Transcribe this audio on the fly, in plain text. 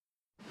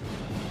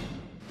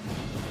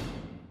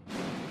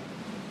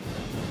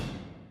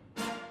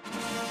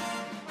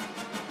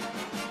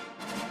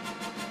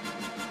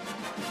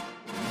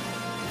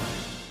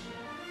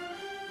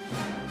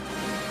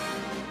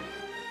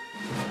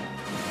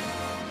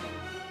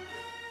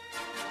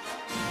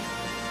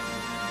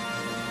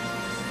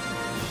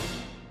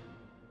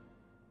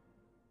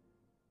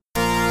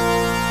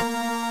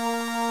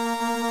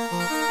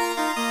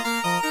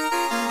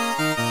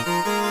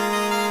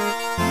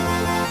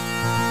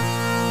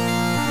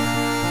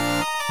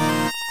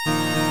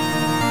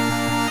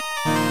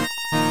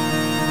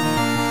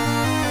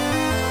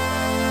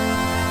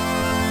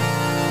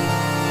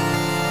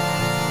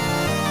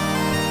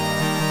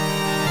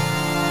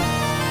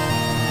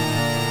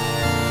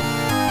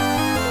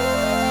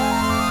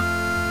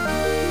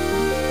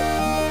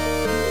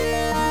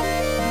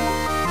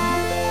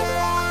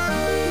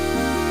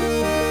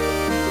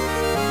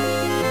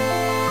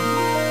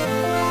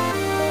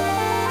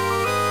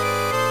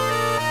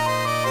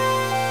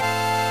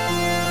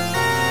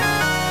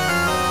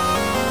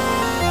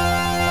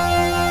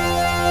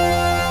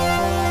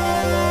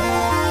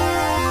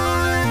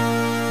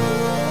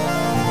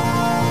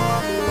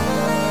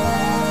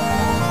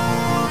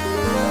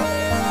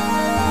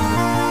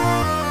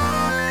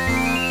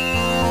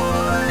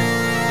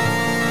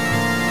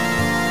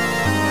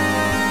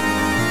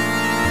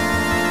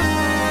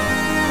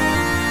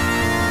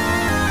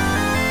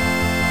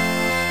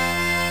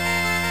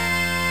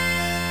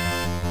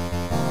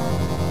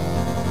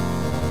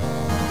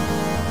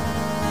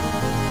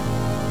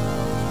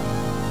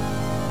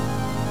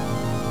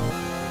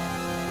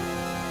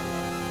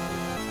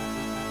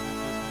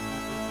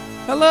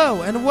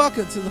Hello and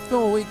welcome to the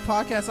Film a Week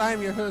podcast. I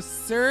am your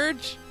host,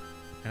 Serge.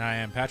 And I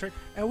am Patrick.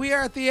 And we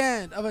are at the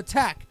end of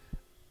Attack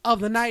of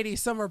the 90s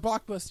Summer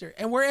Blockbuster.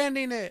 And we're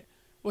ending it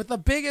with the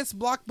biggest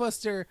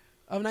blockbuster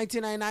of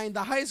 1999,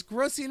 the highest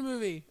grossing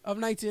movie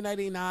of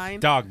 1999.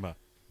 Dogma.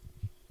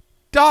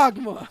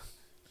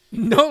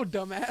 No,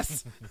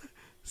 dumbass.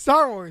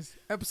 Star Wars,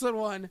 Episode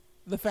 1,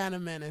 The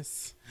Phantom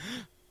Menace.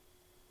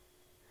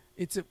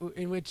 It's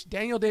in which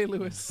Daniel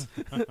Day-Lewis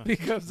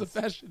becomes a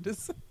fashion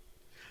designer.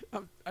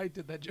 I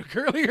did that joke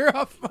earlier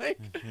off mic.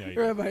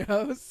 We're at my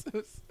house.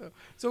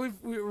 So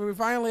we're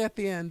finally at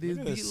the end.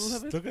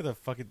 Look at the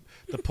fucking...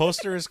 The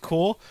poster is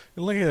cool.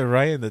 And look at it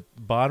right in the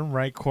bottom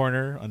right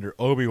corner under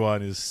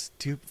Obi-Wan is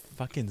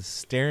fucking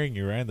staring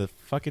you right in the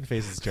fucking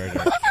face of Jar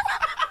Jar.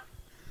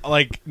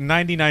 Like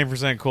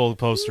 99% cool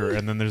poster,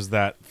 and then there's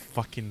that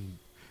fucking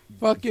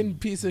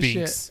piece of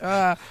Binks.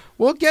 shit.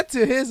 We'll get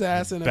to his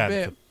ass in a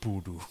bit.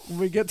 Voodoo. When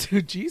we get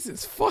to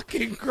Jesus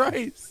fucking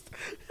Christ.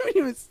 I haven't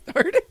even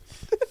started.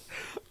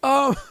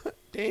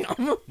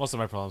 Damn. Most of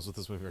my problems with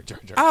this movie are Jar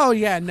Jar. Oh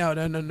yeah, no.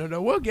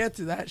 We'll get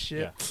to that shit.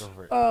 Yeah, go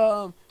for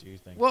it. Do you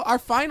think? Well, our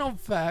final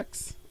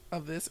facts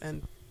of this,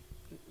 and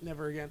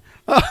never again.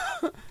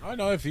 I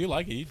know if you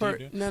like it, you do.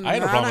 I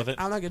had a problem with it.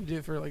 I'm not gonna do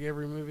it for like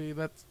every movie.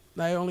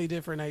 I only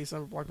did for 90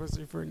 Summer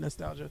Blockbuster for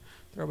nostalgia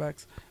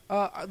throwbacks.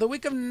 The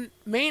week of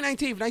May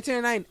 19th,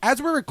 1999.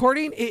 As we're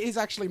recording, it is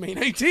actually May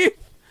 19th.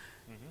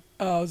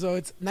 Mm-hmm. So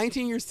it's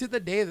 19 years to the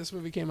day this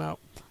movie came out.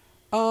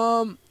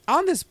 On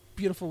this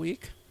beautiful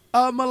week,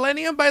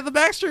 Millennium by the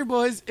Backstreet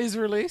Boys is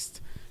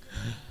released,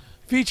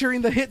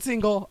 featuring the hit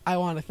single "I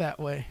Want It That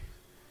Way."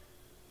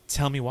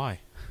 Tell me why.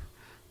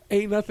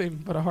 Ain't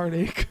nothing but a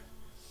heartache.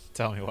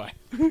 Tell me why.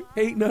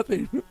 Ain't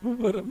nothing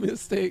but a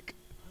mistake.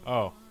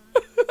 Oh.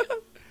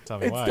 Tell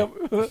me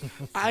why.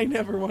 I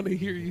never want to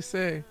hear you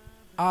say,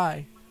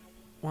 I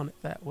want it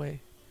that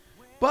way.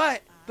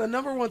 But the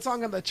number one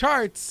song on the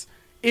charts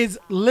is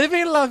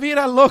Living La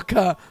Vida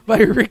Loca by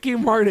Ricky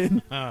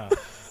Martin.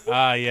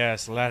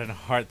 Yes, Latin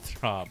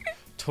heartthrob.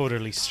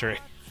 Totally straight.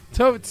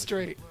 Toad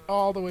straight.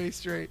 All the way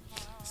straight.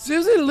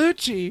 Susan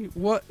Lucci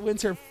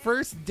wins her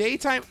first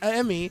daytime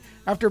Emmy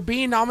after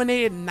being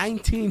nominated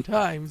 19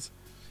 times.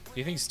 Do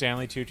you think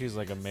Stanley Tucci is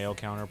like a male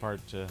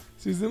counterpart to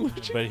Susan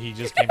Lucci? But he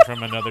just came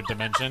from another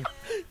dimension?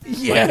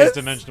 Yes. Like his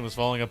dimension was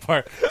falling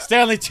apart.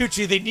 Stanley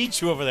Tucci, they need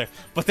you over there.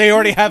 But they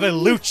already have a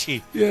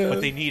Lucci. Yeah.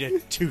 But they need a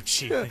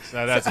Tucci.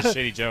 That's a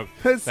shitty joke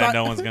that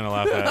no one's going to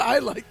laugh at. I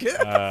like it.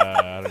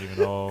 I don't even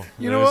know.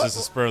 You it know was what? just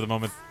a spur of the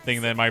moment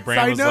thing that my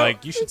brain was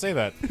like, you should say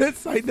that.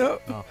 Side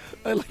note. Oh.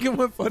 I like it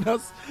when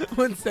Funhouse,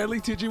 when Stanley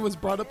Tucci was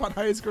brought up on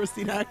highest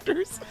grossing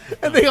actors,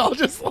 and they all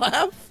just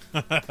laugh.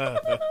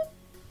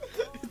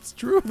 It's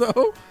true,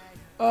 though.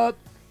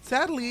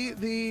 Sadly,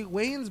 the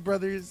Wayans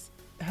brothers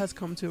has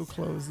come to a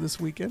close this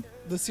weekend.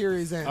 The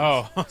series ends.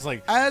 Oh, I was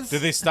like,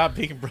 did they stop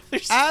being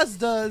brothers? As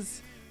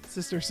does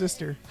Sister.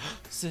 Sister.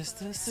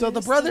 So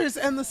the brothers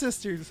and the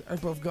sisters are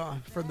both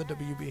gone from the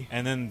WB.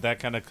 And then that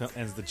kind of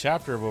ends the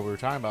chapter of what we were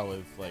talking about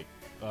with like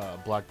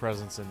black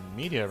presence in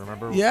media.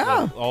 Remember?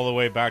 Yeah. Like, all the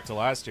way back to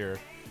last year,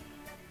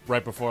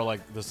 right before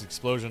like this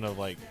explosion of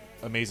like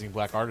amazing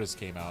black artists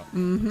came out.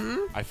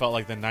 Mm-hmm. I felt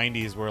like the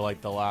 90s were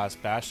like the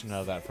last bastion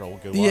of that for a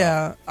good while.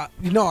 Yeah,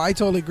 I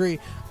totally agree.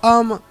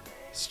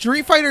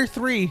 Street Fighter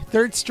 3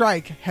 Third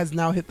Strike has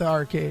now hit the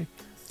arcade.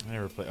 I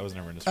was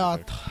never into Street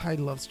Fighter. I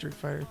love Street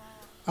Fighter.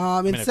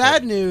 In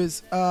sad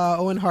news,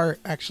 Owen Hart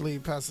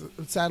actually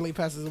sadly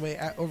passes away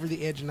over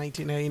the edge in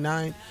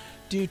 1999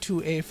 due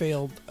to a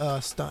failed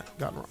stunt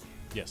gone wrong.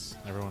 Yes,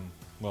 anyone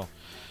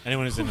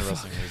who's into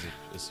wrestling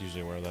is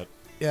usually aware of that.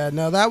 Yeah,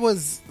 no, that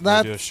was that.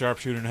 I'll do a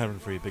sharpshooter in heaven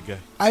for you, big guy.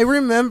 I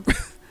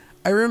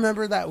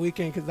remember that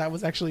weekend because that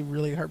was actually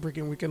really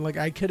heartbreaking weekend. Like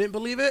I couldn't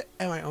believe it,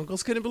 and my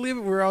uncles couldn't believe it.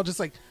 We were all just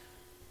like,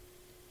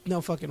 "No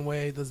fucking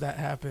way does that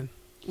happen."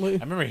 I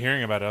remember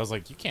hearing about it. I was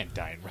like, "You can't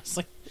die in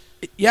wrestling."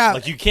 Yeah,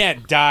 like you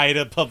can't die at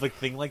a public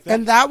thing like that.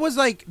 And that was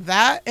like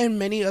that, and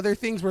many other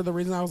things were the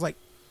reason I was like,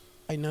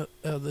 "I know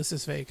this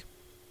is fake."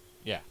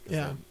 Yeah.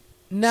 Yeah.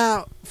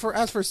 Now,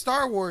 as for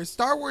Star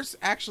Wars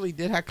actually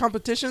did have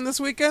competition this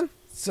weekend.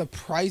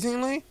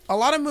 Surprisingly, a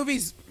lot of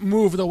movies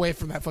moved away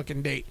from that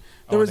fucking date.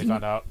 They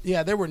found out.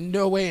 Yeah, there were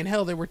no way in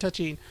hell they were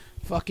touching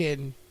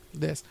fucking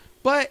this.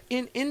 But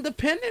in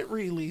independent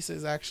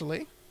releases,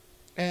 actually,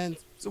 and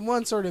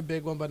one sort of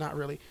big one, but not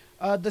really.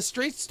 The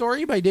Straight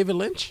Story by David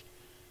Lynch,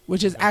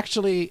 which is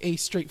actually a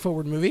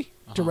straightforward movie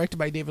directed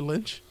by David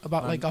Lynch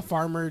about like a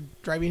farmer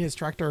driving his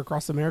tractor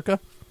across America.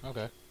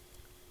 Okay.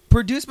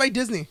 Produced by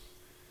Disney.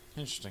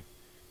 Interesting.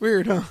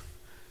 Weird, huh?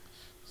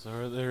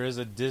 So there is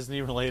a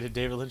Disney-related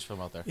David Lynch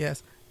film out there.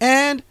 Yes,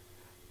 and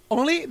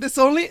this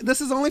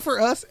is only for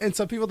us and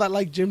some people that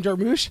like Jim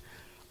Jarmusch.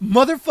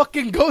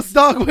 Motherfucking Ghost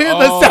Dog with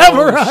the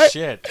Samurai. Oh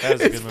shit, that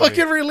was a good movie. It's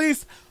fucking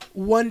released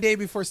one day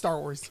before Star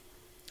Wars.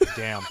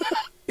 Damn.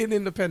 An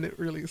independent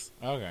release.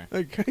 Okay.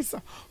 Like I saw,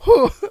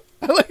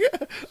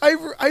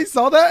 I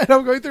saw that and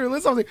I'm going through a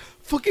list. I was like,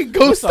 fucking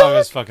Ghost Dog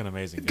is fucking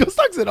amazing. Dude. Ghost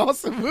Dog's an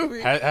awesome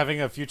movie.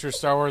 Having a future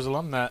Star Wars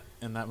alum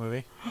in that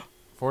movie.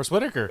 Forrest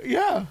Whitaker.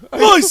 Yeah.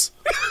 Lies!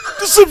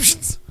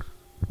 Deceptions!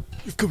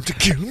 You've come to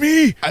kill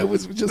me! I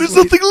was just There's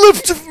waiting. nothing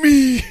left of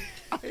me!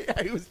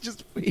 I was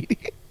just waiting.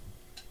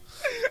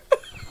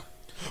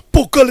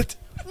 Pokalit!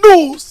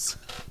 Nose!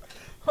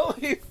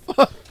 Holy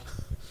fuck.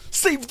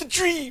 Save the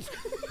dream!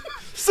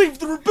 Save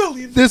the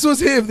rebellion! This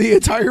was him the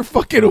entire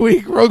fucking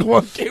week Rogue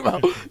One came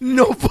out.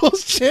 No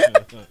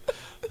bullshit.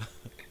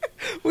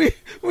 we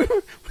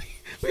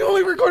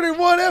only recorded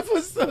one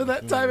episode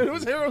that time, and it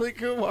was Harold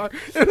Kumar.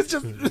 It was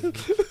just...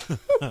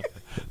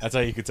 That's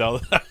how you could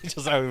tell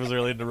just how he was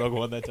really into Rogue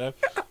One that time.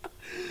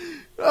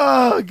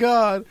 Oh,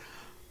 God.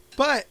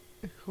 But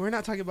we're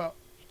not talking about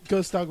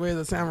Ghost Dog Way of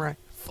the Samurai.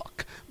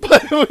 Fuck.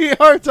 But we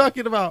are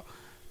talking about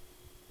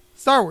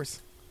Star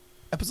Wars,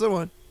 Episode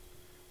 1,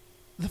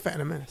 The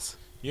Phantom Menace.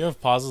 You have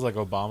pauses like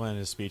Obama in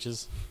his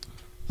speeches.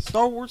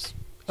 Star Wars,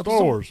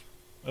 Star Wars,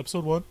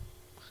 Episode 1,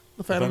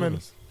 The Phantom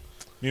Menace.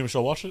 Me and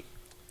Michelle watched it.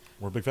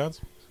 We're big fans.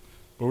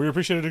 But we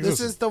appreciate it This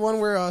existing. is the one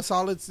where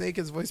Solid Snake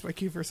is voiced by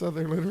Kiefer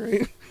Sutherland,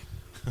 right?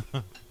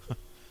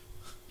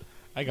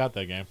 I got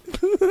that game.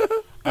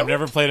 I've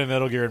never played a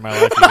Metal Gear in my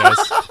life, you guys.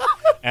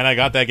 And I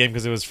got that game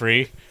because it was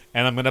free.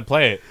 And I'm going to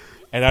play it.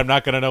 And I'm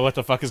not going to know what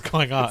the fuck is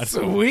going on.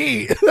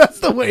 Sweet.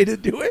 That's the way to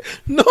do it.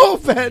 No,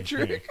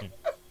 Patrick.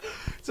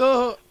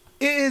 So,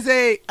 it is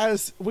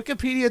as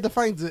Wikipedia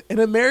defines it, an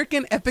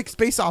American epic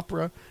space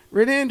opera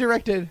written and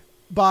directed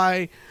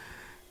by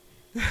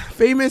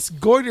famous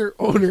goiter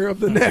owner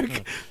of the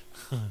neck,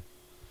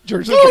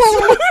 George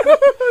Lucas.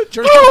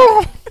 George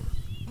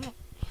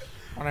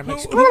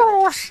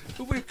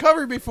who we've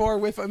covered before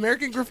with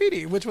American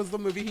Graffiti, which was the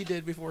movie he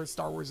did before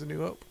Star Wars: A New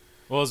Hope.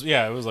 Well,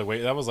 it was like,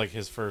 wait, that was like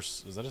his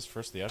first, is that his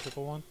first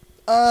theatrical one?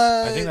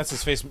 I I think that's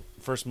his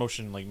first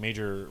motion, like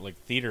major, like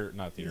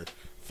not theater,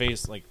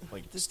 like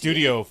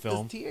studio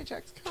film. Does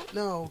THX count?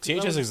 No. 'cause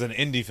THS is an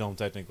indie film,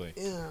 technically.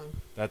 Yeah.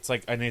 That's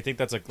like, and I think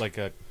that's like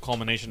a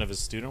culmination of his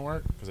student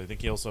work, because I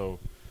think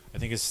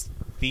his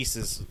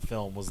thesis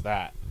film was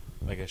that,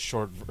 like a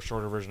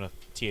shorter version of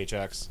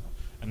THX,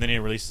 and then he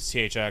releases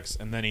THX,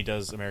 and then he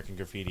does American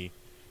Graffiti,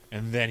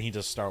 and then he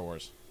does Star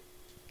Wars.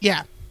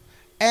 Yeah.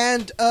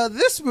 And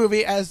this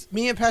movie, as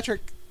me and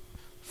Patrick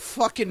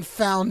fucking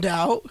found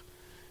out,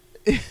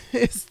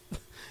 is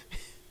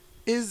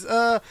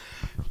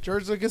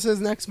George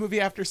Lucas's next movie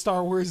after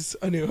Star Wars: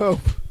 A New Hope.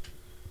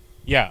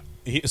 Yeah.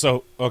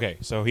 So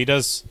he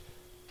does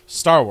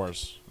Star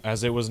Wars,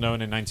 as it was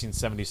known in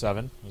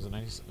 1977. Was it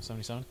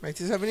 1977?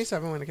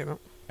 1977 when it came out.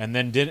 And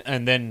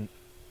then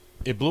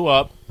it blew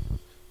up.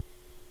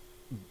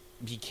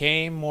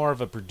 Became more of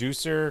a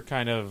producer,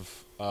 kind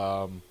of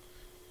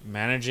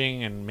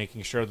managing and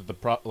making sure that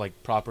the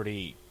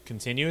property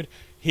continued.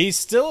 He's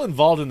still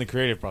involved in the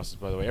creative process,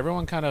 by the way.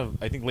 Everyone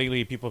I think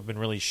lately people have been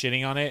really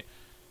shitting on it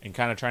and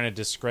kind of trying to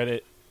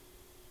discredit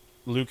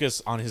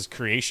Lucas on his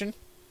creation.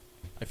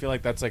 I feel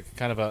like that's like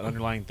kind of an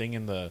underlying thing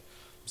in the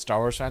Star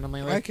Wars fandom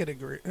lately. I could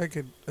agree. I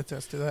could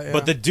attest to that. Yeah.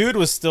 But the dude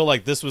was still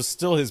like, this was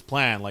still his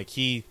plan. Like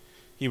he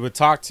would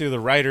talk to the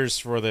writers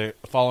for the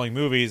following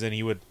movies, and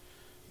he would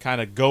kind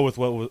of go with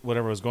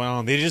whatever was going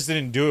on. They just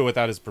didn't do it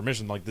without his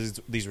permission. Like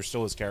these were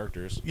still his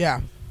characters.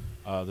 Yeah.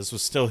 This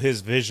was still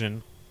his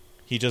vision.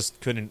 He just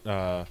couldn't.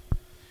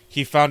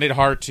 He found it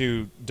hard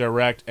to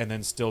direct and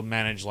then still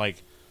manage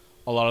like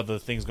a lot of the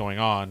things going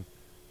on.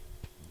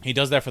 He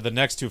does that for the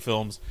next two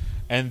films,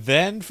 and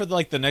then for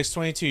the next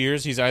 22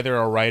 years, he's either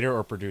a writer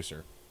or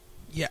producer.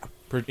 Yeah.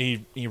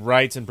 He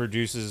writes and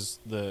produces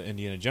the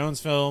Indiana Jones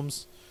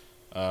films.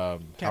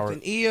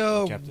 Captain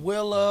EO,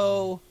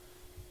 Willow.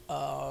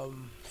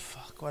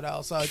 What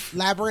else?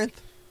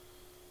 Labyrinth.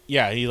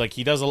 Yeah,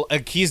 he does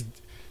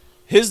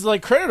his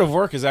creative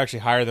work is actually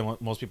higher than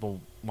what most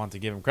people want to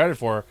give him credit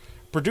for.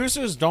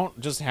 Producers don't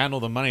just handle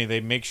the money;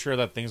 they make sure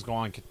that things go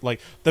on. Like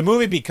the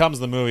movie becomes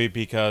the movie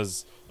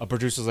because a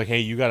producer's like, "Hey,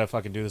 you gotta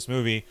fucking do this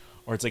movie,"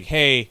 or it's like,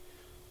 "Hey,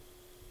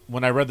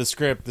 when I read the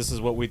script, this is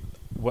what we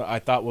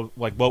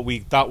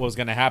thought was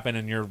gonna happen,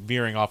 and you're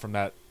veering off from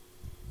that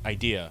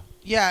idea."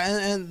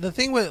 Yeah, and the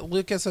thing with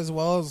Lucas as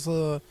well is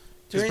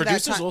because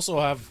producers also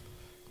have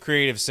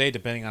creative say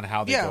depending on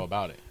how they go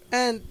about it.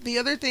 And the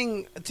other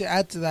thing to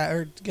add to that,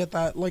 or to get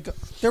that,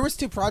 there was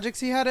two projects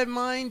he had in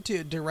mind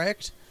to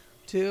direct,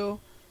 too.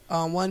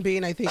 One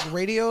being, I think,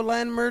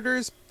 Radioland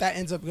Murders. That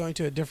ends up going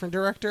to a different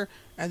director.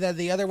 And then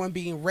the other one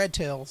being Red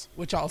Tails,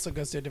 which also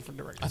goes to a different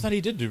director. I thought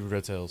he did do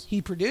Red Tails.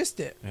 He produced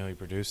it. Yeah, he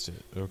produced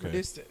it.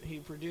 Okay. He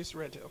produced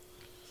Red Tail.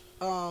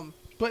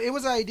 But it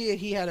was an idea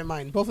he had in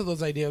mind. Both of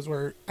those ideas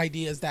were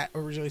ideas that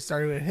originally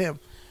started with him.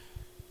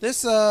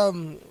 This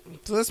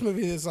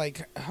movie is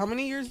how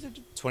many years did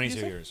you 22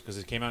 years, because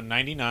it came out in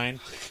 99.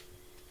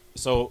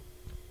 So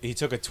he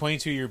took a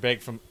 22-year break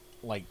from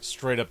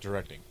straight up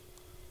directing,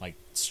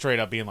 straight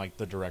up being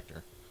the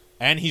director,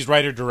 and he's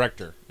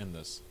writer-director in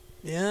this.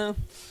 Yeah,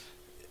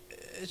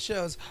 it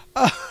shows.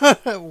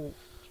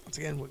 Once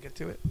again, we'll get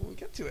to it.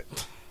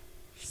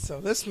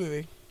 So this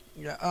movie,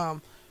 yeah,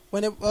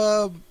 when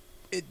everybody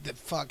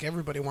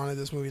wanted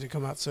this movie to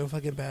come out so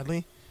fucking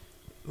badly,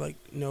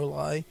 no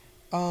lie.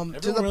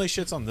 Everyone really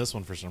shits on this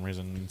one for some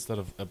reason instead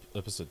of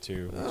episode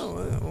 2. Oh,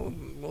 well,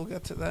 we'll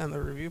get to that in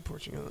the review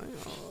portion of that.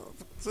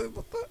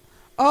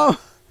 Oh,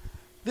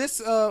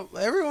 this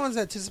everyone's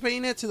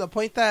anticipating it to the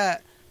point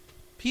that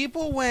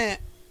people went.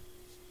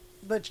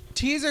 The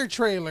teaser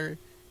trailer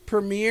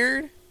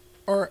premiered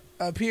or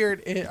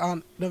appeared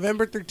on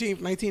November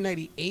 13th,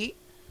 1998.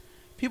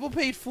 People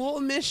paid full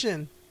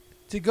admission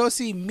to go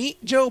see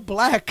Meet Joe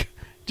Black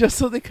just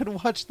so they could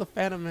watch The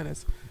Phantom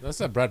Menace. That's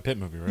that Brad Pitt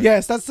movie, right?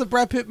 Yes, that's the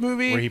Brad Pitt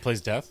movie. Where he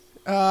plays Death?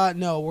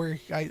 No, where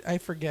I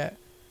forget.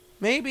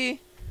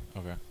 Maybe.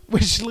 Okay.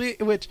 Which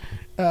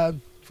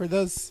for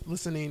those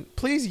listening,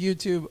 please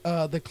YouTube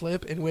the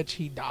clip in which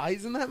he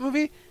dies in that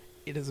movie.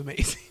 It is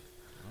amazing.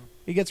 Oh.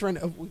 He gets run.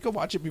 We can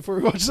watch it before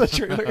we watch the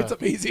trailer. It's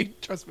amazing.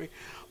 Trust me.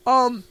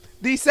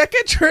 The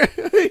second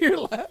trailer, you're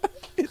laughing.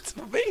 It's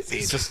amazing.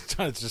 It's just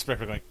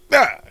going.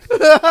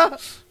 Ah!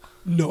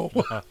 No.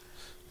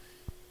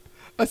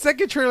 A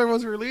second trailer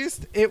was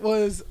released. It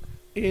was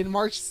in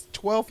March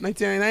 12th,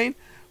 1999.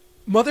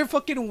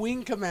 Motherfucking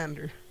Wing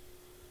Commander.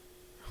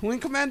 Wing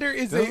Commander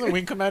is Doesn't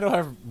Wing Commando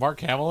have Mark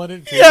Hamill in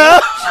it too? Yeah.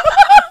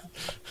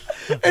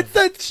 It's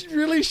that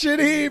really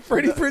shitty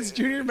Freddie Prinze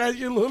Jr.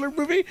 Matthew Lillard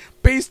movie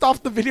based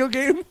off the video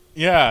game.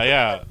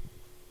 Yeah.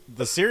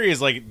 The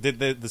series, like,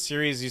 the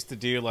series used to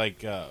do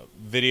like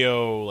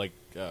video, like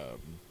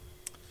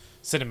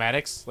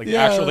cinematics, like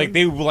actual,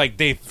 like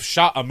they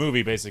shot a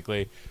movie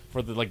basically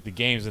for the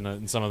games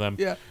in some of them.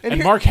 Yeah,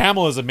 and Mark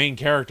Hamill is a main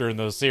character in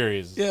those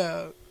series.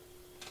 Yeah.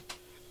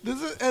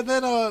 This is, and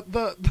then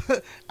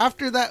the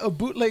after that, a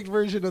bootleg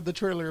version of the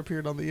trailer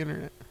appeared on the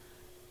internet.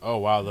 Oh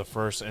wow, the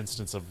first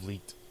instance of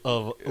leaked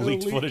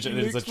footage and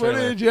it's a trailer.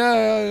 Footage,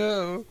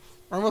 yeah.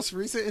 Our most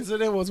recent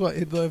incident was what,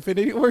 in the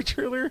Infinity War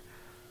trailer?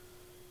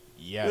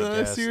 Yeah, I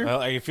guess.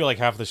 I feel like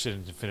half the shit in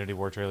Infinity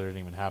War trailer didn't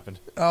even happen.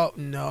 Oh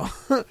no,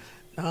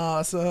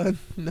 nah, son,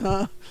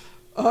 nah.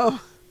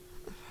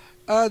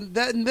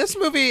 This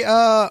movie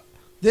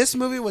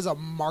was a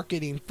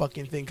marketing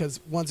fucking thing because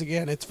once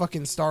again, it's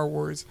fucking Star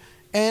Wars,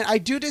 and I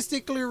do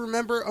distinctly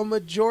remember a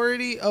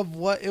majority of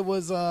what it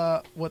was,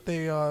 what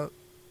they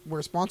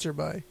were sponsored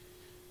by,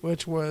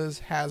 which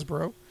was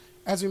Hasbro.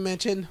 As we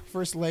mentioned,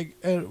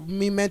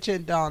 me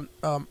mentioned on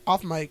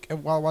off mic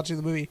while watching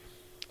the movie.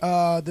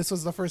 This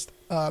was the first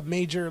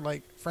major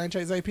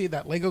franchise IP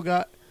that Lego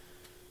got.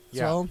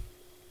 Yeah. So,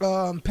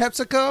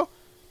 PepsiCo,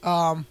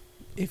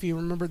 if you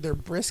remember their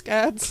brisk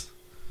ads.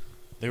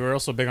 They were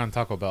also big on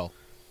Taco Bell.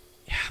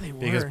 Yeah, they were.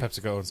 Because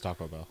PepsiCo owns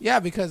Taco Bell. Yeah,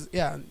 because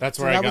that's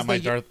where I got my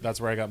Darth. That's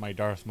where I got my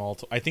Darth Maul.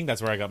 I think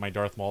that's where I got my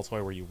Darth Maul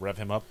toy, where you rev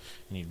him up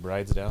and he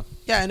rides down.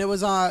 Yeah, and it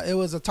was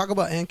a Taco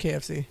Bell and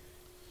KFC.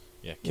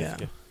 Yeah,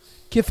 Kifka.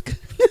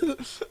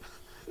 Kifka.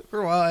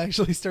 For a while, I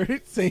actually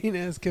started saying it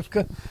as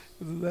Kifka.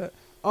 That.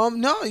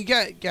 No, you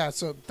got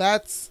So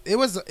it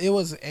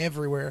was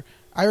everywhere.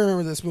 I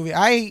remember this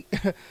movie.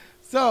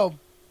 So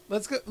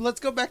let's go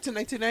back to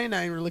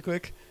 1999 really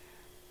quick.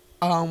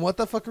 What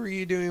the fuck were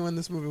you doing when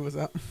this movie was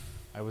out?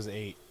 I was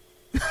 8.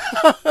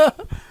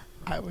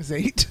 I was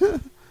 8.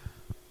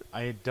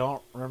 I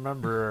don't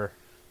remember.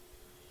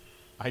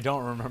 You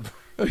don't remember?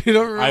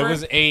 I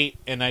was 8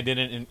 and I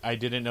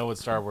didn't know what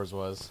Star Wars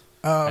was.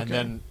 Oh, okay. And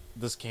then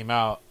this came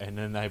out and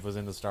then I was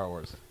into Star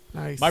Wars.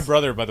 Nice. My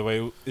brother, by the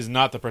way, is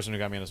not the person who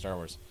got me into Star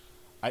Wars.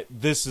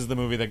 This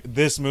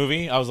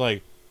movie, I was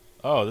like,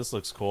 oh, this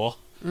looks cool.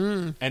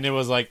 And it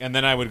was like, and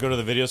then I would go to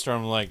the video store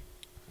and I'm like,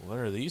 what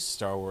are these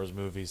Star Wars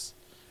movies?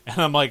 And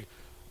I'm like,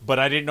 but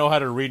I didn't know how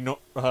to read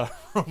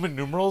Roman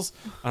numerals.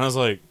 And I was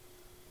like,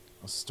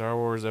 Star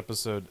Wars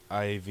Episode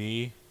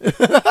IV,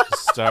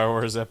 Star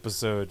Wars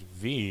Episode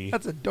V.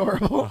 That's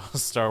adorable.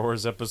 Star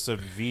Wars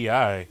Episode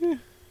VI.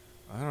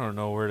 I don't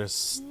know where to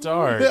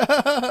start.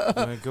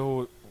 A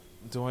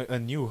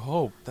New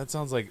Hope. That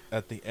sounds like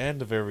at the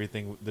end of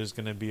everything, there's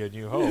going to be a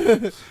New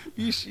Hope.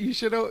 You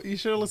should have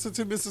listened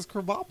to Mrs.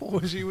 Krabappel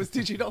when she was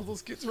teaching all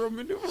those kids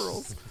Roman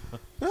numerals.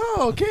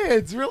 Oh,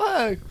 kids,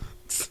 relax.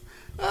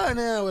 Oh,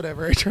 no,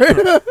 whatever. I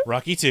tried.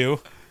 Rocky 2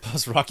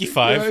 plus Rocky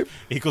 5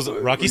 equals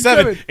Rocky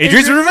 7. 7.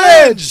 Adrian's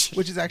Revenge!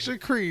 Which is actually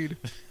Creed.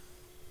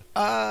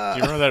 Do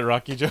you remember that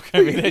Rocky joke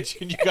I made at you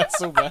and you got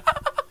so mad?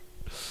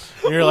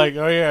 You're like,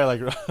 oh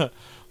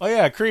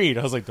yeah, Creed.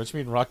 I was like, don't you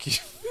mean Rocky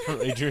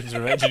Adrian's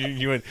Revenge? And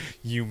you went,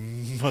 you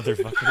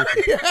motherfucker.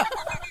 Yeah.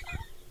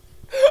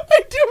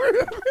 I do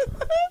remember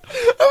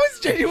that. I was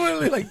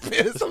genuinely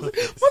pissed. I was like,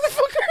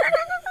 motherfucker.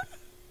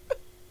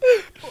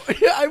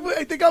 Yeah,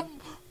 I think I'm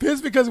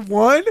pissed because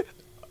one,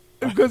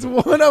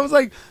 I was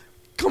like,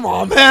 come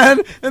on, man.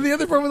 And the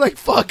other part was like,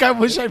 fuck, I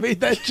wish I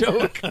made that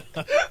joke.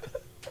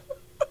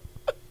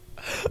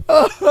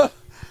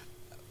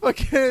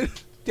 Fucking,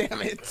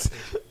 damn it.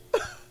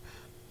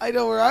 I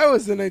know where I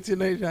was in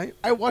 1999.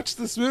 I watched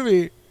this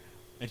movie.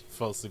 And you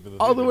fell asleep in the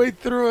all theater. The way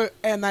through it,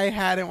 and I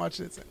hadn't watched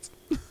it since.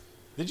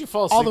 Did you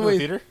fall asleep in the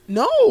theater?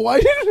 No,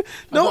 I didn't.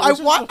 No,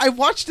 I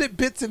watched it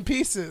bits and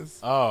pieces.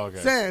 Oh, okay.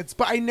 Since,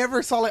 but I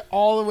never saw it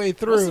all the way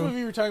through. What's the movie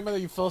you were talking about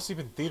that you fell asleep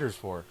in theaters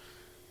for?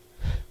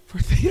 For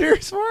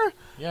theaters for?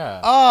 Yeah.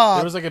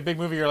 There was a big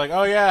movie. You're like,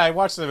 oh yeah, I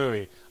watched the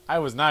movie. I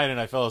was 9 and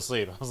I fell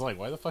asleep. I was like,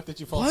 why the fuck did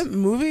you fall What asleep?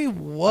 movie I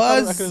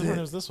was could have sworn it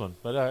it? was this one,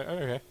 but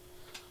okay.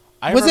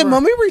 Was it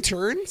Mummy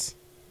Returns?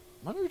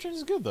 Mummy Returns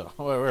is good though.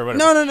 Whatever.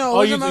 No. It Oh,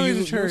 wasn't Mummy you were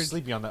Returns.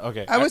 sleepy on that.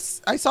 Okay.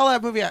 I saw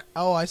that movie at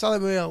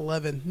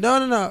 11.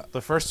 No.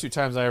 The first 2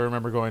 times I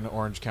remember going to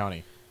Orange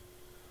County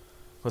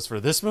was for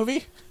this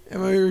movie.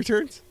 And Mummy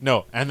Returns?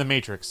 No, and The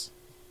Matrix.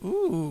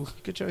 Ooh,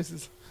 good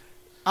choices.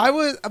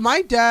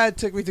 My dad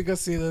took me to go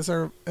see this,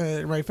 or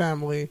my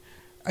family.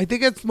 I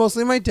think it's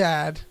mostly my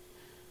dad.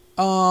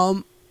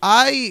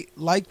 I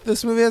liked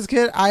this movie as a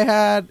kid. I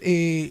had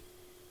a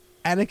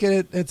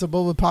Anakin It's a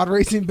Bullet Pod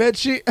Racing bed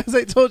sheet, as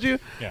I told you.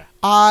 Yeah.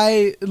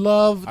 I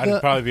love I'd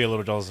probably be a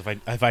little jealous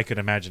if I could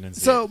imagine and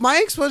see So it. my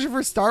exposure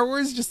for Star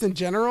Wars, just in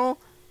general,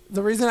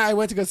 the reason I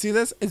went to go see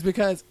this is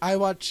because I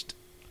watched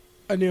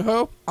A New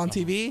Hope on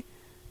TV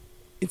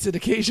in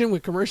syndication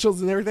with commercials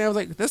and everything. I was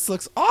like, this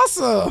looks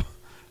awesome.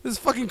 This is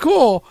fucking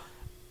cool.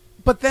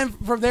 But then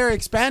from there it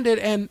expanded,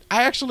 and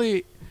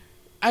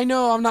I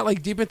know I'm not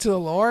like deep into the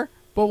lore,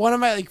 but one of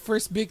my like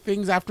first big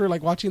things after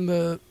like watching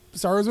the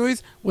Star Wars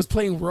movies was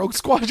playing Rogue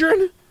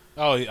Squadron.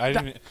 Oh, I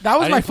didn't. That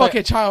was I my didn't play-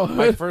 fucking childhood.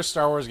 My first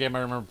Star Wars game I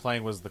remember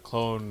playing was the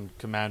Clone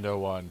Commando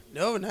one.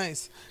 Oh,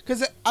 nice.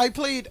 Because I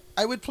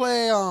would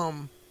play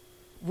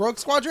Rogue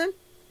Squadron,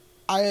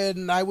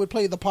 I would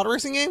play the pod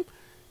racing game,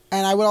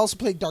 and I would also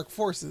play Dark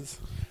Forces.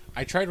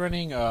 I tried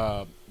running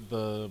the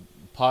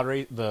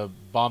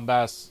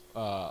Bombast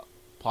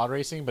pod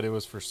racing, but it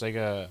was for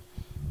Sega.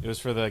 It was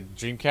for the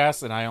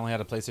Dreamcast, and I only had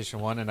a PlayStation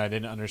 1, and I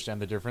didn't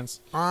understand the difference.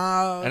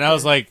 Okay. And I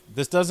was like,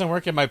 this doesn't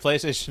work in my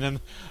PlayStation. And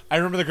I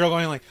remember the girl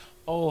going like,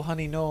 oh,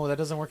 honey, no, that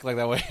doesn't work like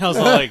that way. I was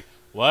like,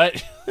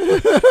 what?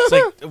 It's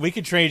like, we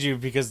could trade you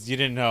because you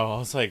didn't know. I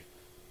was like,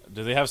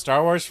 do they have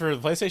Star Wars for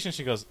the PlayStation?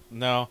 She goes,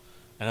 no.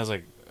 And I was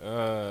like,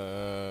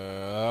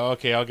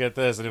 okay, I'll get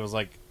this. And it was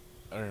like,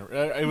 I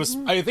think it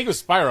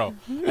was Spyro.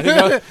 I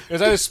think it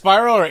was either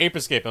Spyro or Ape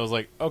Escape. I was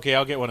like, okay,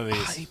 I'll get one of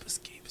these. Ape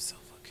Escape is so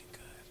fucking good.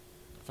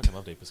 I fucking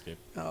loved Ape Escape.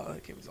 Oh,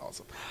 that game is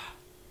awesome.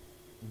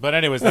 But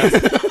anyways,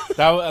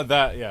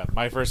 that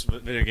my first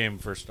video game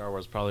for Star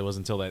Wars probably was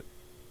until that.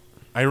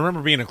 I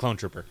remember being a clone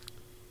trooper.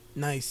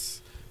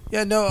 Nice.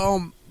 Yeah,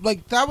 no,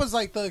 like that was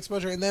like the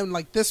exposure, and then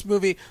like this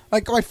movie,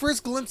 like my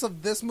first glimpse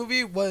of this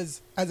movie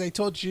was, as I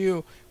told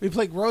you, we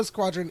played Rogue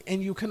Squadron,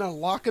 and you can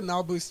unlock a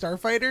Naboo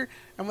starfighter,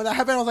 and when that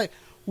happened, I was like,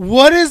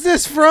 "What is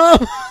this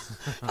from?"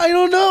 I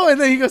don't know, and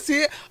then you go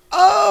see it.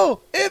 Oh,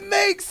 it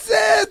makes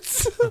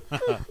sense.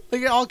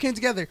 Like it all came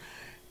together.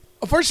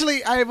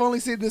 Unfortunately, I have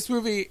only seen this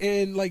movie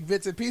in like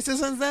bits and pieces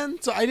since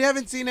then, so I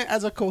haven't seen it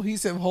as a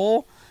cohesive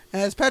whole.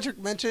 And as Patrick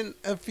mentioned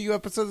a few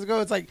episodes ago,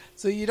 it's like,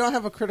 so you don't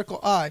have a critical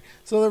eye.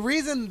 So the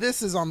reason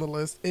this is on the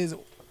list is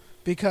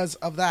because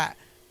of that.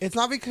 It's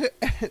not because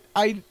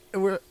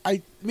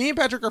me and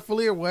Patrick are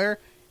fully aware.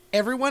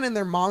 Everyone and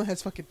their mom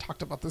has fucking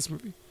talked about this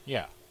movie.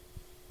 Yeah.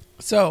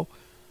 So,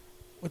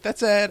 with that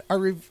said,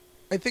 I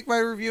think my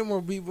review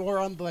will be more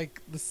on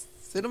like the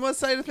cinema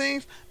side of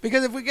things,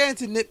 because if we get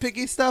into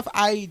nitpicky stuff,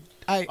 we'd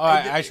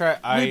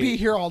be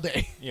here all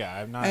day. Yeah,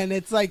 I'm not. And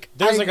it's like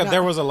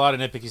there was a lot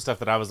of nitpicky stuff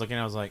that I was looking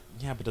at. I was like,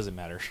 yeah, but does it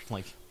matter?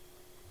 Like,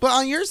 but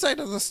on your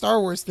side of the Star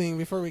Wars thing,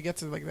 before we get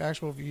to like the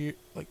actual view,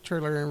 like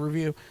trailer and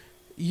review,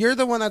 you're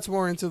the one that's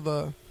more into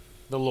the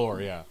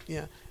lore, yeah.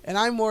 Yeah, and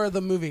I'm more of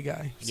the movie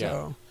guy. So.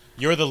 Yeah.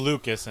 You're the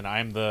Lucas, and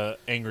I'm the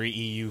angry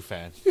EU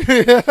fan.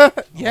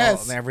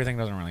 Yes. Well, everything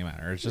doesn't really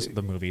matter. It's just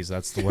the movies.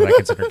 That's what I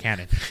consider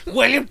canon.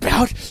 What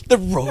about the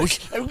road?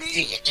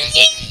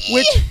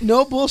 Which,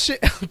 no bullshit.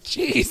 Oh,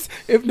 jeez.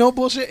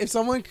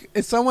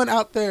 If someone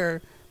out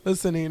there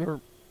listening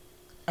or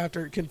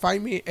after can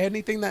find me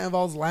anything that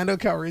involves Lando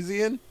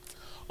Calrissian.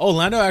 Oh,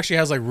 Lando actually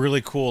has like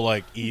really cool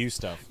like EU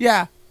stuff.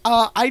 Yeah.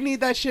 I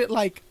need that shit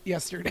like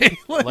yesterday.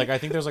 Like I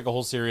think there's like a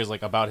whole series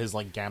like about his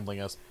like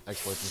gambling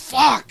exploits and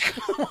stuff.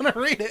 Fuck! I want to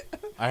read it.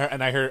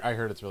 I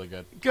heard it's really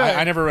good. Good.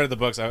 I never read the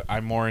books.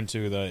 I'm more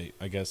into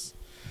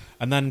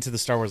I'm not into the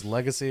Star Wars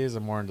legacies.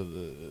 I'm more into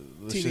the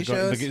TV shit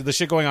shows? the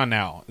shit going on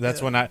now.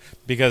 That's when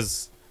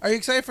because. Are you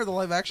excited for the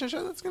live action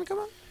show that's gonna come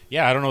out?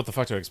 Yeah, I don't know what the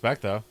fuck to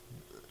expect though.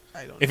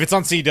 I don't know. If it's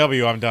on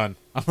CW, I'm done.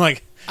 I'm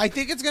like. I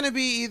think it's gonna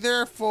be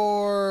either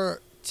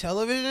for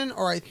television,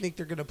 or I think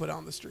they're gonna put it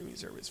on the streaming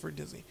service for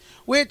Disney.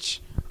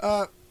 Which,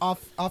 Do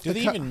they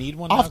even need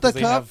one now? Because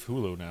they have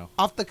Hulu now.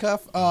 Off the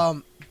cuff,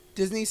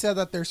 Disney said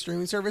that their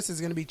streaming service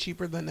is gonna be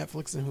cheaper than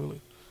Netflix and Hulu.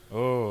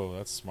 Oh,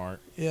 that's smart.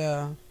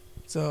 Yeah,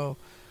 so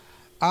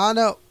I don't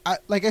know.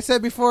 Like I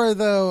said before,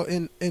 though,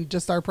 in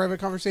just our private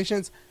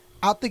conversations,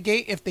 out the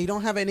gate, if they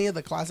don't have any of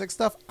the classic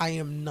stuff, I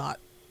am not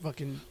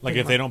fucking like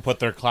if they don't put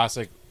their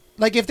classic.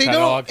 Like if they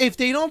catalog.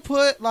 don't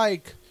put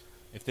like.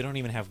 If they don't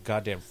even have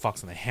goddamn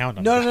Fox and the Hound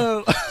on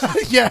No.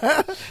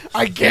 Yeah,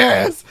 I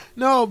guess.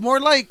 No, more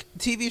like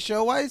TV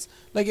show wise.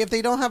 Like if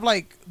they don't have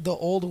like the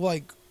old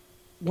like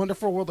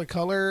Wonderful World of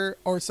Color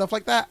or stuff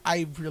like that,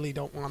 I really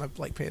don't want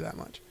to like pay that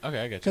much. Okay,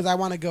 I get you. Because I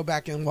want to go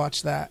back and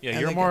watch that. Yeah,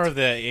 you're more of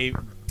the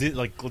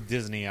like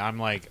Disney. I'm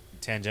like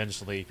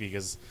tangentially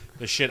because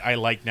the shit I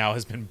like now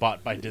has been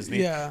bought by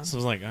Disney. Yeah. So I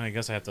was like, I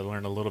guess I have to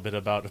learn a little bit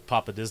about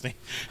Papa Disney.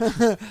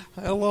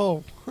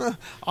 Hello.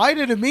 I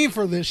didn't mean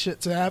for this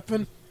shit to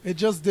happen. It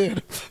just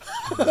did.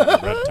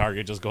 Red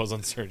target just goes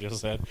on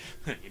Sergio's head.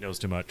 He knows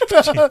too much.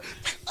 We're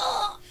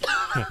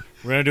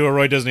going to do a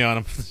Roy Disney on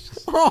him.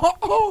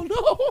 Oh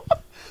no.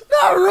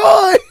 Not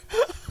Roy.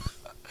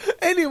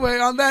 Anyway,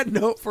 on that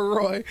note for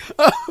Roy,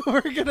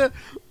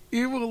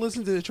 you will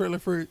listen to the trailer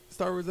for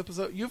Star Wars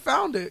episode. You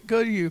found it.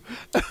 Good you.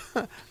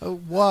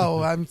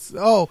 Whoa.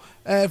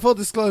 Full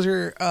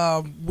disclosure,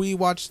 we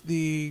watched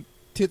the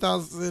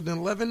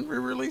 2011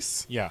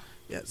 re-release. Yeah.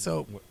 Yeah,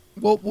 so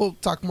we'll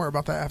talk more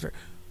about that after.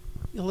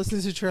 You'll listen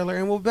to the trailer,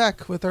 and we'll be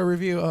back with our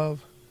review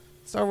of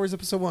Star Wars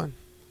Episode 1,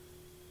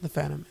 The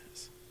Phantom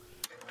Menace.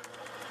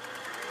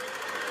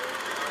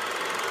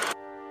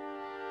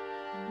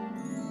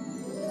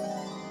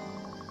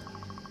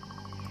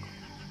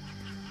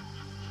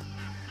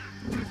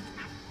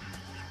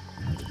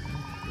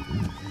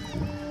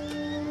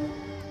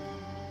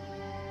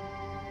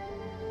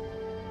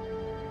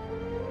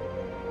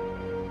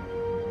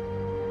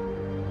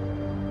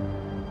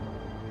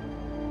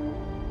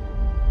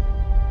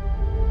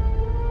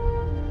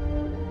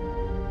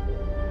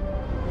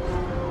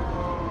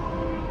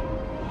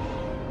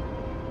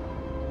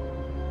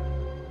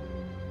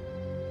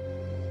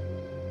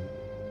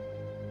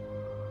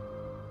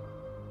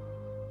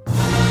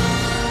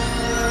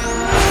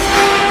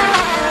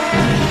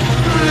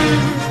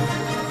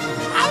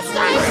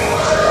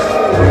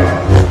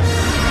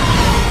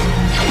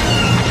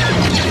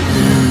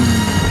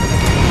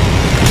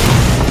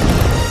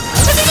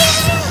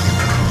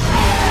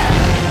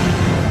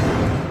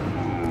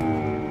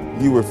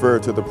 You refer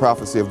to the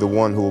prophecy of the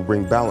one who will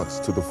bring balance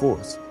to the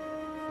Force.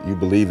 You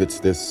believe it's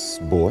this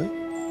boy?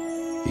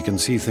 He can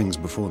see things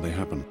before they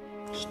happen.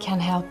 He can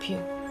help you.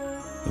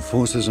 The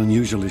Force is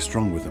unusually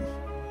strong with him.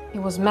 He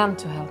was meant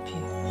to help you.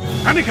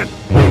 Anakin!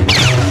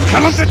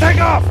 Tell him to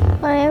take off!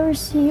 Will I ever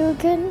see you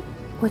again?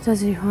 What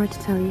does your heart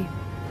tell you?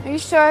 Are you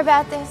sure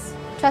about this?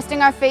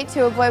 Trusting our fate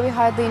to a boy we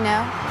hardly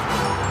know?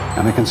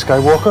 Anakin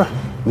Skywalker,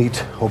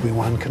 meet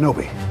Obi-Wan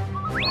Kenobi.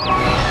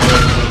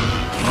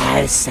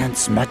 I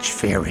sense much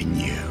fear in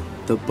you.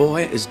 The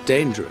boy is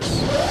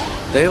dangerous.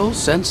 They all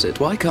sense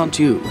it. Why can't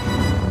you?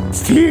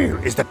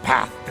 Fear is the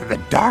path to the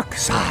dark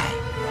side.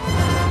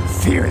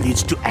 Fear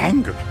leads to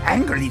anger.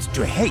 Anger leads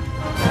to hate.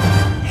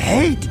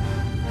 Hate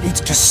leads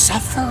to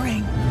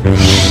suffering.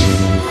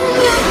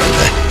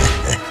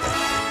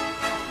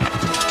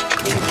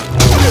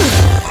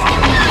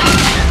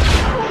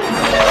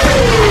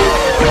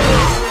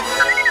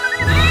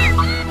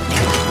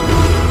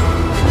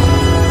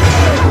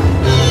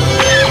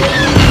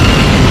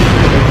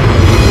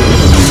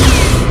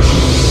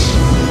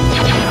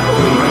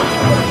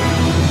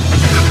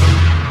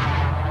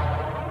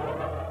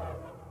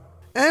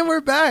 And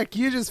we're back.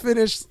 You just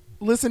finished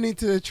listening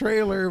to the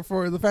trailer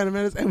for The Phantom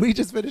Menace, and we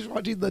just finished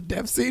watching the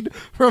death scene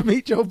from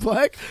Meet Joe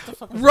Black.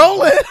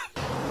 Roll it!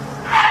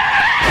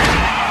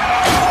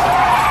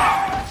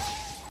 I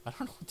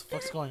don't know what the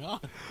fuck's going on.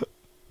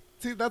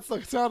 See, that's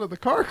the sound of the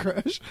car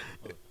crash.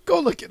 Go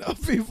look it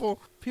up, people.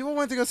 People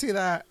went to go see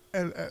that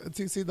and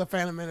to see the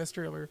Phantom Menace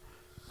trailer.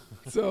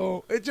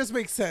 So it just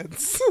makes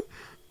sense.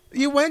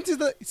 You went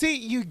to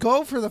you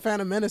go for the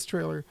Phantom Menace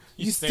trailer.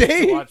 You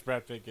stay to watch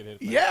Brad Pitt get hit.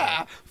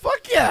 Yeah.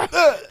 Fuck yeah.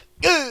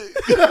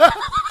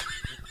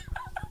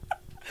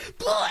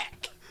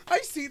 I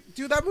see.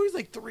 Dude, that movie's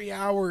like 3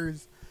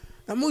 hours.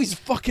 That movie's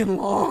fucking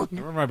long. I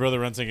remember my brother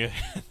renting it,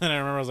 and I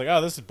remember I was like,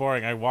 "Oh, this is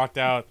boring." I walked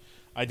out.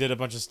 I did a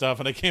bunch of stuff,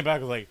 and I came back. I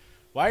was like,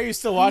 "Why are you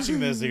still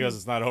watching this?" He goes,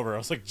 "It's not over." I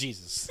was like,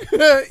 "Jesus."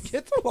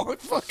 It's a long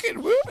fucking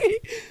movie.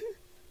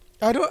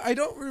 I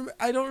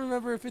don't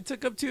remember if it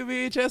took up 2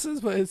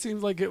 VHSs, but it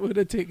seems like it would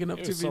have taken up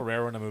 2 VHSs. It was so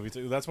rare in a movie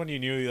too. That's when you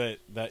knew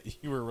that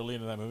you were really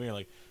into that movie. You're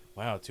like,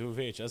 wow, 2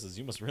 VHSs.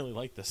 You must really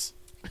like this.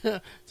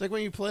 It's like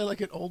when you play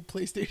like an old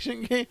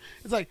PlayStation game.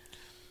 It's like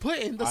put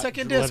in the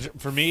second disc.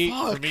 For me,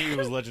 it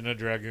was Legend of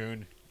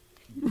Dragoon.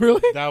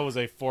 Really? That was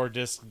a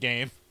 4-disc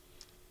game.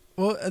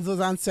 Well, it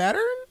was on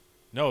Saturn.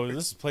 No,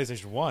 this is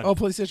PlayStation 1. Oh,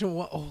 PlayStation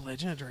 1. Oh,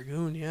 Legend of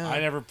Dragoon, yeah. I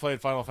never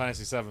played Final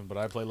Fantasy 7, but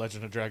I played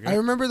Legend of Dragoon. I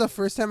remember the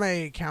first time I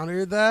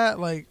encountered that,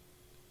 like,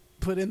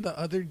 put in the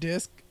other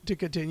disc to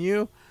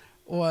continue,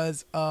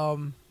 was,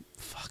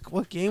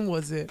 what game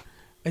was it?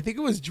 I think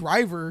it was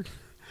Driver.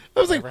 I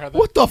was like,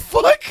 what the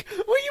fuck?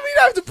 What do you mean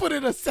I have to put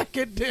in a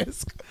second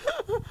disc?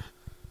 What do you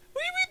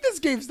mean this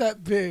game's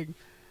that big?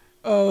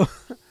 Oh,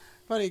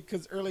 funny,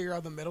 because earlier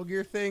on the Metal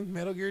Gear thing,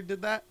 Metal Gear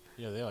did that.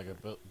 Yeah, they had like a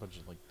bunch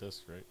of like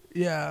discs, right?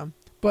 Yeah,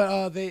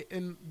 but they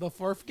in the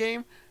 4th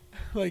game,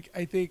 like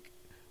I think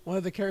one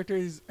of the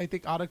characters, I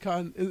think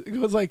Otacon,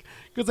 goes like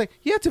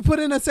you have to put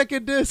in a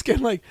second disc,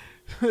 and like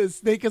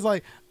Snake is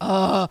like,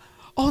 oh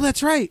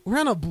that's right, we're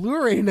on a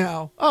Blu-ray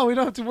now. Oh, we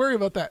don't have to worry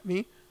about that.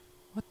 Me,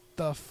 what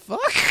the fuck?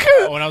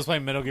 When I was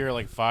playing Metal Gear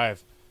like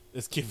 5,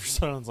 this kid for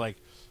someone's like,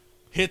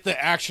 hit the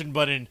action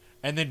button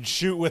and then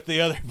shoot with the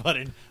other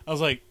button. I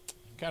was like,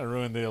 kind of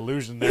ruined the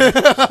illusion there.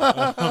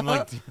 I'm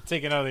like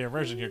taking out of the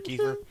immersion here,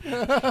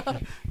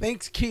 Kiefer.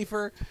 Thanks,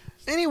 Kiefer.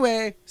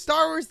 Anyway,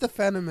 Star Wars: The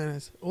Phantom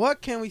Menace.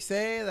 What can we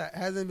say that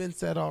hasn't been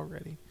said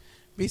already?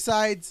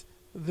 Besides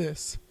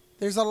this,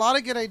 there's a lot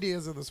of good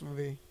ideas in this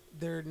movie.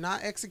 They're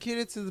not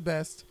executed to the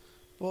best,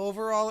 but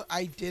overall,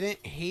 I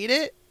didn't hate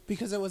it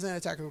because it wasn't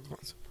Attack of the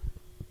Clones.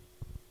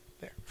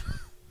 There.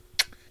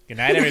 Good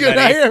night, everybody. Good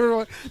night,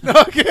 everyone. No,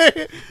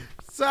 okay.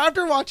 So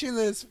after watching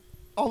this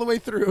all the way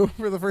through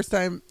for the first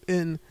time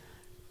in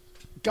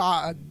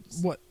God,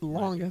 what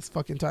longest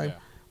fucking time? Yeah.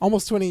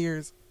 Almost 20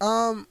 years.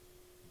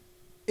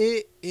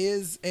 It's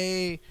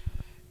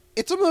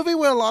a movie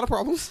with a lot of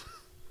problems.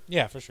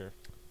 Yeah, for sure.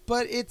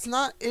 But it's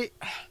not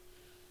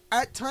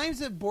at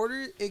times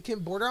it can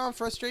border on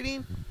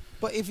frustrating,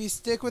 but if you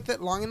stick with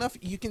it long enough,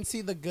 you can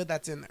see the good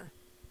that's in there.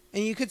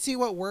 And you could see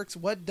what works,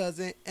 what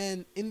doesn't,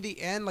 and in the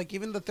end, like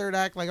even the third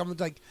act, like I'm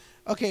like,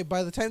 okay,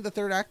 by the time the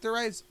third act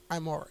arrives,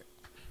 I'm alright.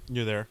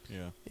 You're there,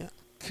 yeah. Yeah,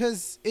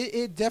 because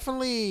it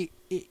definitely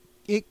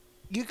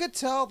you could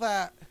tell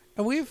that,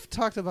 and we've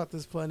talked about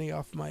this plenty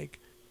off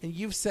mic, and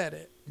you've said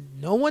it.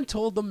 No one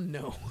told them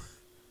no.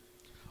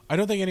 I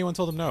don't think anyone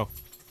told them no.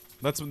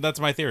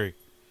 That's my theory.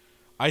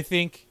 I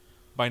think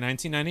by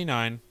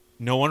 1999,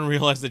 no one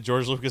realized that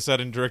George Lucas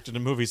hadn't directed a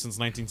movie since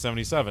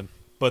 1977.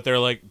 But they're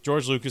like,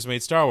 George Lucas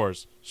made Star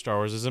Wars. Star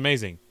Wars is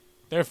amazing.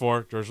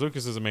 Therefore, George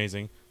Lucas is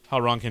amazing. How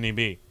wrong can he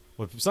be?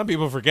 What some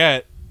people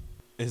forget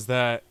is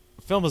that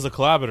film is a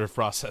collaborative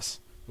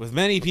process with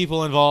many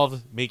people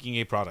involved making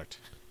a product.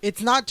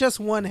 It's not just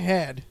one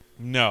head.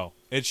 No,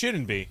 it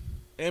shouldn't be.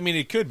 I mean,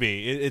 it could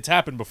be. It's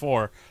happened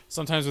before,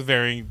 sometimes with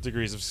varying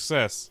degrees of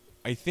success.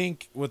 I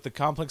think with the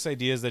complex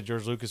ideas that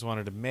George Lucas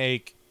wanted to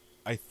make,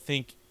 I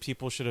think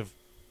people should have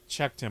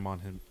checked him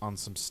on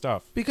some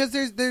stuff. Because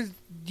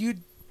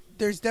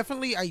there's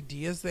definitely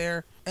ideas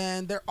there,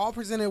 and they're all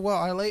presented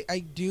well. I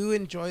do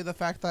enjoy the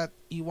fact that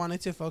he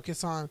wanted to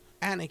focus on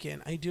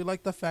Anakin. I do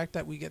like the fact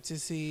that we get to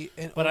see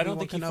But I don't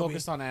think he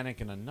focused on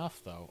Anakin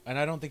enough, though. And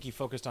I don't think he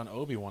focused on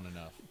Obi-Wan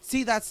enough.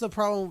 See, that's the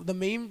problem. The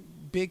main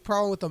big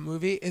problem with the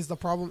movie is the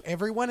problem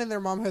everyone and their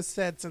mom has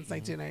said since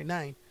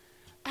 1999.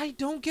 I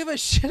don't give a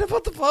shit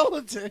about the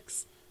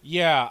politics.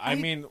 Yeah, I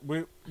mean,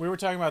 we were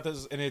talking about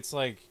this, and it's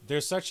like,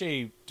 there's such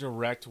a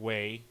direct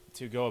way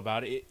to go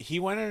about it. He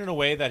went in a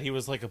way that he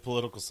was like a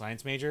political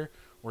science major,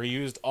 where he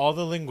used all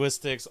the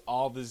linguistics,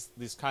 all these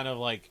kind of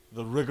like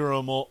the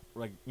rigmarole,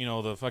 like, you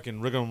know, the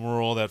fucking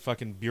rigmarole that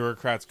fucking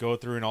bureaucrats go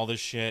through and all this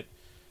shit.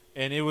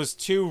 And it was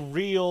too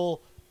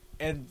real,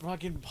 and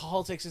fucking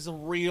politics is a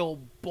real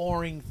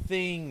boring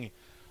thing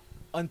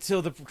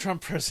until the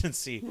Trump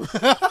presidency.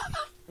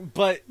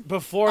 But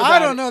before that, I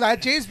don't know,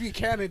 that James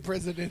Buchanan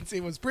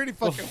presidency was pretty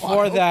fucking before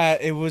wild.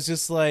 that, it was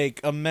just like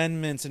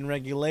amendments and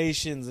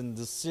regulations and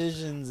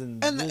decisions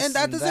and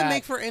that doesn't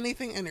make for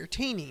anything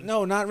entertaining.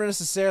 No, not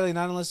necessarily.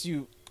 Not unless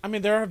you. I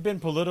mean, there have been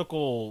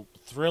political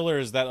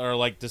thrillers that are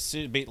like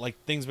like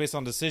things based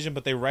on decision,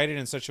 but they write it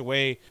in such a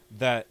way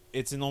that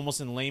it's almost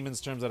in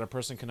layman's terms that a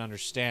person can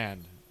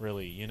understand.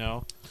 Really, you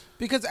know.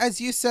 Because as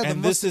you said,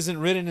 and this isn't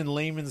written in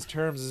layman's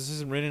terms. This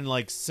isn't written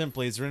like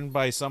simply. It's written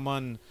by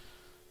someone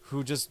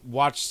who just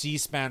watched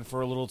C-SPAN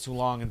for a little too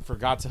long and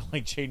forgot to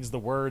like change the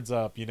words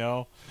up, you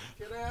know?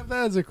 Can I have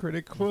that as a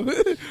critic quote?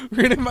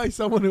 Written by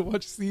someone who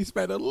watched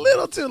C-SPAN a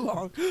little too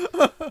long.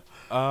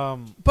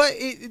 But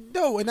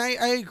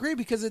I agree,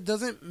 because it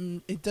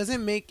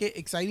doesn't make it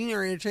exciting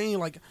or entertaining.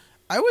 Like,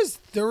 I was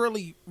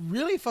thoroughly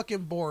really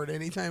fucking bored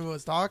anytime it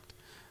was talked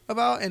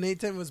about and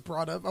anytime it was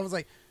brought up. I was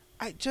like,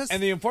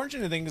 And the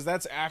unfortunate thing is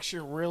that's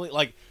actually really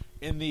like,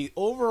 in the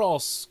overall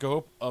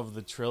scope of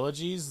the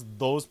trilogies,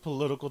 those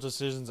political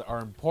decisions are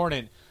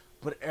important,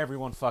 but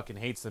everyone fucking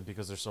hates them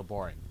because they're so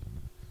boring.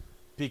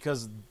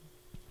 Because,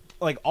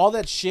 like, all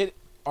that shit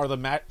are the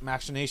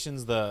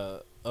machinations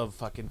of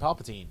fucking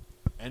Palpatine.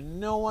 And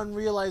no one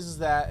realizes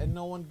that, and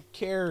no one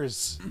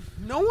cares.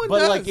 No one does.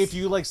 But, like, if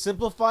you, like,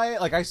 simplify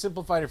it, like, I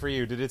simplified it for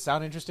you. Did it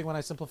sound interesting when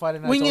I simplified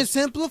it? When you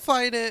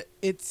simplified it,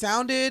 it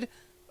sounded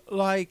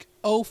like,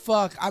 oh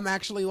fuck, I'm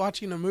actually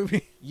watching a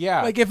movie.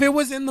 Yeah. Like, if it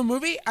was in the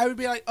movie, I would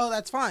be like, oh,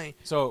 that's fine.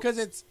 So, because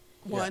it's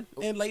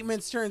in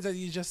layman's terms, as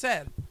you just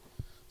said.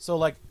 So,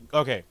 like,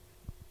 okay,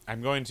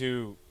 I'm going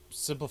to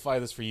simplify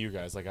this for you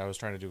guys, like I was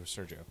trying to do with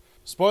Sergio.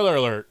 Spoiler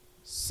alert: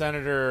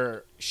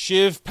 Senator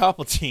Shiv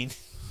Palpatine,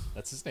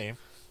 that's his name.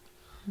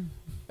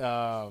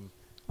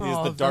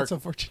 That's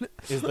unfortunate.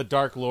 Is the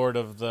Dark Lord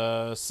of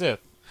the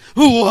Sith.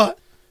 What?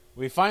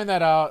 We find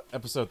that out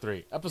episode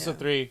 3. Episode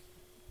 3.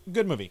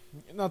 Good movie.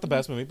 Not the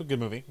best movie, but good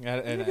movie.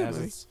 And as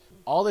it's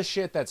all the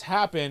shit that's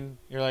happened,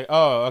 you're like,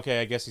 oh, okay,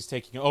 I guess he's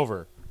taking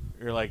over.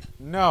 You're like,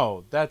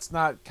 no, that's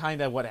not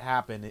kind of what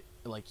happened.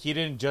 Like, he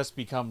didn't just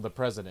become the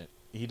president.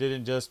 He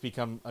didn't just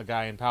become a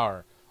guy in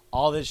power.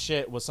 All this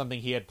shit was something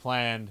he had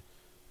planned,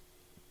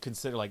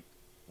 consider like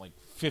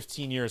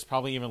 15 years,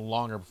 probably even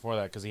longer before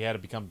that, because he had to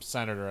become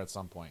senator at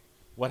some point.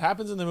 What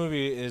happens in the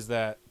movie is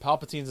that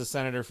Palpatine's a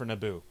senator for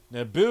Naboo.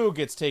 Naboo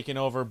gets taken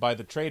over by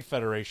the Trade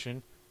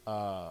Federation,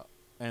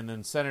 and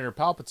then Senator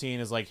Palpatine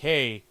is like,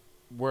 hey,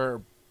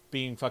 we're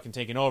being fucking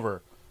taken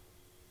over.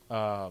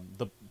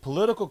 The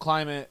political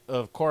climate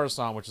of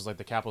Coruscant, which is like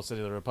the capital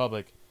city of the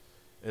Republic,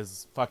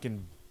 is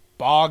fucking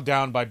bogged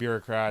down by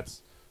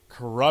bureaucrats,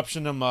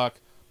 corruption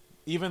amok.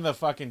 Even the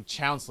fucking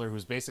chancellor,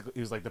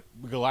 who's like the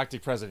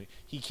galactic president,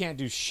 he can't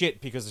do shit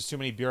because there's too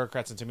many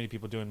bureaucrats and too many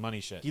people doing money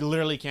shit. He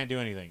literally can't do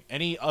anything.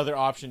 Any other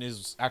option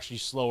is actually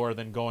slower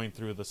than going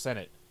through the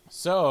Senate.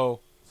 So,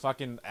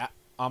 fucking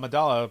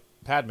Amidala,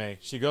 Padme,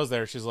 she goes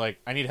there, she's like,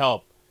 I need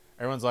help.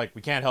 Everyone's like,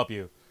 we can't help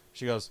you.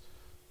 She goes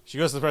to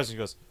the president, she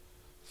goes,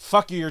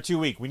 fuck you, you're too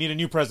weak. We need a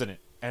new president.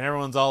 And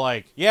everyone's all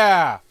like,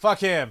 yeah, fuck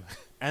him.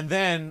 And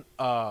then,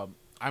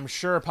 I'm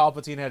sure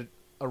Palpatine had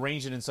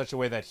arranged it in such a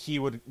way that he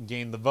would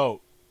gain the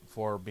vote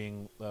for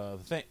being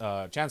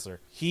chancellor.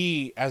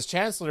 He, as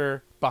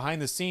chancellor,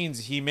 behind the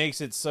scenes, he makes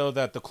it so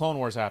that the Clone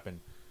Wars happen,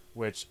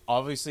 which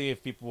obviously,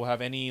 if people have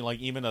any, like,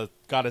 even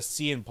got a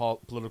C in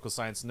political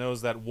science,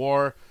 knows that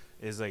war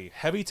is a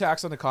heavy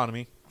tax on the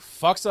economy,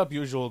 fucks up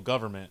usual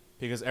government,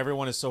 because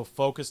everyone is so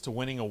focused to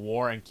winning a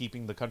war and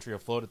keeping the country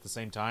afloat at the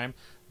same time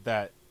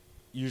that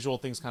usual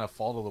things kind of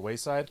fall to the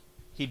wayside.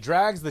 He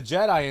drags the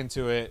Jedi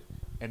into it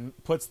and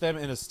puts them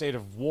in a state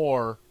of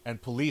war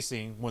and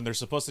policing when they're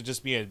supposed to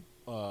just be a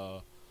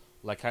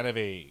kind of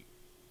a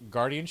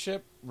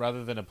guardianship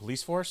rather than a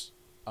police force.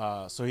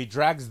 So he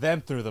drags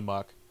them through the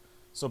muck.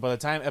 So by the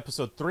time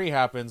episode 3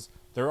 happens,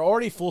 they're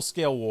already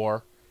full-scale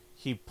war.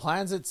 He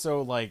plans it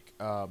so, like,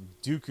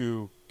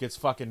 Dooku gets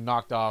fucking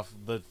knocked off.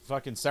 The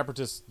fucking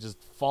Separatists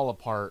just fall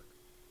apart.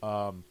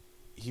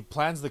 He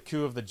plans the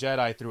coup of the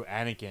Jedi through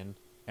Anakin.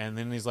 And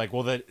then he's like,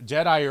 well, the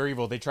Jedi are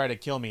evil. They try to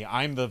kill me.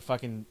 I'm the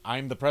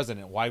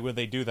president. Why would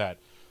they do that?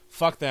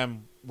 Fuck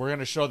them. We're going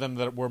to show them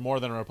that we're more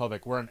than a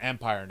republic. We're an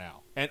empire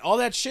now. And all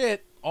that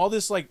shit, all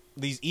this, like,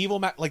 these evil...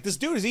 like, this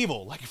dude is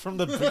evil. Like, from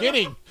the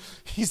beginning,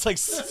 he's, like,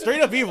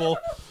 straight up evil.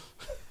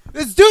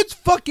 This dude's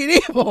fucking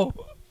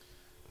evil.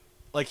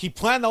 Like, he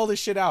planned all this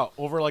shit out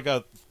over, like,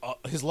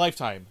 his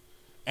lifetime.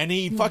 And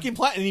he fucking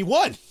planned... And he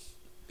won.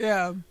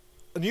 Yeah.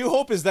 A New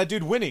Hope is that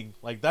dude winning.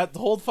 Like, that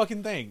whole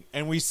fucking thing.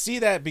 And we see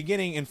that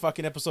beginning in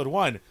fucking episode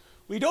 1.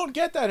 We don't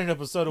get that in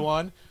episode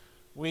 1.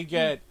 We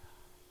get,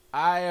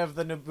 I of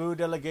the Naboo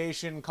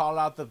delegation call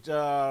out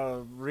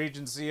the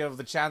regency of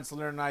the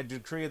Chancellor, and I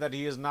decree that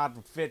he is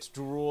not fit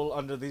to rule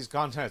under these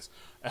contents.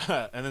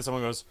 And then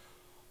someone goes,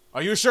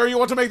 are you sure you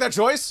want to make that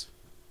choice?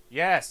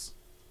 Yes.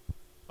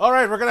 All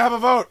right, we're going to have a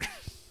vote.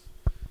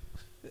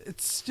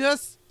 It's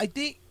just, I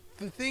think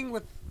the thing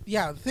with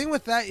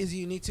that is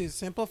you need to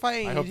simplify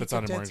it. I hope that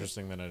sounded more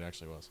interesting than it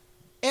actually was.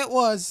 It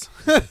was.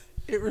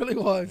 It really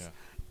was.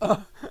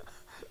 Yeah.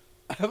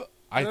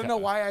 I don't know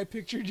why I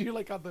pictured you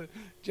like on the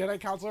Jedi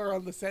Council or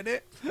on the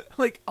Senate.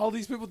 Like all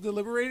these people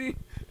deliberating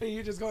and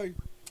you're just going,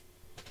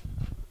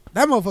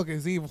 that motherfucker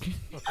is evil.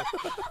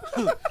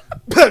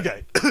 Bad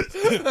guy.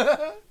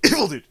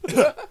 Evil dude.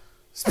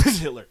 Space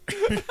Hitler.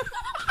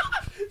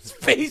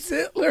 Space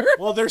Hitler?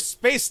 Well, they're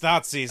space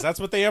Nazis. That's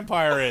what the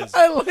Empire is.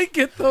 I like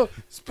it though.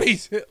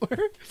 Space Hitler.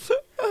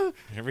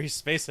 Every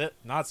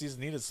Nazis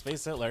need a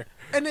space Hitler.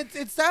 And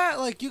it's that,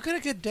 like, you could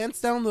have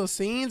condensed down those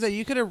scenes and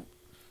you could have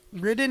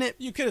written it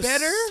You could have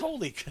better.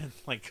 totally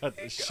cut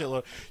the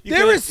shitload.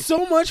 There is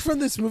so much from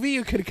this movie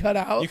you could have cut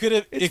out. You could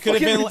have. It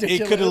could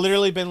have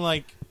literally been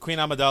like Queen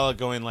Amidala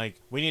going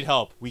like, "We need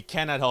help. We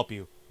cannot help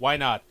you. Why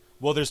not?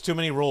 Well, there's too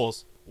many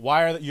rules.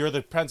 You're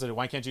the president?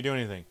 Why can't you do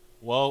anything?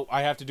 Well,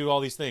 I have to do all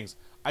these things.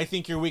 I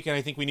think you're weak, and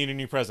I think we need a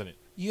new president."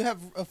 You have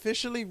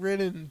officially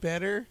written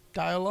better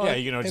dialogue.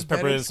 Yeah, just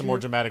pepper in some more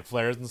dramatic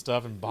flares and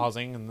stuff and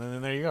pausing, and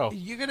then there you go.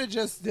 You could have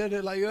just did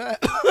it like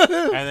that.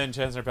 And then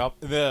Chancellor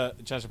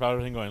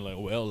Palpatine going like,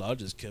 "Well, I'll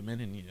just come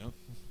in and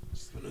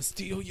just gonna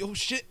steal your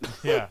shit."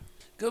 Yeah.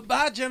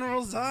 Goodbye,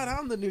 General Zod.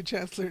 I'm the new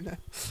Chancellor now.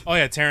 Oh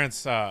yeah, Terrence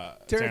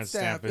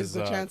Stamp is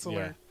the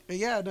Chancellor.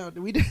 Yeah, no,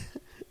 we didn't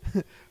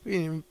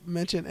even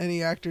mention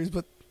any actors,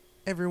 but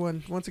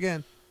everyone, once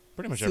again,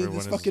 pretty much everyone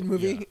this fucking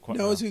movie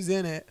knows who's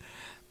in it.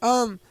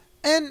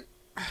 And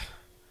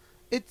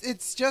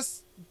it's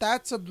just,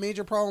 that's a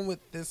major problem with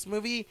this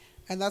movie,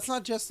 and that's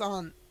not just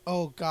on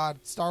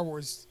Star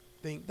Wars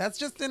thing. That's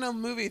just in a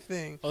movie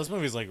thing. Oh, this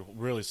movie's like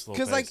really slow.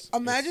 Because like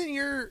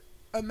imagine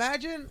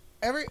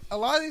a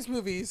lot of these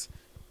movies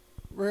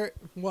were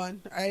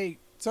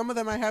some of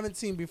them I haven't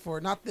seen before,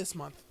 not this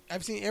month.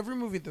 I've seen every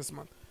movie this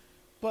month,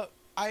 but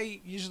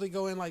I usually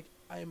go in like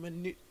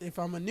if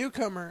I'm a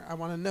newcomer, I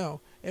want to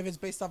know. If it's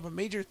based off a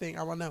major thing,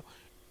 I want to know.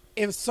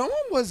 If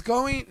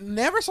someone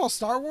never saw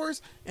Star Wars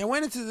and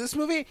went into this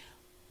movie,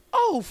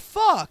 oh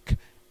fuck.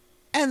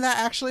 And that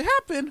actually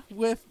happened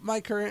with my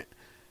current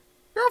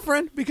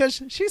girlfriend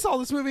because she saw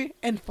this movie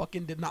and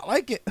fucking did not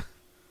like it.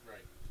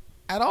 Right.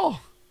 At all.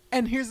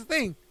 And here's the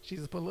thing,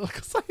 she's a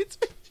political science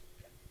major.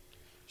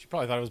 She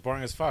probably thought it was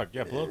boring as fuck.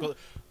 Yeah,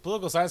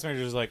 political science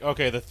major is like,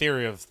 okay, the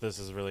theory of this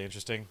is really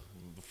interesting.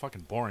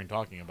 Fucking boring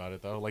talking about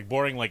it though, like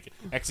boring like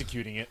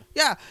executing it.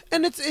 Yeah,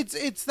 and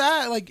it's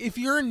that, like, if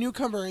you're a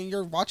newcomer and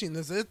you're watching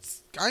this,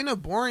 it's kind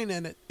of boring.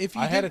 And if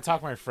you had to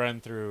talk my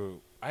friend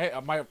through, I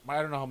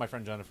don't know how my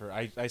friend Jennifer,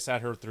 I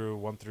sat her through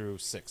 1 through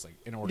 6, like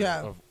in order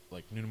of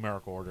like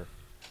numerical order.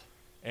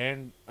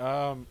 And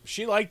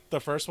she liked the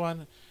first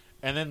one,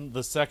 and then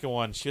the second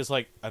one, she was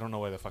like, I don't know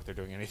why the fuck they're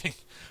doing anything.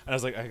 And I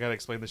was like, I gotta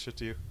explain this shit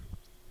to you.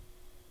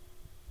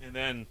 And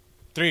then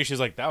 3, she's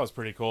like, that was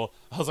pretty cool.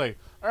 I was like,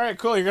 all right,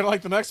 cool. You're gonna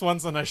like the next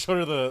ones. And I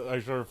showed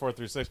her 4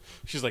 through 6.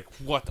 She's like,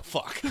 what the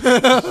fuck?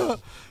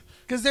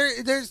 Because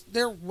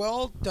they're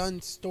well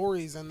done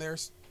stories, and they're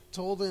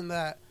told in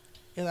that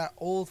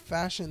old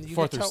fashioned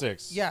 4 through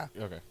 6. Yeah.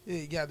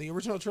 Okay. Yeah, the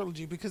original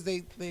trilogy, because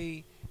they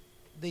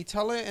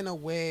tell it in a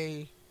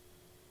way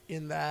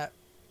in that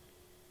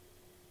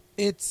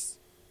it's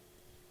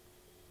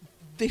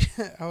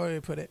how would I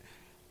put it?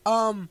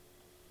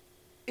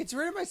 It's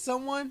written by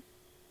someone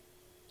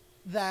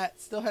that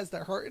still has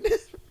their heart in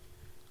it.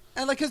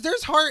 And like, cause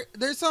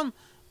there's some,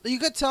 you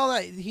could tell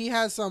that he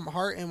has some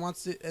heart and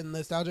wants to, and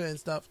nostalgia and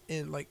stuff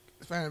in like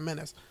Phantom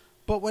Menace.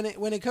 But when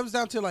it comes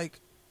down to like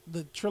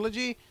the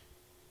trilogy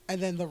and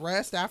then the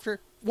rest after,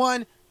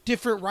 1,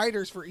 different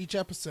writers for each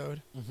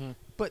episode. Mm-hmm.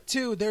 But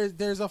 2,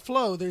 there's a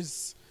flow,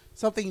 there's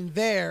something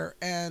there,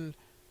 and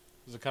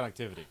There's a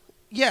connectivity.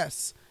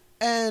 yes.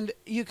 And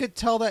you could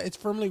tell that it's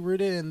firmly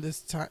rooted in this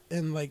time,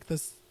 in like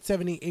this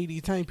 70,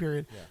 80 time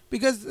period. Yeah.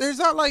 Because there's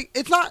not like,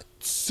 it's not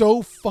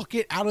so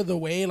fucking out of the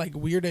way, like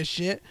weird as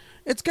shit.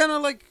 It's kind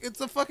of like,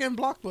 it's a fucking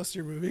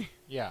blockbuster movie.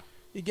 Yeah.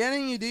 You get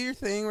in, you do your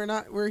thing.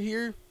 We're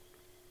here.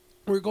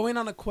 We're going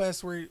on a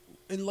quest. We're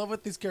in love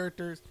with these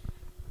characters.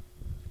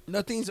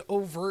 Nothing's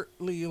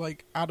overtly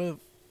like out of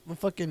the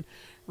fucking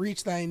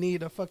reach that I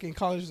need a fucking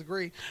college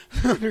degree.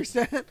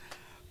 Understand?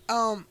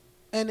 And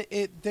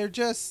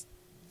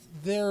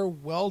they're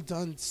well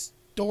done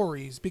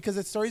stories, because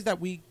it's stories that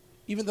we,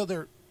 even though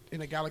they're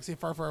in a galaxy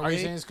far, far away. Are you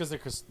saying it's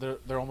because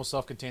they're almost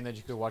self-contained, that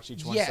you could watch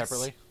each one yes,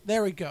 separately?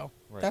 There we go.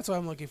 Right. That's what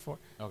I'm looking for.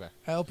 Okay.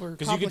 I hope we're,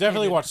 because you could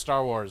definitely watch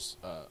Star Wars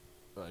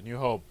New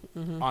Hope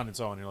Mm-hmm. on its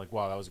own. You're like,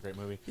 wow, that was a great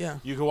movie. Yeah.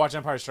 You could watch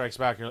Empire Strikes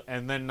Back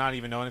and then not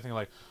even know anything,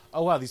 like,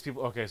 oh wow, these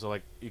people, okay, so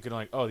like you could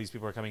like, oh, these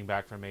people are coming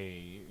back from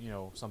a,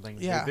 something.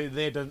 Yeah.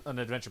 They had done an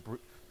adventure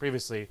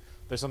previously.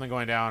 There's something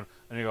going down,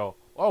 and you go,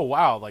 oh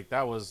wow, like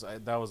that was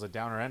a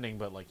downer ending,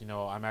 but like,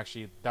 I'm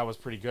actually, that was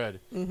pretty good.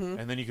 Mm-hmm.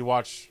 And then you could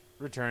watch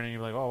Return, and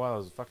you're like, oh wow,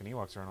 those fucking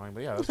Ewoks are annoying,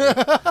 but yeah, that's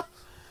good.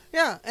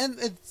 Yeah, and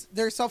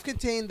they're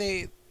self-contained.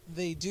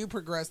 They do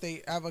progress.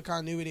 They have a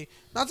continuity.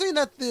 Not saying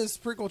that this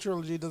prequel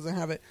trilogy doesn't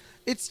have it.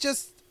 It's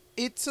just,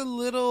 it's a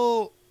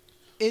little,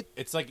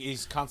 it's like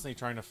he's constantly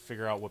trying to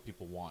figure out what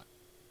people want.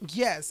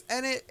 yes,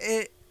 and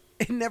it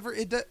never,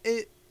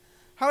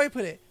 how do I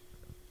put it?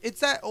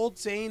 It's that old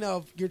saying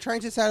of, you're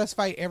trying to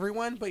satisfy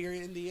everyone, but you're,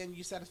 in the end,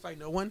 you satisfy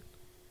no one.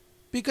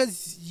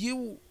 Because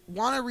you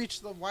want to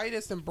reach the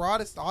widest and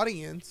broadest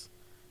audience.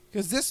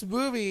 Because this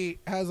movie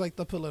has, like,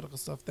 the political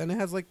stuff. Then it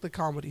has, like, the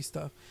comedy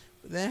stuff.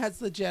 Then it has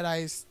the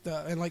Jedi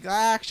stuff. And, like, the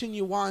action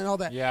you want and all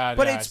that. Yeah,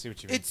 but I see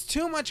what you mean. It's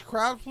too much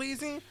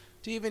crowd-pleasing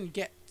to even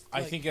get...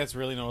 I think that's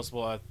really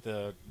noticeable at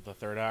the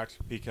third act,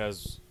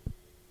 because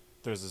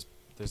there's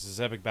this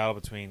epic battle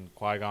between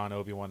Qui-Gon,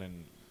 Obi-Wan,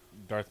 and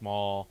Darth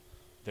Maul.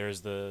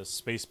 There's the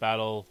space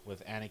battle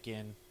with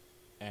Anakin.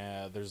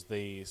 There's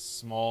the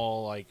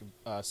small like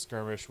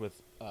skirmish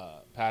with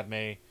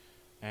Padme,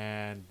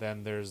 and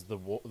then there's the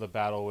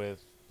battle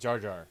with Jar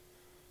Jar.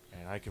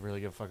 And I could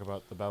really give a fuck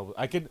about the battle.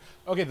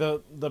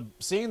 The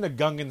seeing the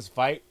Gungans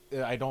fight,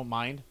 I don't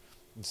mind.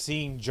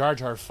 Seeing Jar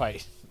Jar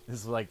fight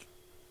is like,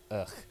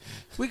 ugh.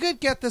 We could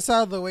get this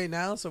out of the way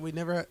now, so we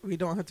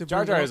don't have to.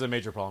 Jar Jar is a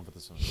major problem for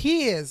this one.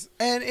 He is,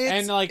 and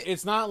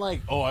it's not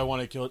like, oh, I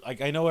want to kill.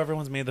 Like, I know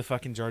everyone's made the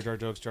fucking Jar Jar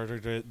jokes. Jar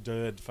Jar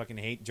did fucking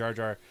hate Jar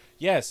Jar.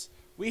 Yes,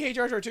 we hate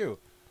Jar Jar too,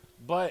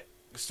 but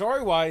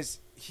story wise,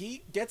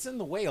 he gets in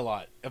the way a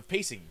lot of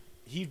pacing.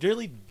 He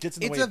really gets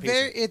in the way of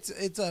pacing.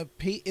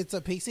 It's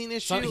a pacing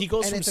issue. He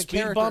goes from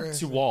speed bump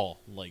to wall,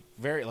 like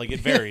it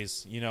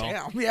varies.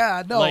 Damn,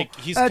 yeah, no. Like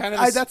he's kind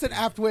of that's an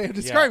apt way of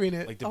describing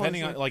it. Like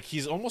depending on, like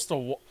he's almost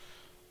a.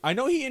 I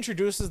know he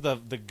introduces the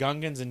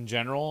Gungans in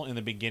general in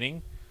the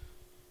beginning,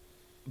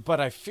 but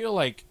I feel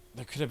like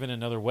there could have been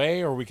another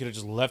way, or we could have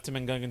just left him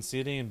in Gungan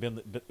City and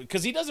been,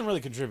 because he doesn't really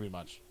contribute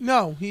much.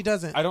 No, he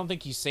doesn't. I don't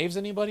think he saves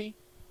anybody.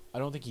 I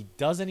don't think he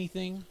does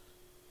anything.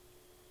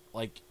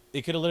 Like,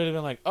 it could have literally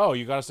been like, oh,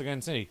 you got us to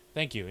Gungan City.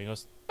 Thank you. And he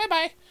goes,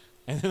 bye-bye.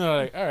 And then they're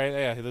like, all right,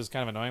 yeah, this is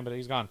kind of annoying, but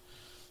he's gone.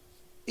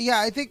 Yeah,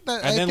 I think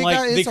that. And then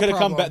they could have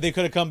come back. They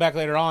could have come back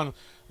later on,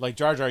 like,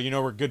 Jar Jar,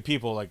 we're good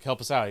people. Like, help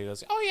us out. He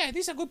goes, oh yeah,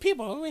 these are good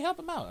people. We help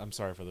them out. I'm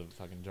sorry for the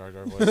fucking Jar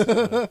Jar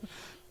voice.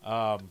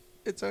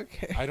 It's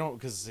okay. I don't,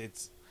 because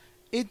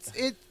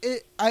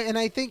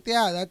I think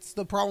that's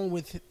the problem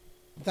with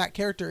that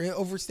character. It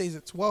overstays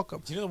its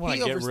welcome. Do you know the one I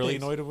get really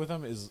annoyed with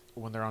him is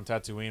when they're on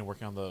Tatooine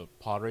working on the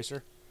pod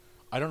racer.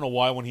 I don't know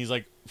why when he's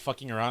like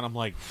fucking around, I'm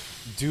like,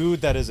 dude,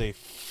 that is a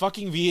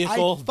fucking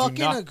vehicle. I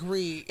fucking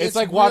agree. It's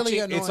like really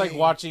watching. annoying. It's like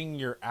watching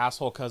your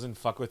asshole cousin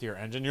fuck with your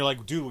engine. You're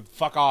like, dude,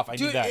 fuck off. I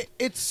need that.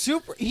 It's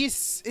super.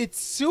 It's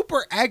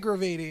super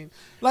aggravating.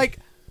 Like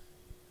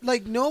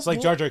no. It's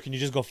like, Jar Jar, can you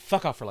just go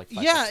fuck off for like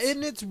 5 seconds?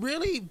 And it's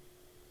really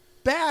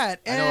bad.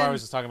 I know I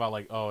was just talking about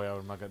like, oh yeah,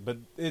 I'm not good, but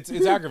it's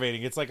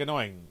aggravating. It's like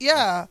annoying.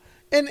 Yeah,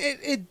 And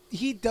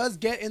he does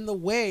get in the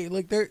way.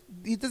 Like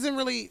he doesn't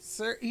really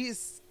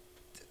he's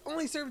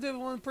only served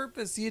him one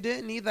purpose. You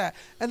didn't need that.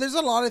 And there's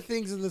a lot of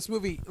things in this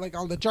movie, like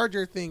on the Jar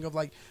Jar thing, of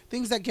like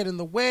things that get in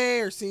the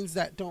way or scenes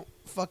that don't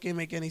fucking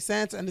make any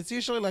sense. And it's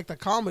usually like the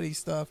comedy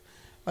stuff,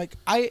 like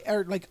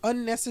like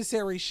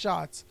unnecessary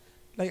shots.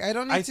 Like I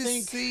don't need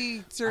to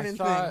see certain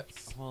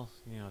things. Well,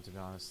 to be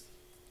honest,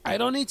 I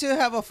don't need to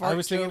have a fart I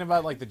was thinking joke.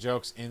 about like the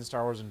jokes in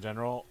Star Wars in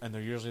general, and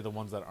they're usually the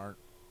ones that aren't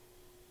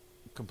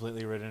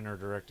completely written or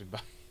directed by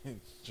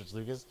George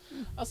Lucas.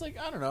 I was like,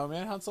 I don't know,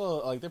 man. Han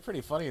Solo, like, they're pretty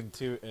funny in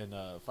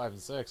 5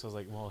 and 6. I was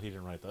like, well, he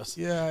didn't write those.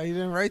 Yeah, he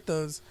didn't write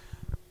those,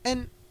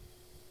 and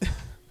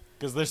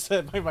because there's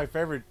my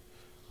favorite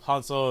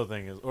Han Solo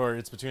thing is, or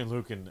it's between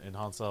Luke and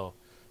Han Solo.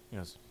 He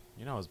goes,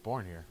 I was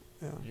born here.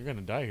 Yeah. You're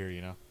gonna die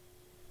here,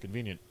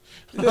 Convenient.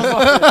 And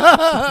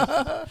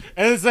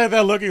instead of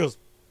that look, he goes,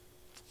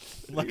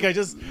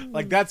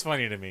 like, that's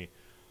funny to me.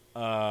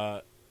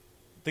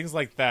 Things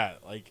like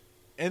that, like.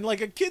 And,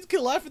 like, a kid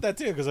can laugh at that,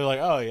 too, because they're like,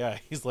 oh, yeah.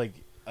 He's like,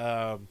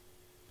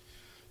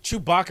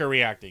 Chewbacca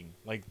reacting.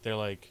 Like, they're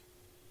like,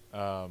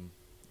 they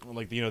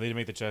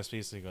make the chess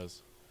piece, and he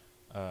goes,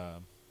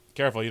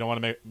 careful, you don't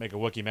want to make a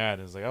Wookiee mad.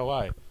 And it's like, oh,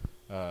 why?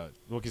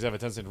 Wookiees have a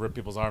tendency to rip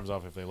people's arms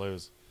off if they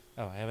lose.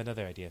 Oh, I have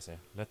another idea, sir.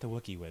 Let the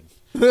Wookiee win.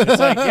 It's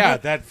like, yeah,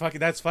 that's funny.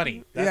 That's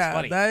funny.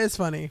 That is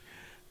funny.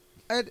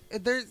 And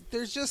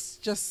there's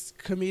just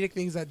comedic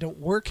things that don't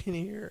work in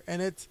here,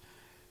 and it's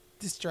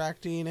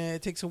distracting, and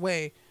it takes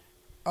away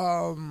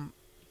from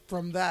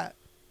that.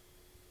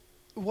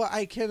 What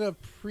I can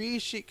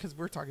appreciate, because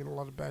we're talking a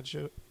lot of bad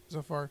shit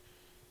so far,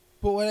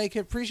 but what I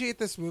can appreciate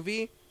this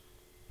movie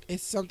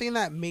is something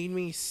that made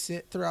me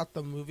sit throughout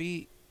the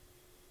movie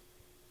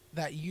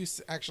that you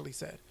actually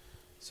said.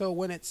 So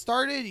when it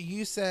started,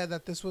 you said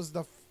that this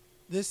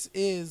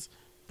is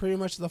pretty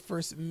much the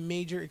first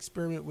major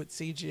experiment with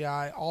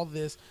CGI, all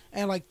this,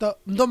 and like the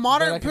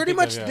modern, pretty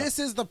much this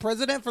is the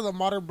precedent for the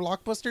modern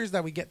blockbusters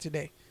that we get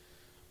today.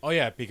 Oh,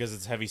 yeah, because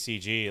it's heavy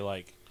CG.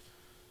 Like,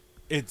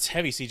 it's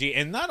heavy CG,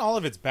 and not all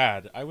of it's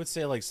bad. I would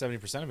say like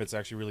 70% of it's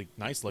actually really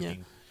nice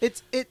looking. Yeah.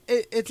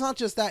 It's not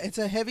just that. It's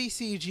a heavy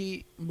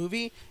CG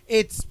movie.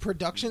 It's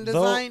production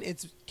design.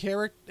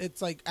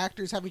 It's like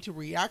actors having to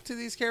react to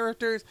these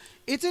characters.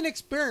 It's an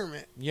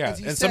experiment. Yeah,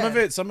 and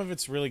some of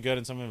it's really good,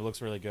 and some of it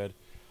looks really good.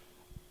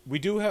 We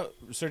do have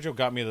Sergio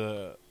got me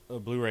the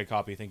Blu-ray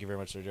copy. Thank you very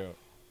much, Sergio.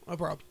 No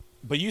problem.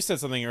 But you said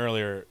something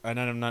earlier, and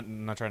I'm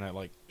not trying to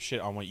like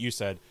shit on what you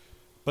said.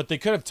 But they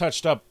could have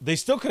touched up. They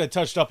still could have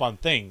touched up on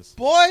things.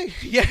 Boy,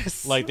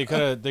 yes. Like they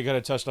could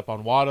have touched up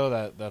on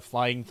Watto, that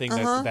flying thing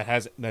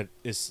that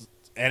is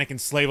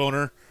Anakin's slave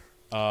owner.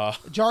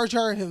 Jar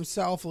Jar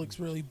himself looks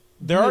really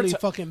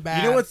fucking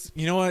bad.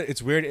 You know what?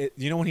 It's weird.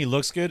 When he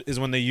looks good is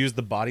when they use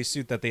the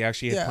bodysuit that they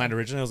actually had planned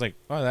originally. I was like,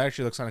 oh, that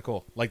actually looks kind of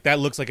cool. Like that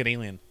looks like an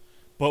alien.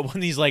 But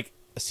when he's like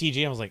a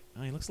CG, I was like,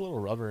 oh, he looks a little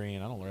rubbery,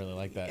 and I don't really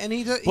like that. And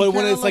he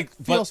when it's like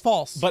feels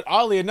false. But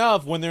oddly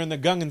enough, when they're in the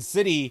Gungan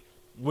City,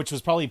 which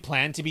was probably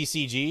planned to be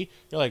CG,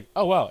 you're like,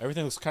 oh wow,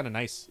 everything looks kind of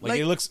nice. Like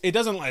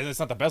it's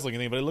not the best looking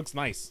thing, but it looks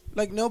nice.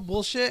 Like no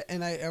bullshit.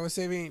 And I was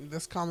saving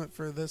this comment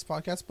for this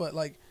podcast, but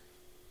like,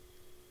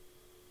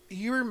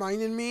 you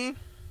reminded me.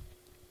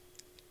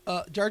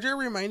 Jar Jar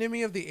reminded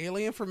me of the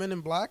alien from Men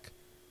in Black,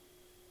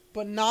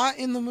 but not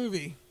in the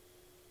movie.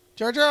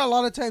 Jar Jar a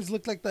lot of times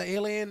looked like the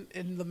alien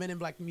in the Men in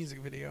Black music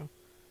video.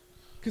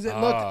 Because it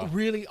looked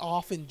really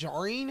off and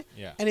jarring,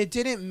 and it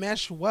didn't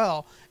mesh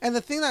well. And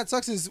the thing that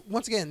sucks is,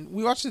 once again,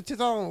 we watched the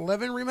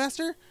 2011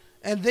 remaster,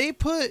 and they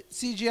put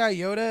CGI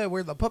Yoda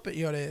where the puppet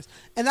Yoda is,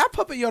 and that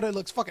puppet Yoda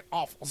looks fucking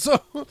awful.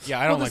 So yeah,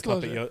 I don't like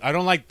puppet Yoda. I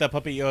don't like the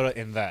puppet Yoda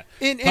in that.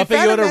 In Puppet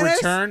Phantom Yoda Menace,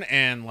 Return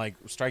and like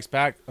Strikes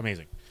Back,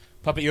 amazing.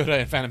 Puppet Yoda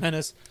and Phantom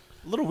Menace,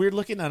 a little weird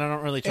looking, and I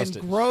don't really trust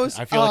it. Gross.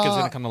 I feel like it's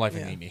gonna come to life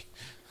and eat me.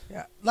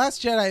 Yeah,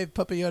 Last Jedi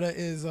puppet Yoda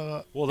is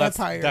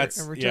Empire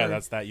and Return. Yeah,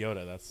 that's that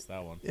Yoda. That's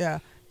that one. Yeah.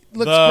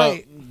 Looks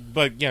great.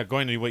 But yeah,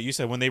 going to what you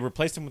said, when they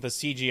replaced him with a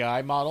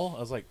CGI model, I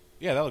was like,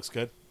 yeah, that looks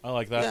good. I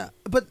like that. Yeah,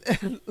 but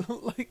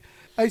like,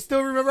 I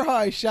still remember how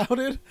I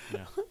shouted.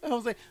 Yeah. I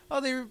was like, oh,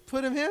 they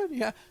put him in?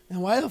 Yeah.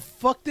 And why the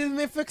fuck didn't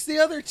they fix the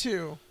other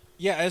two?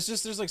 Yeah, it's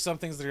just, there's like some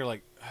things that are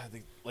like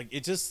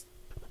it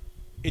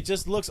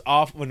just looks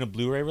off when a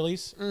Blu-ray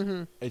release.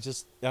 Mm-hmm. It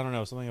just, I don't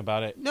know, something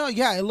about it. No,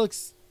 yeah, it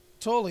looks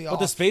totally off. But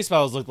the space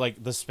battles look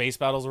like, the space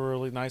battles were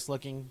really nice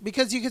looking.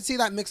 Because you can see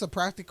that mix of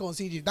practical and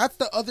CG. That's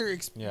the other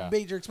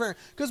major experiment.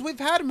 Because we've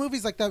had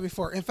movies like that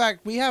before. In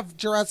fact, we have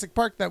Jurassic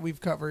Park that we've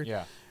covered.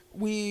 Yeah.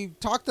 We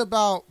talked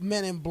about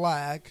Men in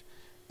Black,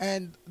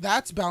 and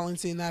that's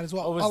balancing that as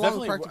well. Oh, it was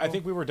definitely, I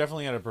think we were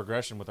definitely at a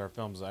progression with our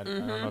films. I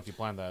don't know if you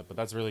planned that, but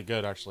that's really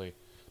good, actually.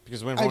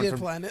 Because we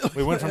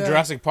went from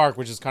Jurassic Park,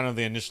 which is kind of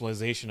the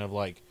initialization of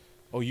like,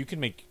 oh, you can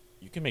make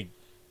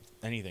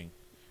anything.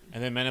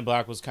 And then Men in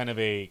Black was kind of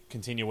a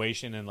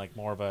continuation and like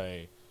more of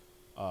a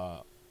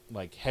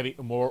like heavy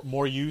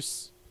more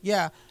use.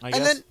 Yeah.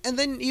 And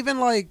then even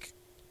like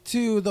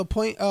to the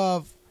point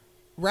of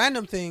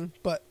random thing,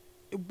 but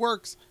it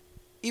works.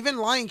 even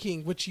Lion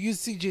King, which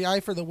used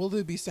CGI for the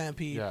wildebeest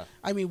stampede. Yeah.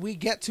 I mean, we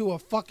get to a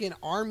fucking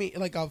army,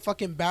 like a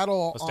fucking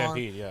battle. A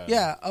stampede,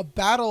 Yeah, a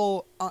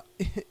battle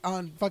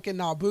on fucking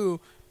Naboo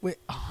with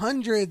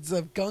hundreds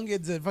of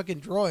Gungans and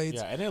fucking droids.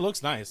 Yeah, and it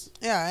looks nice.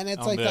 Yeah, and it's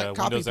On like the that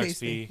copy Windows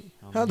pasting.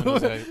 XP, on the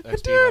Windows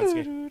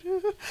XP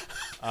landscape.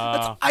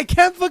 I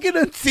can't fucking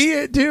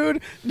unsee it,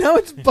 dude. Now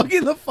it's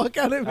bugging the fuck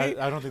out of me.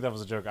 I don't think that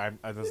was a joke.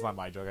 That's not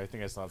my joke. I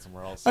think I saw it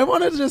somewhere else. I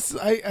want to just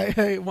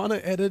I want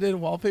to edit in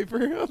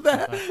wallpaper of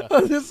that.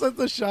 Just like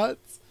the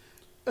shots.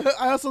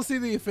 I also see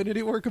the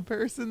Infinity War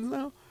comparisons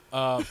now.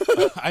 I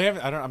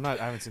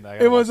haven't seen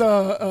that. It was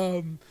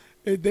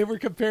they were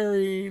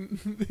comparing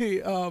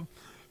the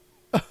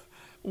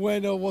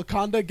when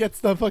Wakanda gets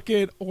the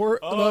fucking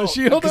the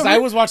shield. Because I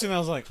was watching that, I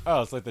was like,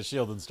 oh, it's like the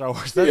shield in Star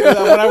Wars. When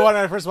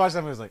I first watched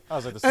that, I was like, oh,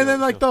 it's like the shield. And then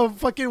like the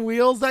fucking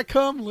wheels that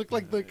come look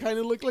like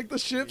the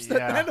ships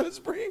that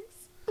Thanos brings.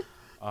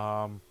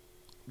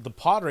 The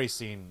pod race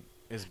scene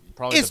is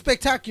probably it's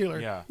spectacular.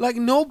 Yeah, like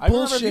no I remember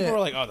bullshit. people were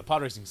like, oh, the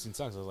pod racing scene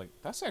sucks. I was like,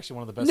 that's actually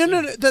one of the best.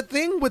 No. The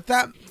thing with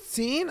that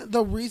scene,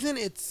 the reason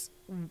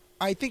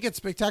I think it's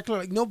spectacular.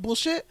 Like no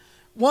bullshit.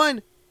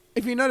 One,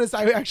 if you notice,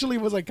 I actually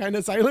was like kind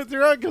of silent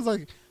throughout because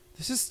like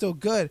this is still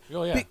good.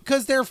 Oh yeah.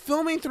 Because they're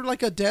filming through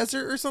like a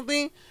desert or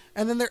something,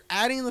 and then they're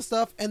adding the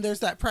stuff, and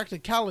there's that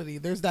practicality,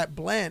 there's that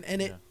blend,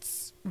 and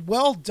it's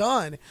well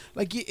done.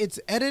 Like it's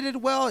edited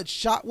well, it's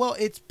shot well,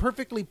 it's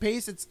perfectly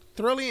paced, it's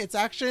thrilling, it's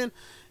action.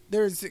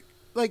 There's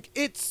like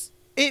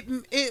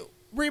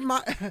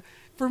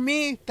for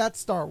me that's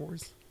Star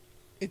Wars.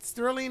 It's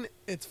thrilling,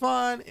 it's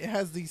fun, it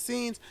has these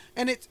scenes,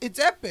 and it's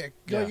epic.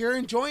 Yeah. You're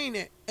enjoying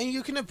it, and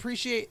you can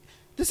appreciate.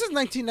 This is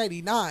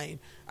 1999.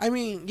 I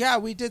mean, yeah,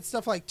 we did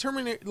stuff like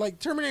Terminator. Like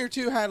Terminator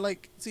 2 had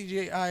like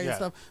CGI and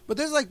stuff, but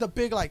there's like the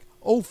big like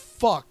oh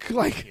fuck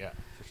like for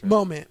sure.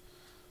 moment.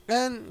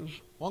 And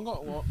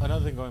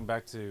another thing going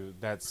back to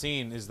that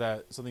scene is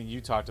that something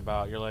you talked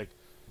about. You're like,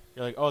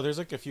 oh, there's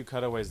like a few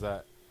cutaways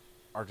that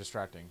are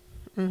distracting.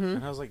 Mm-hmm.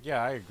 And I was like,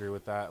 yeah, I agree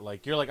with that.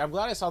 Like, you're like, I'm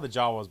glad I saw the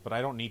Jawas, but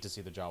I don't need to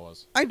see the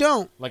Jawas. I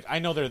don't. Like, I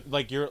know they're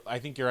like I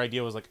think your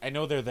idea was like, I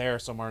know they're there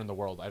somewhere in the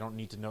world. I don't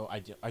need to know.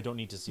 I don't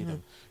need to see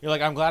them. You're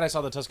like, I'm glad I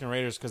saw the Tusken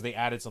Raiders because they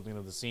added something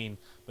to the scene.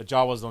 The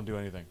Jawas don't do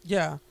anything.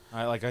 Yeah.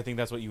 I think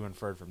that's what you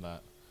inferred from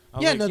that.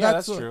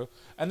 That's true.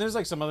 And there's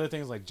like some other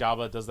things like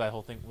Jabba does that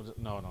whole thing.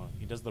 No,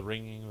 he does the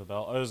ringing of the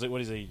bell. Or is it what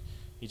is he?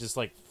 He just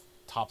like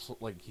tops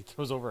like he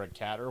throws over a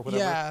cat or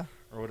whatever. Yeah.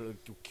 Or what a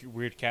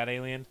weird cat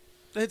alien.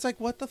 It's like,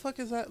 what the fuck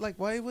is that? Like,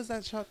 why was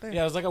that shot there?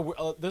 Yeah, it was like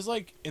there's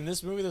like in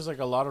this movie, there's like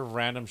a lot of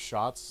random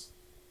shots.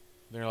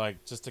 They're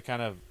like just to kind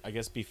of, I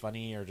guess, be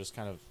funny or just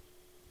kind of.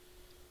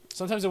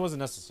 Sometimes it wasn't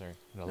necessary.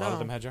 And a lot of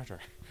them had Jar Jar.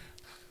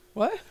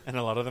 What? And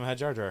a lot of them had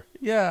Jar Jar.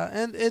 Yeah,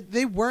 and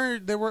they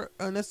were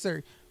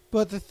unnecessary.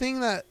 But the thing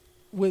that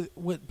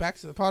with back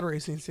to the pod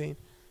racing scene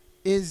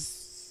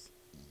is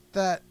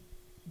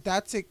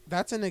that's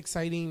an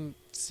exciting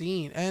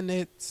scene, and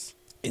it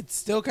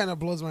still kind of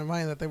blows my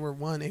mind that they were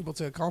able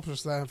to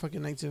accomplish that in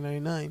fucking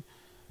 1999.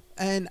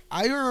 And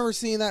I remember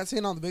seeing that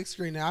scene on the big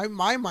screen, and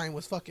my mind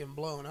was fucking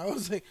blown. I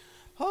was like,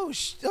 oh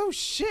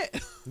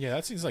shit. Yeah,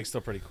 that seems like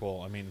still pretty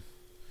cool. I mean,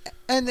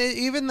 and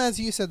even as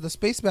you said, the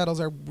space battles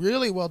are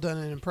really well done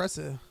and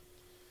impressive.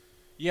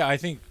 Yeah, I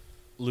think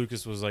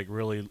Lucas was like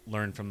really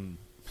learned from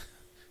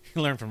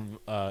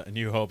A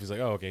New Hope. He's like,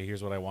 oh, okay,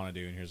 here's what I want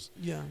to do,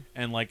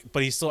 and like,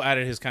 but he still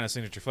added his kind of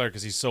signature flair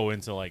because he's so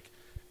into like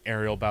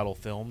aerial battle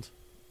filmed.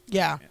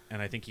 Yeah,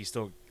 and I think he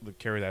still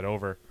carried that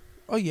over.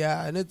 Oh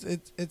yeah, and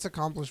it's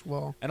accomplished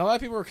well. And a lot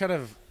of people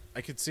were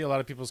I could see a lot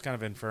of people's kind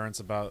of inference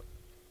about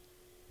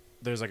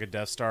there's like a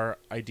Death Star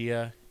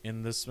idea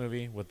in this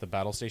movie with the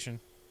battle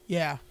station.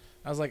 Yeah,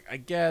 I was like, I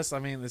guess, I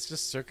mean, it's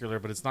just circular,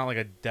 but it's not like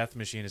a death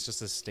machine. It's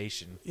just a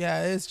station.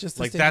 Yeah, it's just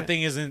like that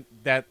thing isn't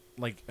that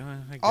like.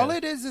 All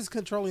it is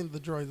controlling the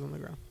droids on the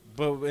ground.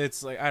 But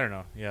it's like, I don't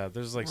know. Yeah,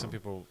 there's like some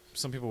people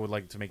would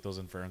like to make those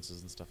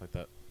inferences and stuff like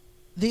that.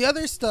 The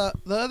other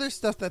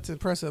stuff that's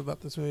impressive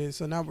about this movie.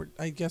 So now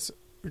I guess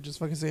we're just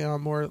focusing on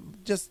more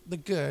just the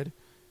good,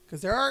 because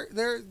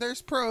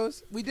there's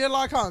pros. We did a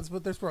lot of cons,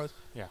 but there's pros.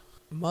 Yeah.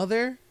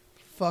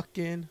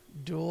 Motherfucking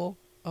Duel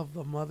of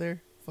the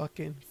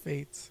Motherfucking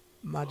Fates,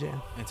 my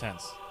jam.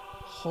 Intense.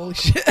 Holy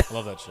shit. I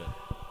love that shit.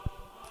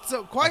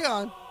 So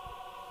Qui-Gon,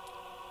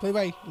 played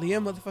by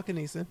Liam motherfucking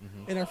Neeson,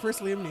 in our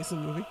first Liam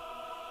Neeson movie.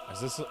 I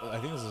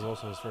think this is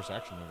also his first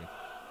action movie.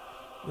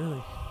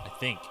 Really? I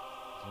think.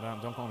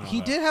 Don't call me on He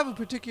that. did have a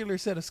particular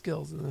set of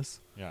skills in this.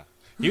 Yeah.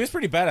 He was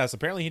pretty badass.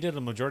 Apparently, he did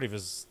a majority of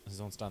his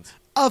own stunts.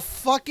 A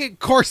fucking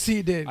course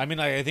he did. I mean,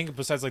 I think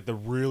besides like the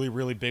really,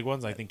 really big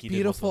ones, I think he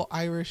Beautiful did.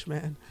 Beautiful Irish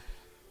man.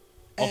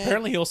 Well,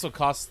 apparently, he also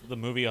cost the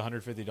movie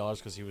 $150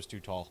 because he was too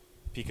tall.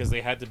 Because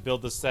they had to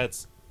build the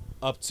sets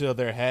up to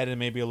their head and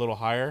maybe a little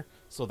higher,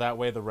 so that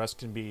way the rest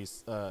can be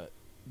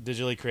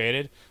digitally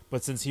created,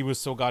 but since he was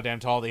so goddamn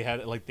tall, they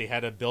had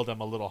to build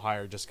him a little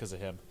higher just because of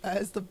him. That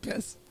is the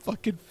best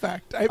fucking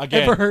fact I've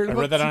Again, ever heard. I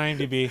read that on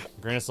IMDb.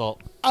 Grain of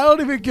salt. I don't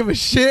even give a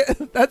shit.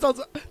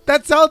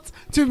 That sounds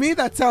to me.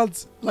 That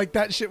sounds like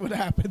that shit would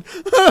happen.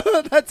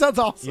 That sounds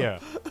awesome. Yeah.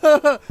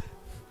 I'm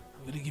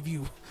gonna give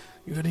you.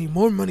 You're gonna need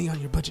more money on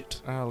your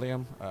budget.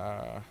 Liam.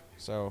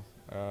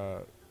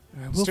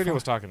 The we'll studio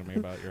was talking to me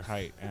about your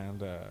height,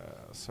 and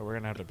so we're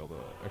gonna have to build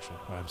a. Actually,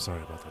 I'm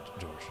sorry about that,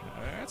 George.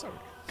 That's okay.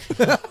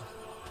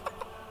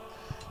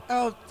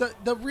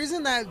 The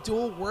reason that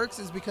duel works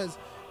is because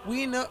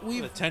we know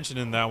the tension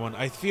in that one.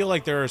 I feel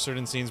like there are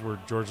certain scenes where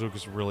George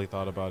Lucas really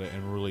thought about it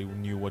and really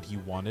knew what he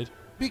wanted.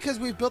 Because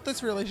we've built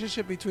this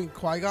relationship between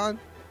Qui-Gon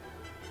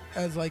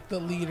as like the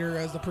leader,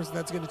 as the person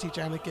that's going to teach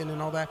Anakin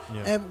and all that,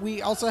 and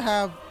we also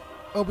have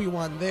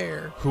Obi-Wan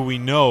there, who we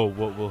know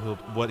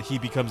what he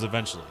becomes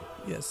eventually.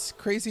 Yes,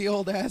 crazy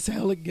old ass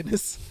Alec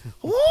Guinness.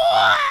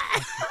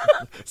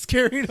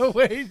 Scaring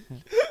away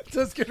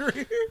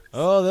Tusken.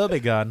 Oh, they'll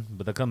be gone,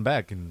 but they'll come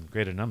back in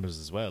greater numbers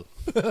as well.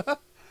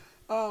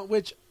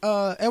 Which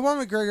Ewan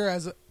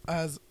McGregor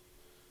as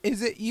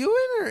is it Ewan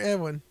or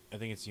Ewan? I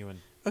think it's Ewan.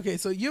 Okay,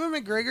 so Ewan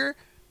McGregor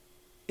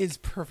is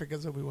perfect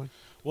as Obi-Wan.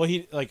 Well,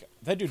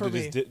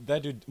 that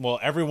dude. Well,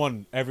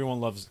 everyone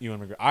loves Ewan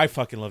McGregor. I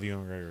fucking love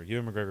Ewan McGregor.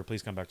 Ewan McGregor,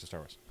 please come back to Star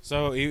Wars.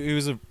 So he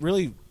was a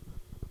really.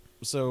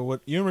 So what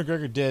Ewan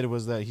McGregor did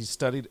was that he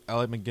studied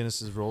Alec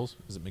McGuinness's roles.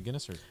 Is it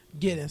McGuinness or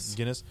Guinness?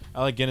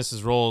 Alec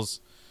Guinness's roles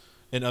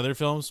in other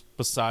films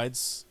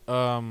besides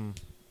Star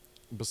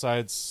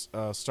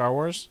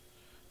Wars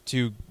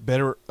to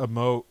better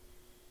emote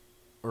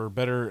or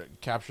better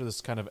capture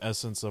this kind of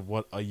essence of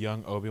what a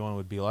young Obi-Wan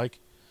would be like.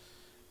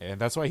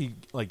 And that's why he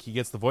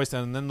gets the voice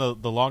down. And then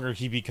the longer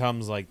he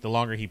becomes, the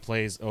longer he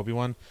plays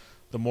Obi-Wan,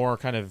 the more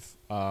kind of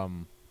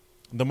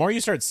the more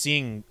you start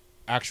seeing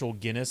actual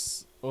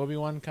Guinness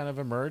Obi-Wan kind of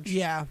emerge.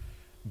 Yeah.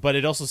 But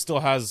it also still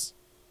has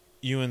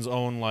Ewan's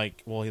own kind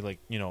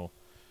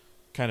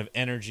of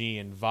energy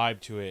and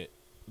vibe to it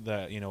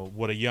that,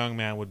 what a young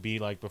man would be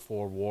like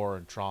before war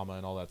and trauma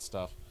and all that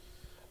stuff.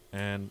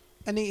 And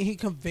he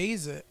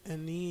conveys it,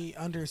 and he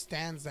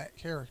understands that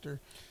character.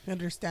 He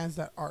understands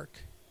that arc.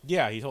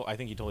 Yeah, I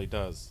think he totally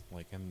does.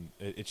 And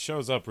it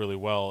shows up really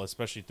well,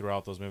 especially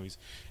throughout those movies.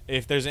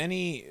 If there's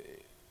any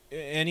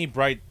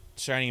bright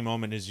shining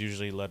moment, is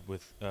usually led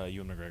with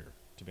Ewan McGregor,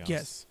 to be honest.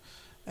 Yes,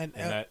 and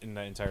in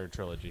that entire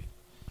trilogy.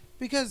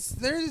 Because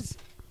there's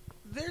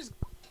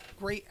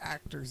great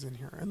actors in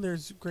here, and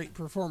there's great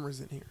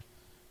performers in here.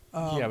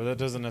 Yeah, but that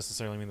doesn't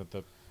necessarily mean that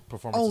the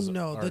performances. Oh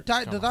no, are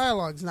the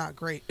dialogue's not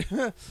great.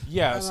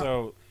 Yeah,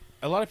 so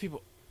a lot of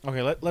people.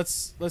 Okay,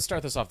 let's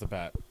start this off the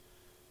bat.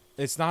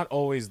 It's not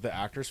always the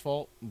actor's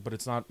fault, but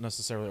it's not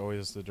necessarily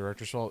always the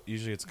director's fault.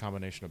 Usually, it's a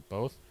combination of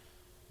both.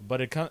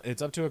 But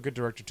it's up to a good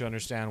director to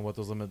understand what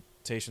those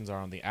limitations are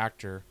on the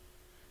actor,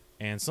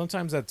 and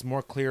sometimes that's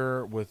more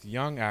clear with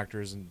young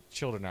actors and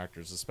children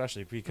actors,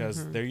 especially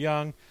because they're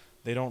young.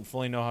 They don't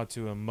fully know how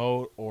to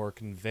emote or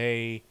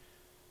convey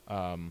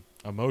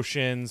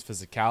emotions,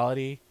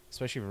 physicality,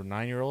 especially for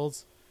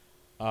 9-year-olds.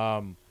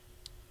 I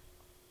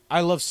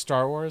love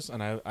Star Wars,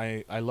 and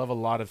I love a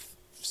lot of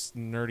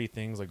nerdy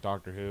things like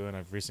Doctor Who, and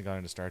I've recently got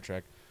into Star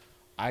Trek.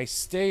 I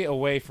stay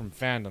away from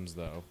fandoms,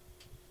 though,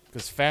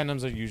 because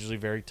fandoms are usually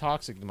very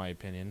toxic, in my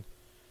opinion,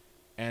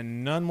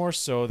 and none more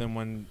so than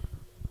when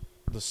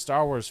the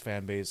Star Wars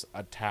fan base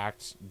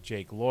attacked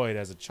Jake Lloyd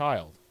as a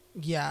child.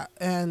 Yeah,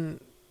 and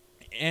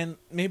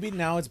maybe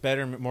now it's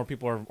better. More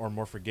people are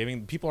more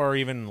forgiving. People are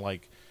even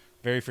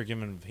very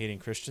forgiving of Hayden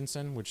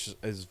Christensen, which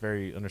is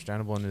very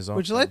understandable in his own.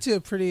 Which led to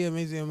a pretty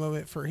amazing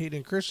moment for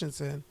Hayden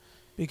Christensen,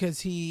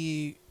 because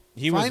he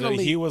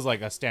was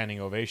like a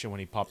standing ovation when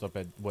he popped up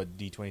at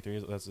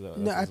D23. That's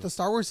at the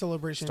Star Wars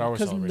celebration,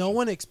 because no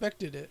one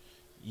expected it.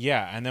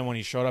 Yeah, and then when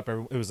he showed up,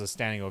 it was a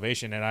standing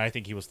ovation, and I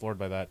think he was floored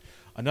by that.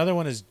 Another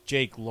one is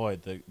Jake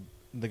Lloyd,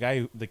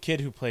 the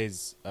kid who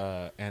plays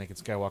Anakin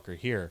Skywalker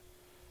here.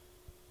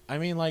 I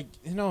mean,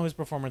 his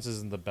performance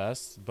isn't the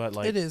best, but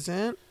it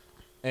isn't.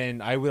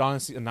 And I would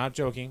honestly, I'm not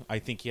joking, I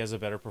think he has a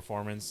better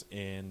performance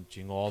in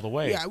Jingle All the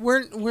Way. Yeah,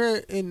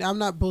 and I'm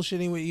not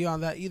bullshitting with you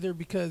on that either,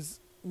 because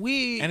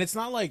and it's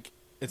not like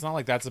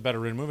that's a better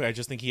written movie. I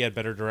just think he had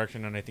better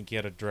direction, and I think he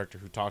had a director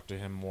who talked to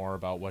him more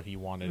about what he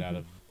wanted out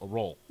of a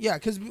role. Yeah,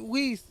 because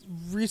we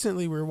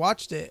recently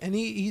rewatched it, and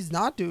he's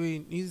not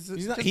doing. He's a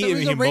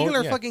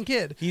regular fucking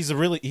kid. He's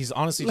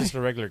honestly just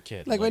a regular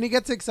kid. When he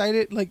gets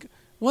excited,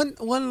 one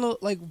little,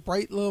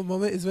 bright little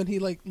moment is when he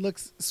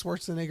looks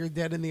Schwarzenegger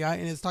dead in the eye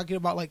and is talking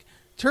about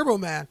Turbo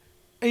Man,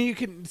 and you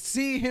can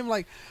see him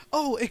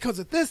oh, it comes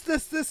with this.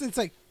 And it's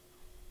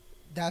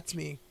that's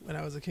me when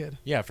I was a kid.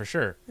 Yeah, for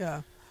sure.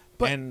 Yeah.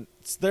 And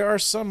there are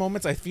some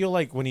moments I feel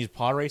like when he's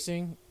pod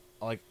racing,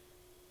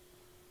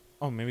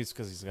 maybe it's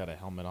because he's got a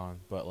helmet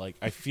on, but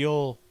I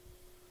feel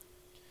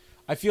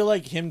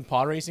like him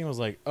pod racing was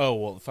oh,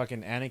 well,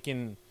 fucking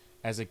Anakin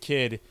as a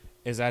kid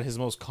is at his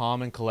most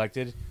calm and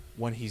collected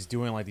when he's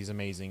doing these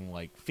amazing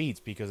feats,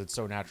 because it's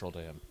so natural to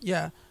him.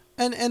 Yeah.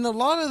 And a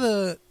lot of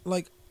the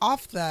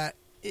off that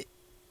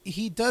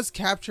he does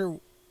capture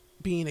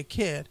being a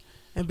kid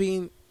and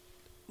being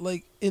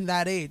like in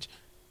that age.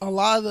 A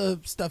lot of the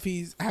stuff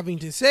he's having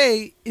to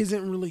say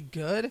isn't really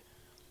good,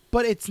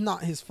 but it's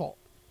not his fault.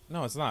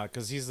 No, it's not,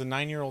 because he's the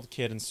 9-year-old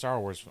kid in Star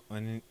Wars,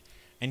 and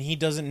he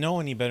doesn't know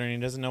any better, and he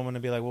doesn't know when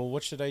to be like, well,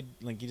 what should I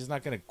like? He's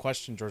not going to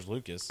question George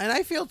Lucas. And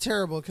I feel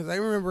terrible because I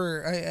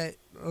remember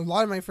a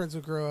lot of my friends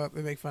would grow up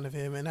and make fun of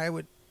him, and I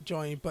would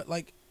join. But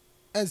like,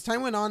 as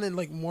time went on, and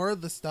like more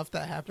of the stuff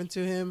that happened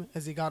to him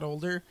as he got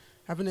older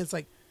happened, it's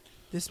like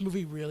this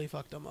movie really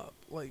fucked him up.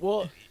 Like,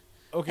 well,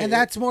 okay, and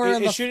that's more on the,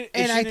 and I shouldn't-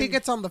 think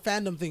it's on the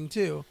fandom thing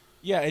too.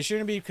 Yeah, it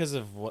shouldn't be because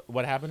of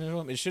what happened to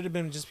him. It should have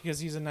been just because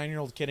he's a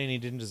 9-year-old kid and he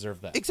didn't deserve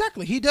that.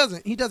 Exactly, he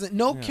doesn't.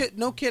 No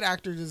Yeah. kid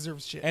actor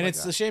deserves shit. And like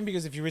it's that. a shame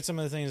because if you read some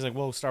of the things, like,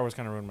 well, Star Wars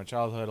kind of ruined my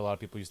childhood. A lot of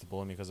people used to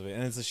bully me because of it.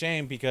 And it's a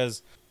shame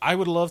because I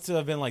would love to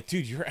have been like,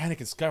 dude, you're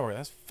Anakin Skywalker.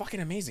 That's fucking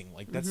amazing.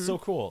 Like, that's so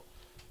cool.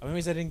 I mean,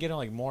 I didn't get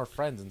like more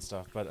friends and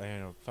stuff, but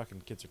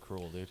fucking kids are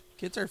cruel, dude.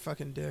 Kids are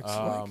fucking dicks.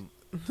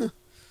 What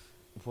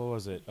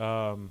was it?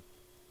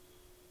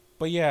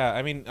 But yeah,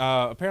 I mean,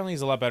 apparently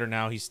he's a lot better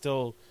now. He's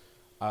still,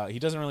 he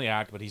doesn't really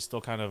act, but he's still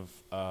kind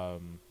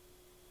of,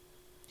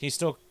 he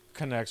still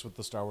connects with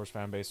the Star Wars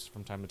fan base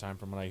from time to time,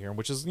 from what I hear,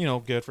 which is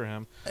good for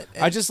him.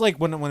 I just like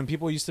when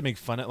people used to make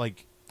fun of,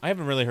 like, I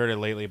haven't really heard it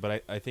lately,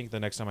 but I think the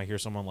next time I hear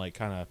someone like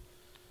kind of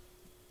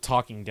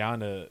talking down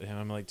to him,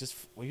 I'm like,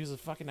 he was a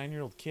fucking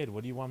 9-year-old kid.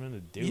 What do you want him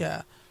to do?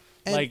 Yeah,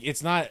 like,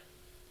 it's not.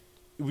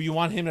 You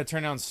want him to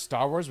turn down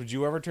Star Wars? Would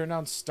you ever turn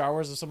down Star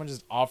Wars if someone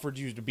just offered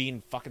you to be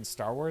in fucking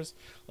Star Wars?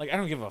 Like, I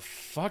don't give a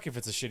fuck if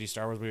it's a shitty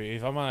Star Wars movie.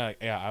 If I'm like,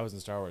 yeah, I was in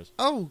Star Wars.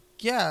 Oh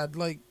yeah,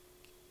 like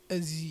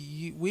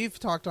we've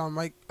talked on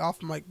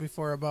off mic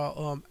before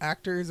about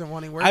actors and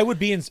wanting work. I would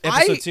be in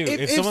episode 2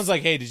 if someone's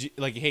like, hey,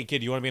 hey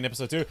kid, you want to be in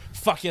episode 2?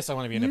 Fuck yes, I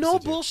want to be in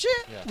episode 2. No bullshit.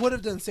 Yeah. Would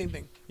have done the same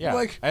thing. Yeah,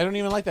 like, I don't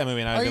even like that movie.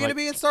 And are you gonna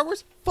be in Star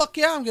Wars? Fuck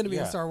yeah, I'm gonna be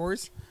in Yeah. Star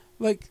Wars.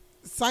 Like,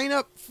 sign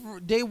up for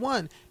day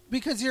one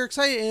because you're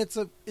excited, and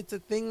it's a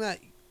thing that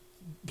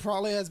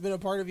probably has been a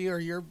part of you, or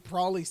you're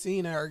probably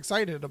seen or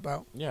excited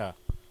about. Yeah,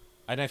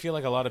 and I feel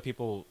like a lot of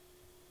people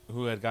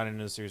who had gotten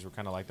into the series were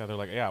kind of like that. They're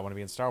like, yeah, I want to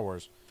be in Star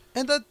Wars.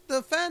 And the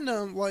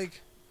fandom,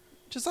 like,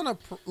 just on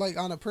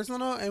a personal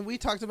note, and we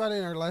talked about it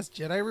in our last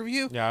Jedi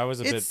review. Yeah, I was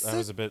a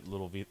bit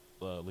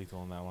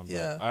lethal in that one. But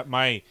Yeah.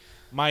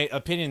 my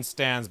opinion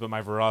stands, but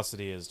my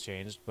veracity has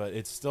changed. But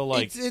it's still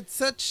like it's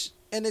such,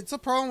 and it's a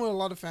problem with a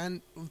lot of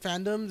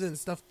fandoms and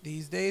stuff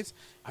these days.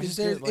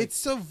 It's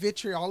so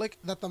vitriolic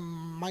that the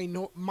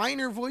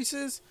minor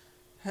voices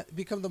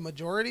become the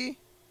majority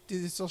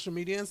due to social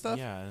media and stuff.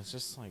 Yeah, and it's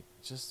just like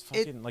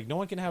fucking like no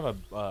one can have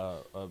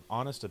a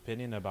honest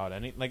opinion about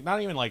any, like,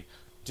 not even like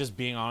just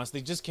being honest.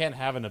 They just can't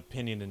have an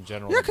opinion in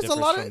general. Yeah, because a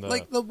lot of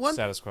like the one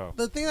status quo.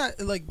 The thing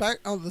that, like, back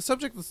on the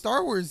subject of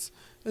Star Wars,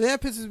 the thing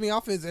that pisses me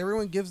off is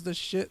everyone gives the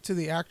shit to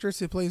the actress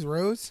who plays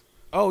Rose.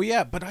 Oh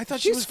yeah, but I thought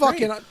she She's was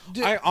fucking.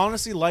 great. I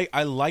honestly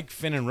like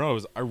Finn and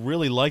Rose. I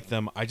really like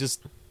them. I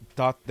just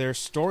thought their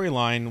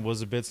storyline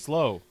was a bit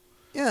slow.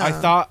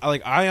 Yeah,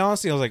 I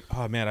honestly was like,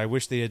 oh man, I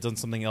wish they had done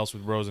something else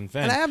with Rose and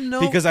Finn. And I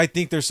have because I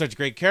think they're such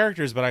great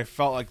characters, but I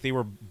felt like they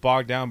were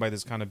bogged down by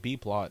this kind of B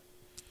plot.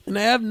 And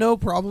I have no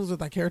problems with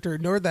that character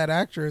nor that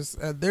actress.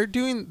 They're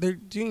doing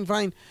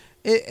fine.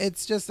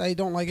 It's just I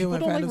don't like it when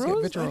fandoms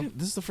get vitriol.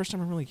 This is the first time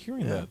I'm really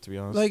hearing that, to be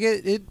honest. Like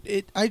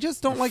it I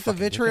just don't like the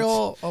fucking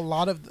vitriol a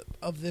lot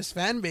of this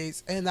fan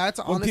base, and that's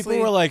when honestly people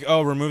were like,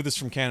 "Oh, remove this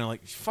from canon,"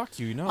 like, "Fuck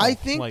you, no." I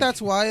think like,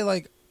 that's why,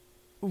 like,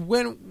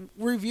 when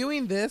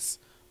reviewing this,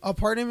 a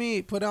part of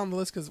me put it on the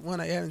list because,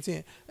 one, I haven't seen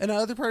it, and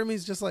another part of me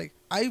is just like,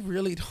 I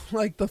really don't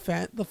like the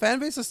fan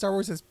base of Star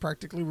Wars has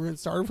practically ruined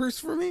Star Wars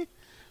for me.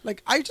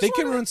 Like, I just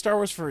can ruin Star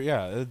Wars for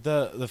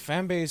the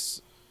fan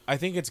base. I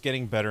think it's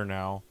getting better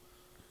now,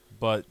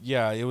 but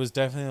yeah, it was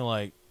definitely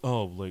like,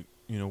 oh, like,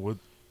 you know,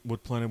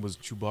 what planet was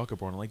Chewbacca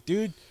born on? Like,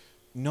 dude,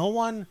 no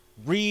one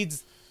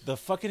reads the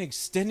fucking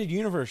extended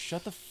universe.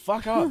 Shut the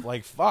fuck up.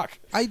 Like, fuck.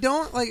 I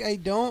don't.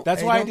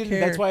 That's why I didn't.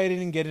 care. That's why I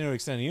didn't get into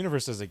extended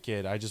universe as a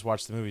kid. I just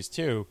watched the movies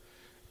too,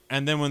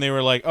 and then when they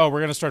were like, "Oh,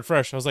 we're gonna start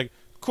fresh," I was like,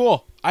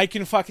 "Cool, I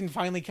can fucking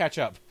finally catch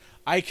up.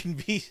 I can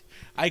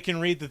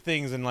read the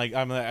things and like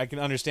I can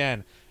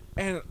understand."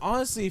 And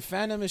honestly,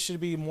 fandom should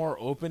be more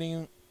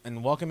opening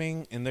and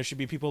welcoming, and there should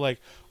be people like,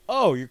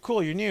 "Oh, you're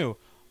cool, you're new.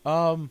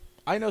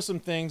 I know some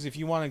things. If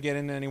you want to get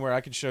in anywhere,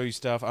 I can show you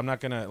stuff. I'm not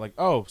gonna like,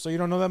 oh, so you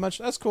don't know that much?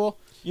 That's cool.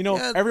 You know,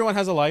 Yeah. everyone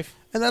has a life."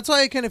 And that's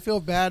why I kind of feel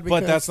bad.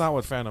 Because, But that's not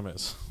what fandom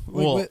is.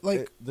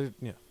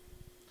 Yeah.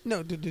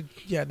 No,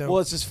 yeah, no. Well,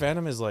 it's just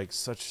fandom is like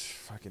such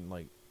fucking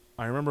like.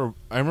 I remember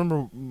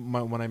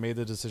when I made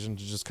the decision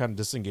to just kind of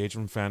disengage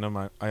from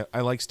fandom. I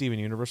like Steven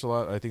Universe a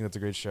lot. I think that's a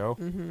great show.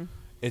 Mm-hmm.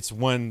 It's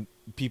when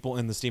people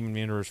in the Steven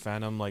Universe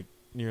fandom like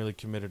nearly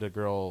committed a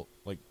girl,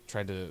 like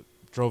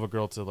drove a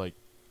girl to, like,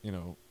 you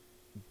know,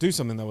 do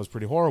something that was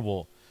pretty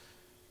horrible,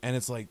 and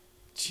it's like,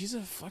 she's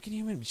a fucking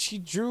human. She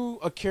drew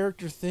a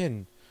character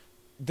thin.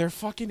 They're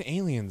fucking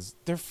aliens.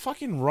 They're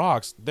fucking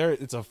rocks.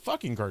 It's a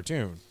fucking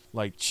cartoon.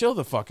 Like, chill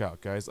the fuck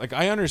out, guys. Like,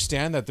 I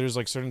understand that there's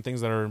like certain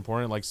things that are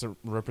important, like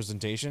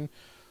representation,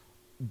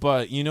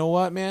 But you know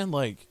what, man?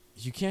 Like,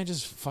 you can't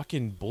just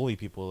fucking bully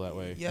people that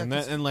way. Yeah,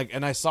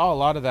 and I saw a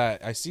lot of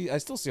that. I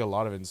still see a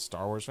lot of it in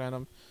Star Wars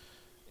fandom,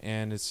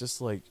 and it's just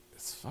like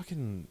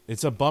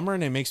it's a bummer,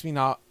 and it makes me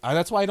not.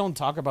 That's why I don't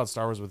talk about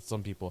Star Wars with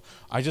some people.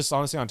 I just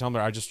honestly on Tumblr,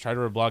 I just try to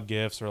reblog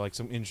gifs or like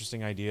some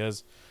interesting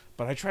ideas,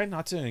 but I try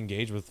not to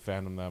engage with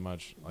fandom that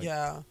much. Like,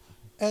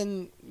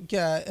 and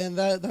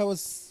that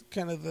was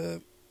kind of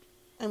the.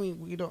 I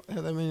mean, we don't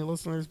have that many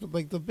listeners, but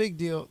like the big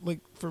deal, like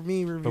for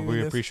me, but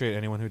we appreciate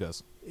anyone who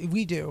does.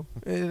 We do,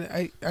 and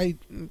I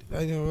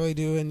know I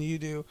do, and you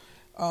do.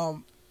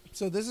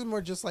 So this is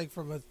more just like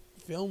from a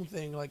film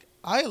thing. Like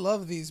I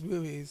love these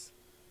movies.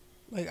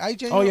 Like I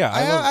genuinely,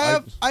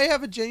 I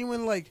have a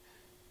genuine like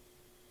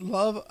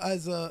love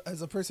as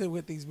a person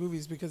with these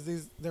movies because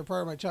they're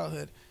part of my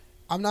childhood.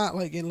 I'm not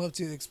like in love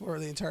to explore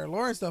the entire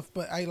lore and stuff,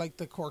 but I like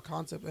the core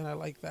concept and I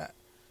like that.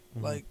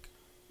 Mm-hmm. Like,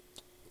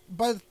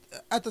 but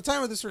at the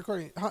time of this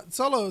recording,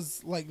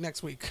 Solo's like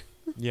next week.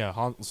 Yeah,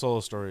 Solo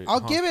story.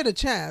 I'll give it a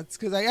chance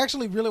because I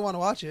actually really want to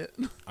watch it.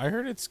 I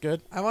heard it's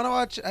good. I want to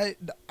watch.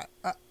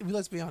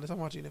 Let's be honest, I'm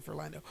watching it for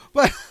Lando,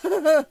 but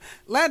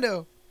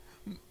Lando,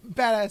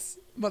 badass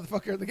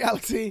motherfucker of the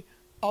galaxy,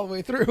 all the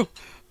way through.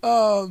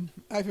 My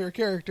favorite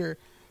character,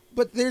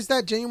 but there's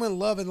that genuine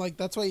love, and like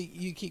that's why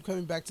you keep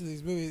coming back to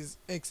these movies,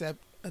 except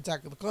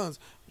Attack of the Clones,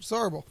 which is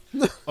horrible.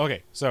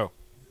 Okay, so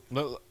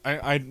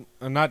I'm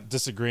not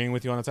disagreeing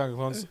with you on Attack of the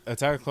Clones.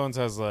 Attack of the Clones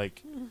has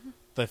like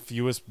the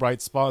fewest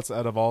bright spots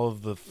out of all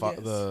of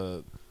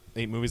the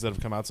 8 movies that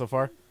have come out so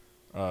far,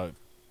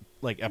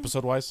 like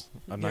episode wise.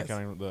 I'm not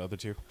counting the other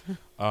 2.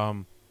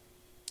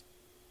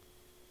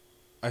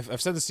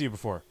 I've said this to you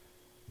before.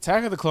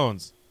 Attack of the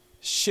Clones,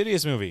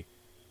 shittiest movie,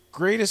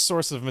 greatest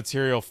source of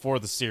material for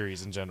the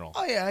series in general.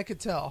 Oh yeah, I could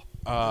tell.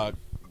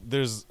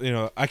 There's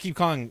I keep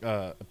calling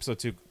episode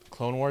 2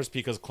 Clone Wars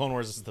because Clone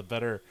Wars is the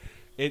better.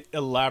 It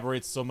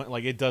elaborates so much,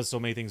 like it does so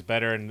many things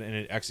better, and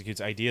it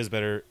executes ideas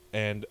better,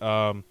 and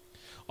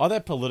all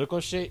that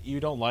political shit you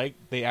don't like,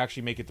 they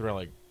actually make it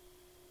thrilling.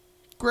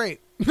 Great.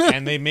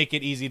 And they make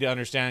it easy to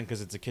understand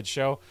because it's a kid's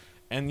show.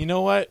 And you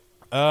know what?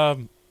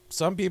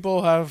 Some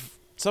people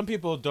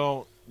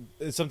don't.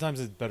 Sometimes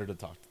it's better to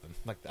talk to them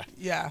like that.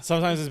 Yeah.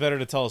 Sometimes it's better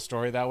to tell a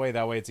story that way.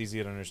 That way it's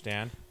easy to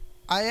understand.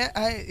 On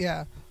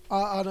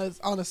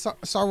a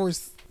Star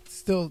Wars,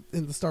 still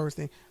in the Star Wars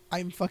thing,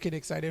 I'm fucking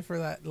excited for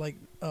that like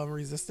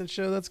Resistance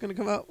show that's gonna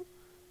come out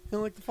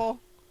in like the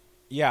fall.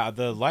 Yeah,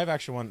 the live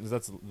action one.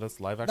 That's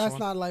live action. That's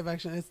not live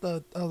action. It's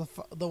the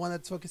one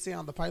that's focusing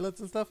on the pilots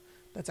and stuff.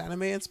 That's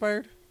anime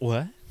inspired.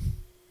 What?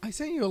 I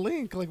sent you a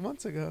link like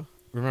months ago.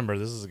 Remember,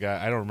 this is a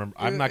guy. I don't remember.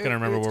 I'm not gonna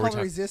remember what we're we're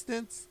talking.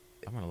 Resistance.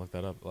 I'm gonna look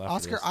that up.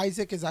 Oscar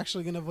Isaac is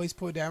actually gonna voice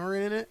Poe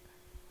Dameron in it.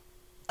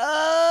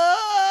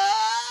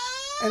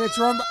 And it's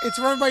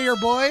run by your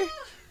boy.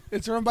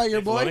 It's run by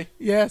your Dave boy. Filoni?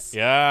 Yes.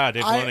 Yeah,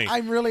 Dave Filoni.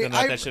 I'm really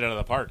knocked that shit out of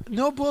the park.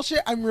 No bullshit.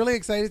 I'm really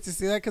excited to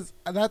see that because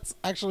that's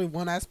actually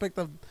one aspect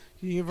of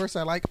the universe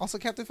I like. Also,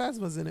 Captain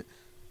Phasma's in it.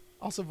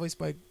 Also voiced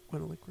by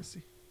Gwendolyn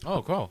Christie.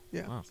 Oh, cool.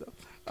 Yeah. Wow.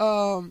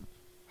 So,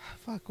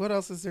 fuck. What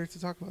else is there to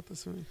talk about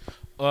this movie?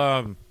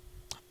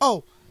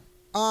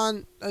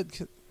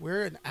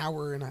 We're an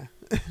hour and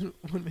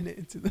 1 minute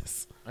into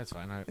this. That's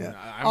fine.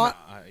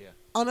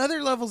 On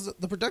other levels,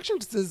 the production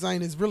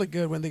design is really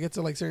good when they get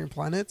to like certain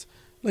planets.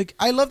 Like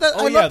I love that.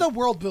 I love the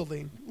world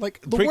building.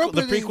 Like the world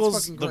building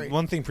is fucking great. The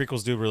one thing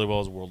prequels do really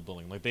well is world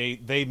building. Like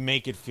they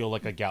make it feel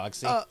like a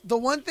galaxy. The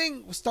one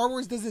thing Star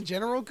Wars does in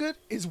general good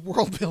is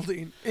world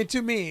building. And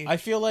to me, I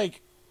feel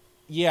like,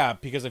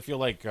 because I feel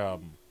like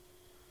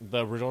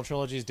the original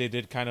trilogies they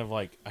did kind of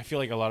like. I feel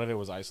like a lot of it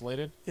was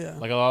isolated. Yeah.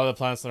 Like a lot of the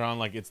planets they're on,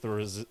 like it's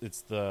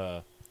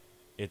the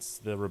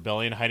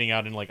rebellion hiding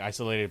out in like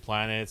isolated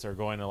planets or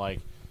going to like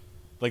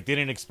they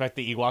didn't expect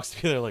the Ewoks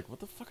to be there. Like, what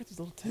the fuck are these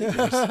little teddy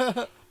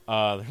bears?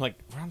 They're like,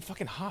 we're on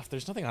fucking Hoth.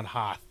 There's nothing on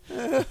Hoth.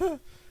 And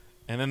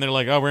then they're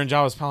like, oh, we're in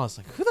Jabba's palace.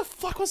 Like, who the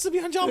fuck wants to be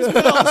on Jabba's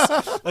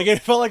palace? Like, it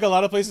felt like a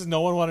lot of places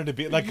no one wanted to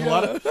be. Like, a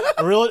lot of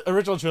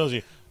original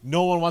trilogy,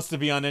 no one wants to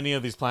be on any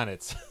of these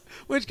planets.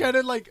 which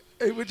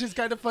is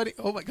kind of funny.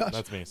 Oh my gosh.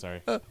 That's me.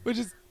 Sorry. Which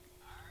is.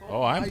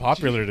 Oh, I'm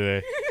popular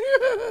today.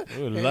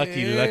 Ooh,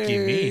 lucky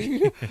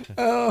me.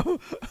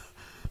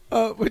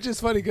 Which is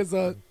funny because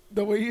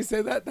the way you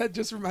say that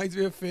just reminds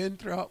me of Finn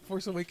throughout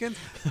Force Awakens.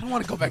 I don't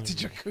want to go back to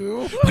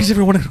Jakku. Why does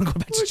everyone want to go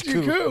back to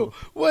Jakku?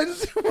 Why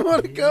does everyone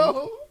want to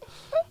go?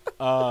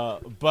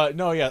 But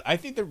no, yeah, I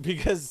think that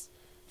because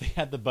they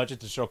had the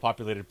budget to show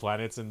populated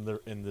planets in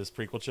this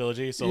prequel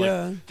trilogy, so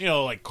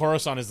like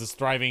Coruscant is this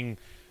thriving,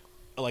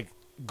 like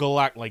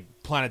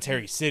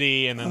planetary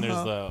city, and then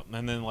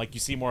there's like you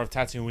see more of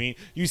Tatooine.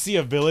 You see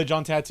a village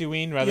on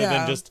Tatooine rather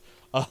than just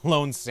a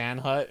lone sand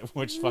hut,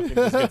 which fucking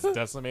just gets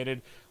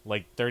decimated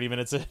like 30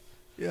 minutes in.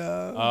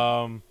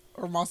 Yeah.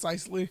 Or Mos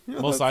Eisley.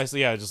 Mos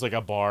Eisley, yeah, just like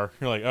a bar.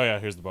 You're like, oh yeah,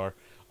 here's the bar.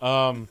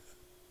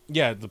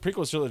 Yeah, the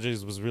prequel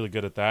trilogies was really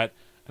good at that,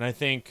 and I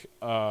think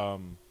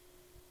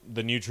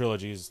the new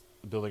trilogies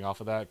building off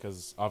of that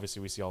because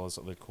obviously we see all this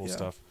other cool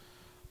stuff.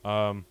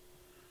 I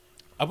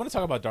want to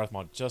talk about Darth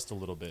Maul just a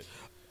little bit.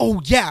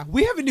 Oh yeah,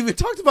 we haven't even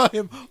talked about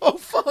him. Oh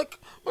fuck,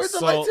 where's the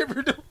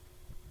lightsaber?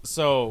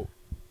 So,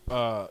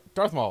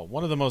 Darth Maul,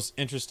 one of the most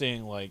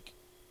interesting, like,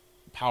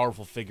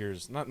 powerful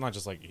figures. Not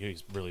just like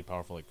he's really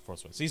powerful, like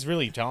Force-wise. He's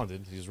really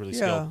talented. He's really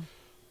skilled.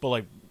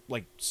 But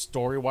like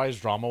story-wise,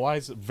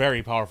 drama-wise,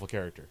 very powerful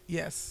character.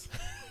 Yes.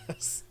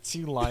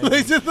 2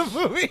 lines in the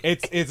movie.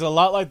 It's a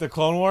lot like the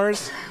Clone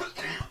Wars.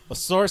 A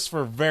source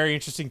for a very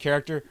interesting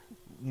character,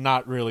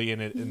 not really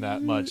in it in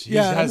that much. He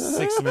has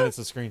 6 minutes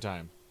of screen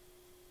time.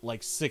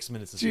 Like 6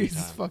 minutes of screen time.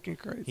 Jesus fucking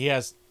Christ. He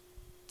has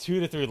 2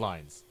 to 3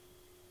 lines.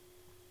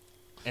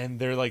 And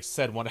they're like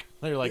said one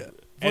they're like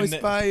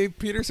voiced by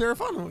Peter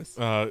Serafinowicz.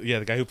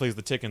 The guy who plays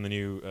the Tick in the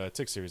new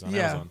Tick series on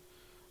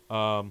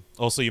Amazon.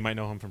 Also you might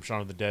know him from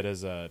Shaun of the Dead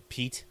as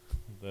Pete,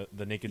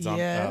 the naked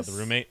zombie, the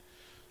roommate.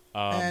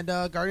 And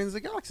Guardians of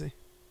the Galaxy.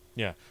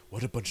 Yeah.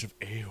 What a bunch of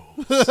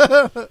a-holes.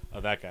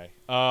 That guy.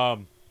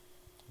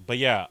 But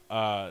yeah,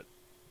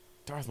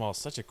 Darth Maul is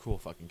such a cool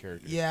fucking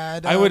character. Yeah.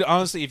 I would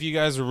honestly, if you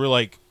guys were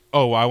like,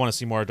 oh, I want to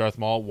see more of Darth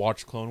Maul,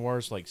 watch Clone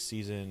Wars, like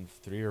season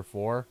 3 or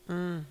 4.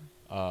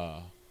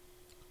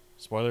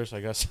 Spoilers, I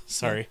guess.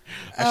 Sorry.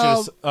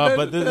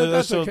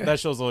 That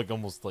shows like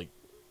almost like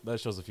that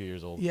shows a few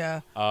years old. Yeah.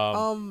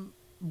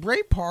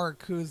 Ray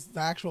Park, who's the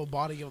actual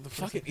body of the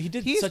fucking, he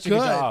did such a good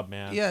job,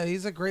 man. Yeah,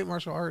 he's a great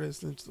martial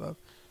artist and stuff.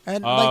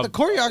 And like the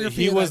choreography,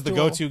 he was the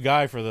go-to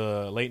guy for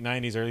the late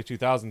 '90s, early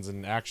 2000s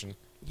in action.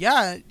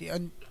 Yeah,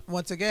 and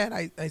once again,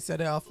 I said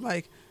it off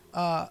mic.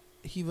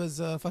 He was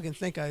fucking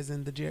Snake Eyes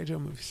in the G.I. Joe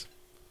movies.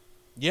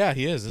 Yeah,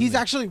 he is. He's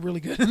actually really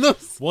good in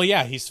those. Well,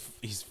 yeah, he's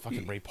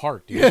fucking Ray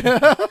Park, dude.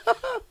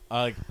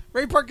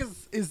 Ray Park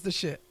is the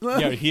shit.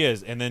 Yeah, he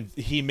is, and then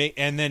he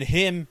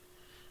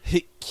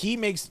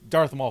makes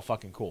Darth Maul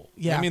fucking cool.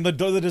 Yeah, I mean the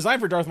design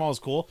for Darth Maul is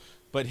cool,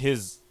 but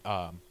his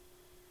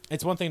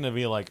it's one thing to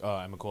be like, oh,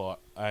 I'm a cool,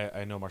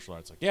 I know martial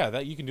arts. Like, yeah,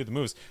 that you can do the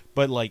moves,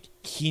 but like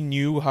he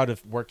knew how to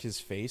work his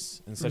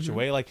face in such a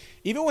way. Like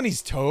even when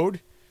he's Toad,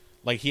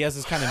 like he has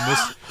this kind of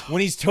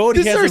when he's Toad.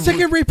 This is our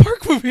second Ray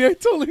Park movie. I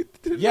totally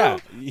didn't know.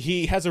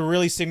 He has a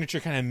really signature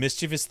kind of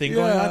mischievous thing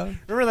going on.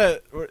 Remember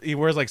that he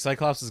wears like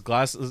Cyclops'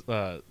 glasses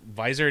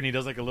visor, and he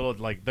does like a little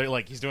like they're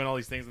like he's doing all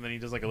these things, and then he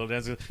does like a little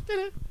dance, and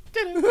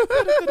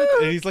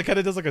he's like kind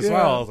of does like a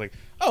smile. I was like,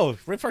 oh,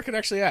 Ray Park could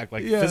actually act.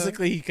 Like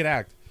physically, he could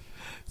act.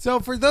 So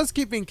for those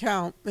keeping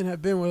count and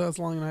have been with us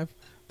long enough,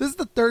 this is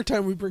the 3rd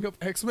time we bring up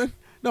X-Men.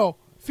 No,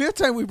 5th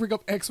time we bring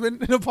up X-Men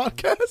in a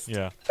podcast.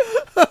 Yeah.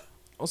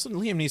 Also,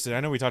 Liam Neeson, I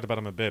know we talked about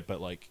him a bit,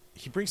 but like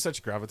he brings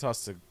such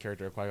gravitas to the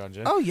character of Qui-Gon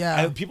Jinn. Oh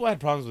yeah. People had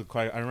problems with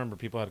I remember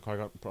people had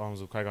problems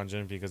with Qui-Gon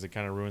Jinn because it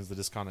kind of ruins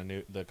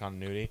the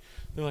continuity.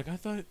 They're like, I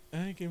thought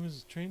Anakin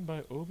was trained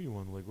by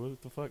Obi-Wan. Like,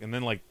 what the fuck? And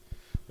then like,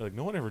 they're like,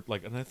 no one ever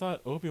like. And I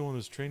thought Obi-Wan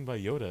was trained by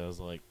Yoda. I was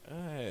like,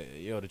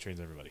 Yoda trains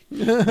everybody.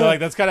 So, like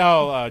that's kind of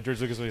how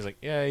George Lucas was. He's like,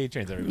 yeah, he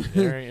trains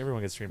everybody.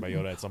 Everyone gets trained by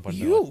Yoda at some point.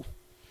 He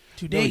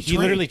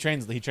literally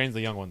trains. He trains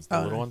the young ones,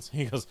 the little ones.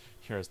 He goes,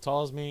 "You're as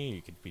tall as me.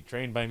 You could be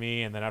trained by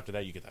me, and then after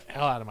that, you get the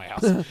hell out of my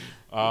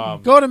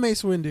house." Go to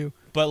Mace Windu.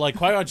 But like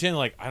Qui-Gon Jinn,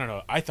 like I don't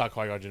know. I thought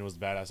Qui-Gon Jinn was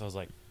badass. I was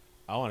like,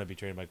 I want to be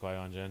trained by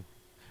Qui-Gon Jinn.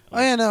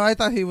 Oh yeah, no, I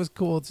thought he was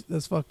cool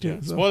as fuck too.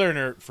 Yeah. Spoiler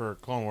alert for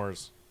Clone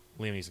Wars: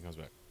 Liam Neeson comes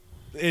back.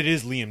 It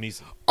is Liam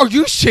Neeson. Are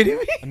you shitting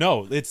me?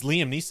 No, it's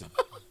Liam Neeson.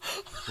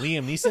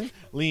 Liam Neeson's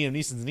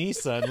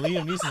niece son.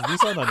 Liam Neeson's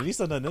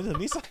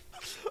niece son.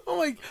 Oh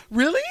my,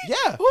 really?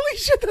 Yeah. Holy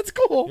shit, that's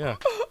cool. Yeah.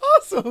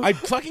 Awesome. I'm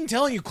fucking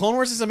telling you, Clone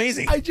Wars is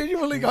amazing. I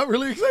genuinely got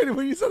really excited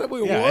when you said that.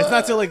 Wait, yeah, what? It's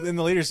not till like in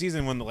the later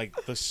season when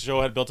like the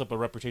show had built up a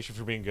reputation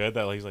for being good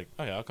that like, he's like,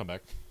 oh yeah, I'll come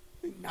back.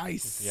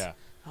 Nice. Yeah.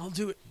 I'll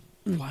do it.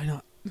 Why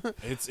not?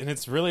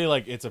 It's really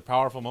like it's a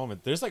powerful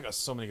moment. There's like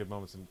so many good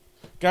moments.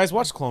 Guys,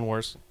 watch Clone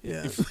Wars.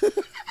 Yeah.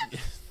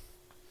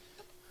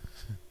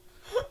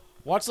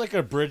 Watch like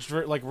a bridge,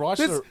 like watch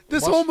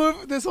this whole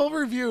movie, this whole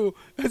review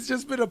has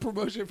just been a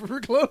promotion for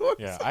Clone Wars.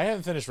 Yeah, I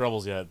haven't finished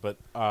Rebels yet, but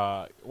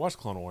watch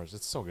Clone Wars.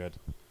 It's so good.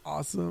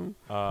 Awesome.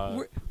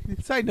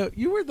 Side note: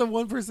 you were the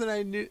one person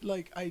I knew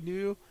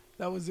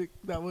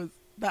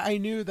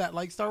that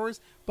liked Star Wars,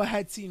 but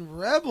had seen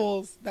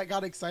Rebels that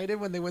got excited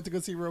when they went to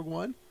go see Rogue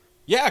One.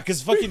 Yeah,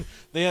 because fucking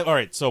they have, all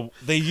right. So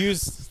they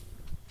use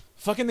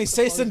fucking they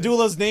say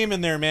Syndulla's name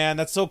in there, man.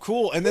 That's so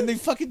cool, and then they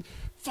fucking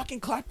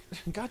clap.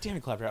 God damn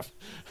it, Claptrap.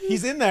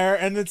 He's in there,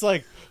 and it's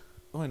like,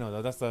 oh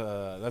no, that's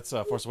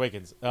Force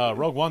Awakens.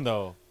 Rogue One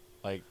though,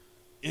 like,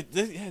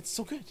 it's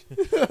so good.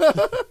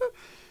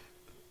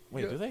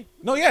 Wait, do they?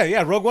 No,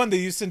 yeah. Rogue One, they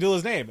use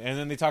Syndulla's name, and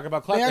then they talk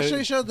about They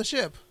actually showed the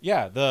ship.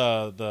 Yeah,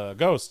 the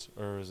ghost,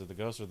 or is it the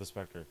ghost or the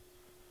specter?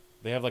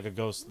 They have like a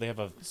ghost. They have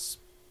a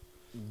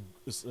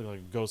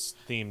ghost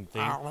themed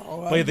thing. I don't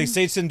know. But they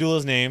say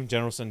Syndulla's name,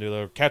 General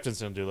Syndulla, or Captain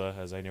Syndulla,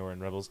 as I know her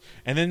in Rebels.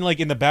 And then like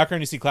in the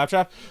background, you see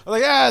Claptrap. I'm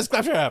like, yeah, it's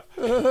Claptrap.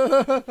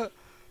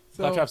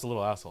 Claptrap's a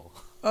little asshole.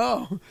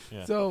 Oh,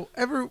 yeah. So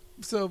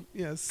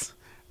yes.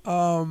 We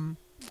didn't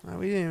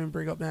even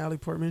bring up Natalie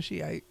Portman.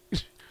 She ate.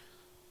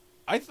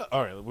 I thought.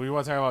 All right, we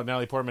want to talk about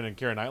Natalie Portman and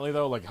Keira Knightley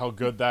though, like how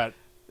good that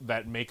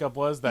makeup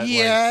was. That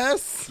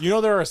yes. Like, you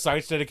know, there are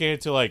sites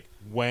dedicated to like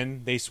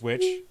when they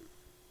switch.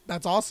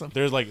 That's awesome.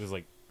 There's like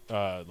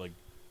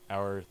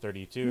hour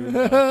 32,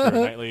 Keira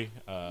Knightley,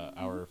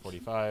 hour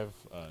 45,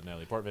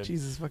 Natalie Portman.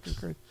 Jesus fucking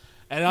Christ.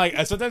 And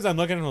like sometimes I'm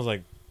looking and I was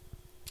like,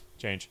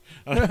 change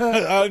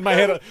in my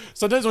head.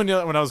 Sometimes when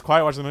I was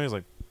quiet watching the movie, I was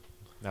like,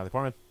 Natalie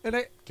Portman, And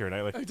Keira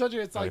Knightley. I told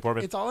you it's Natalie like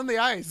Portman. it's all in the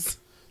eyes.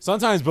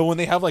 Sometimes, but when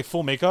they have like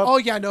full makeup, Oh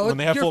yeah, no, when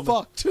they have you're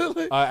full, fucked.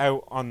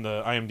 on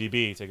the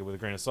IMDb, take it with a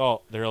grain of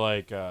salt. They're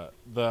like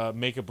the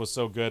makeup was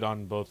so good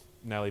on both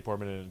Natalie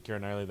Portman and Keira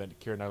Knightley that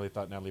Keira Knightley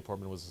thought Natalie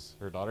Portman was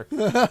her daughter.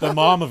 The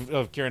mom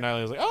of Keira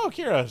Knightley was like, "Oh,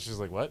 Keira." She's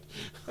like, "What?"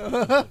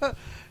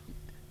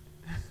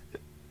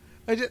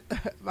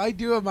 I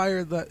do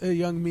admire that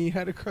young me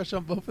had a crush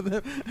on both of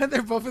them, and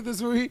they're both in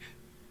this movie,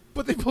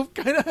 but they both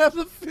kind of have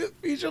the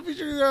facial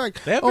features. They're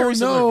like, They have oh very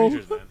similar no,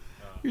 features, man.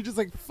 you're just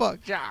like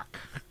fuck Jack.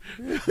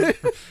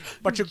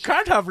 But you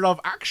can't have love,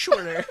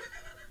 actually.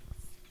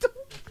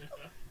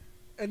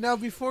 And now,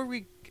 before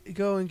we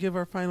go and give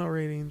our final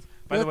ratings,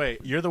 By the way,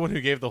 you're the one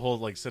who gave the whole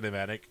like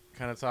cinematic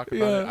kind of talk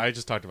about it. I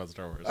just talked about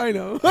Star Wars. I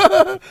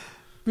know.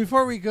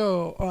 Before we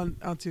go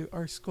onto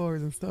our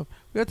scores and stuff,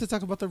 we have to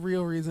talk about the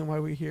real reason why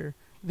we're here.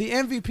 The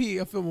MVP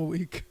of Film a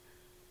Week.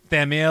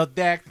 Samuel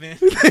Jackson.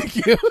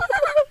 Thank you.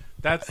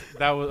 That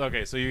was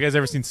okay. So you guys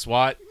ever seen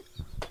SWAT?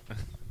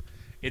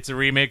 It's a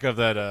remake of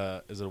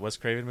that. Is it a Wes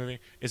Craven movie?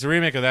 It's a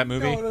remake of that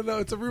movie. No.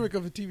 It's a remake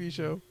of a TV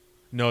show.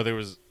 No, there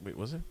was. Wait,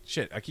 was it?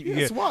 Shit, I keep.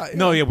 Yeah, SWAT.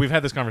 No, yeah, we've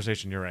had this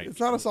conversation. You're right. It's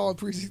not a solid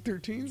Precinct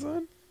 13,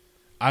 son.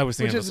 I was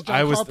thinking. Which is a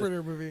John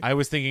Carpenter movie. I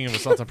was thinking of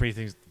Assault on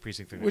Precinct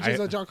 13. Which is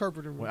a John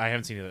Carpenter movie. I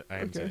haven't seen it. I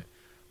haven't seen it.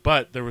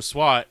 But there was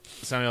SWAT.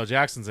 Samuel L.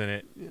 Jackson's in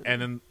it,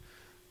 and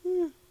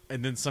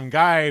then some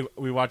guy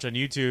we watch on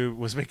YouTube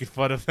was making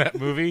fun of that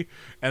movie,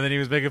 and then he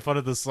was making fun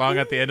of the song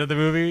at the end of the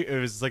movie. It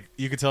was like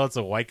you could tell it's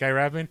a white guy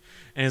rapping,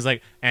 and he's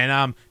like, "And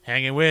I'm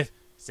hanging with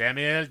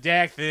Samuel L.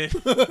 Jackson."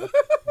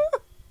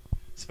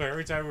 So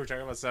every time we're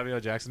talking about Samuel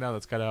L. Jackson now,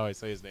 that's kind of how I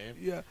say his name.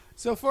 Yeah.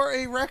 So for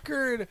a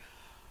record,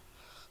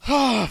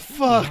 oh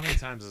fuck. How many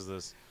times is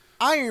this?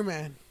 Iron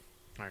Man.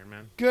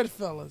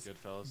 Goodfellas.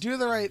 Do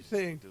the right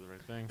thing. Do the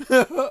right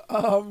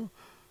thing.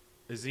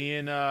 Is he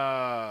in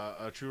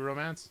a True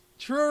Romance?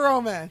 True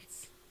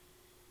Romance.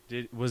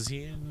 Was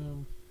he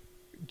in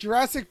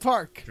Jurassic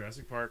Park?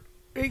 Jurassic Park.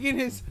 Making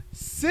his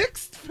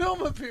 6th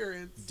film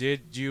appearance.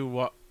 Did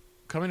you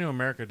Coming to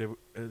America? Have you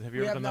we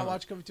ever have done not that?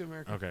 watched Coming to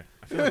America.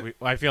 Okay.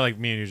 I feel like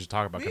me and you just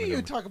talk about. Me and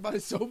you talk about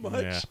it so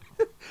much. Yeah.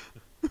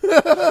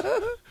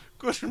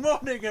 Good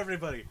morning,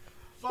 everybody.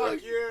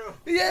 Fuck you.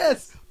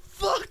 Yes.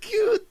 Fuck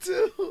you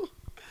too.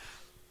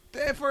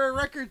 And for a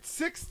record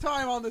 6th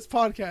time on this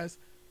podcast,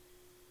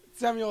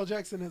 Samuel L.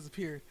 Jackson has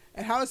appeared.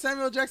 And how is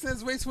Samuel L. Jackson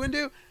as Mace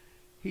Windu?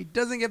 He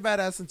doesn't get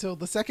badass until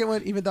the second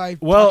one, even though I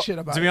talk shit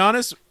about it. To be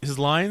honest, his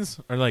lines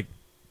are like,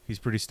 he's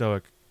pretty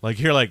stoic. Like,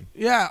 you're like...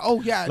 Yeah,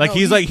 oh yeah. Like,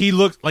 he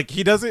looks... Like,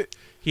 he does it...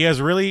 He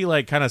has really,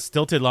 like, kind of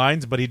stilted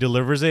lines, but he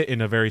delivers it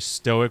in a very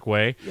stoic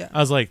way. Yeah. I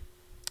was like,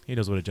 he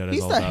knows what a Jedi's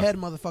He's all the about. head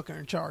motherfucker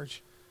in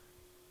charge.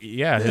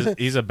 Yeah,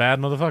 he's a bad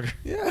motherfucker.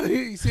 Yeah,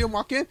 you see him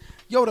walk in?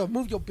 Yoda,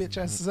 move your bitch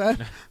ass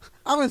aside.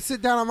 I'm going to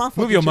sit down on my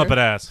fucking Move your chair. Muppet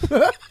ass.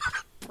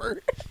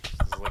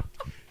 Like,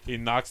 he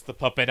knocks the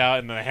puppet out,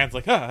 and the hand's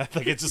like, huh.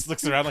 Like, it just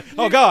looks around like,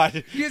 oh,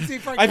 God. You see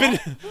Frank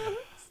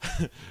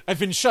I've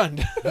been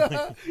shunned.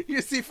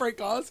 You see Frank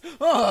Oz?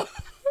 Oh.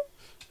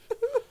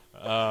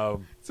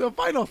 So,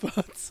 final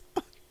thoughts.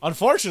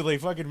 Unfortunately,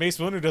 fucking Mace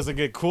Windu doesn't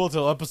get cool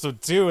till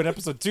episode 2, and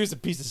episode 2 is a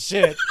piece of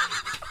shit.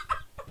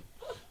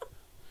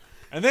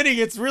 And then he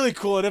gets really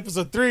cool in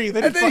episode 3,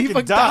 then he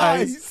fucking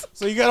dies.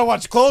 So you gotta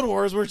watch Clone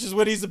Wars, which is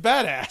when he's a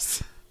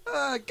badass.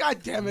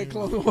 God damn it,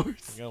 Clone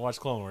Wars. You gotta watch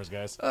Clone Wars,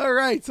 guys. All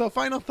right, so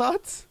final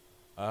thoughts?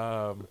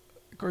 Or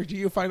do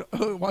you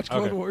watch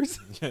Clone Wars?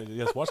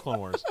 Yes, watch Clone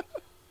Wars.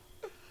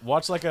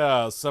 Watch like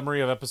a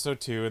summary of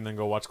episode 2 and then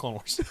go watch Clone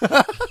Wars.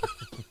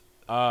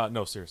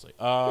 No, seriously.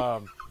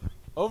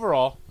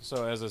 Overall,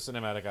 so as a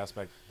cinematic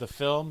aspect, the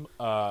film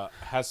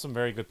has some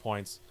very good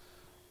points.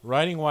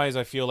 Writing-wise,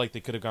 I feel like they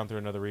could have gone through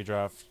another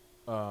redraft.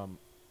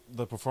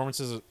 The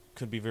performances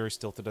could be very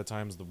stilted at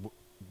times,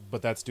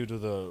 but that's due to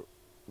the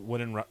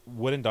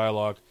wooden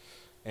dialogue.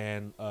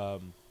 And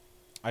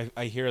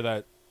I hear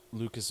that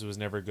Lucas was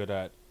never good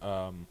at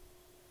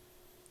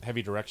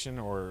heavy direction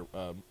or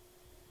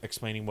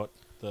explaining what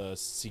the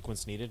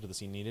sequence needed or the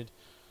scene needed.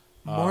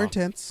 More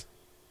intense.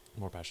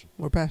 More passion.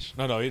 More passion.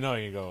 No,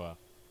 you go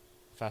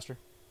faster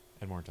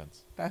and more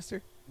intense.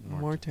 Faster,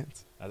 more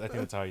intense. I think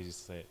that's how he used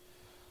to say it.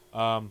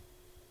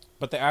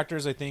 But the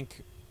actors, I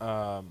think,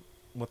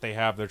 what they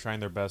have, they're trying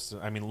their best.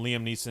 I mean,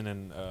 Liam Neeson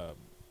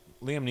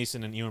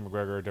and Ewan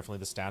McGregor are definitely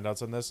the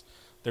standouts in this.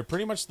 They're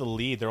pretty much the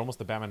lead. They're almost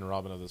the Batman and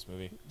Robin of this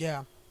movie.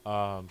 Yeah.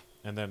 And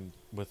then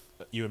with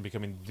Ewan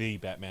becoming the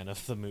Batman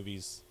of the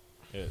movies,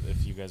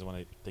 if you guys want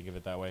to think of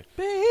it that way.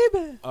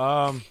 Baby.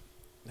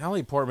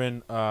 Natalie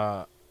Portman,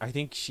 I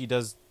think she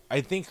does. I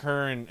think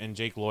her and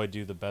Jake Lloyd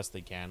do the best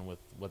they can with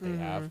what they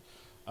have.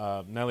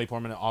 Natalie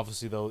Portman,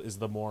 obviously, though, is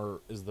the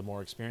more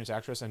experienced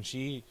actress, and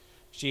she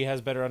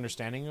has better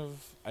understanding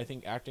of, I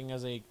think, acting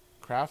as a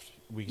craft.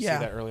 We see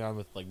that early on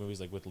with like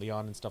movies like with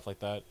Leon and stuff like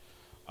that.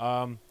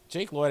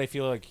 Jake Lloyd, I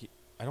feel like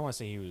I don't want to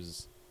say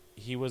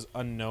he was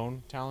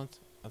unknown talent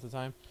at the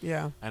time.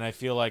 Yeah. And I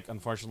feel like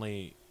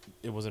unfortunately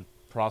it wasn't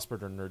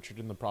prospered or nurtured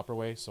in the proper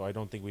way, so I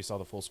don't think we saw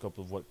the full scope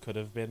of what could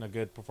have been a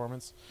good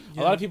performance.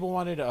 Yeah. A lot of people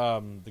wanted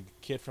the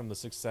kid from The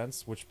Sixth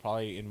Sense, which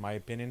probably, in my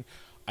opinion,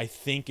 I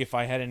think if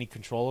I had any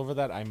control over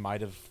that, I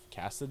might have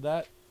casted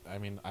that. I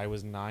mean, I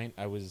was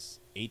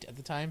 8 at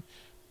the time,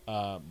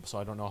 so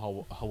I don't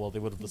know how well they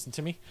would have listened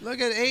to me.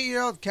 Look at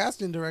 8-year-old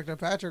casting director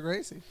Patrick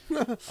Racy.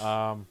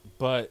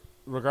 But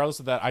regardless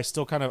of that, I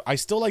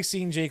still like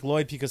seeing Jake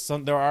Lloyd because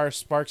there are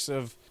sparks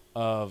of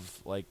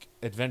like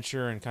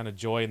adventure and kind of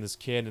joy in this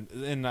kid,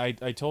 and I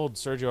told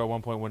Sergio at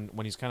one point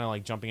when he's kind of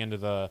like jumping into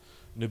the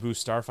Naboo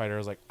starfighter, I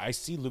was like, I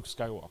see Luke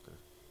Skywalker,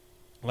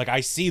 like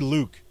I see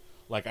Luke,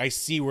 like I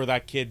see where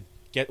that kid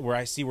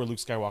where Luke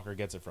Skywalker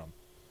gets it from.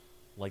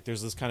 Like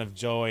there's this kind of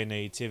joy and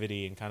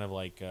naivety and kind of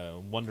like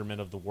wonderment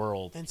of the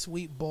world and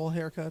sweet bowl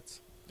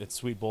haircuts. The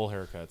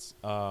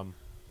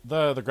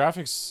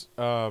graphics,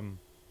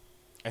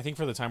 I think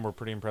for the time were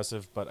pretty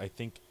impressive, but I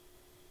think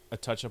a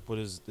touch-up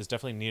is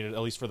definitely needed,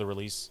 at least for the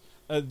release.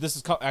 This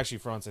is actually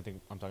for once, I think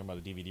I'm talking about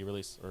a DVD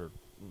release or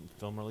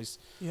film release.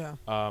 Yeah.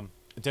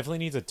 It definitely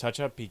needs a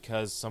touch-up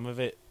because some of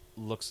it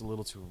looks a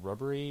little too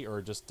rubbery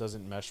or just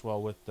doesn't mesh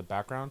well with the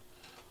background.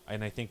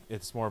 And I think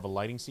it's more of a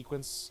lighting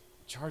sequence.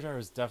 Jar Jar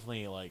is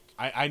definitely like...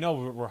 I know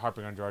we're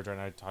harping on Jar Jar,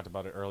 and I talked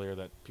about it earlier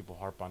that people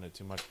harp on it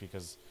too much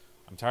because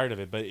I'm tired of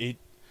it. But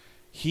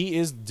he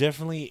is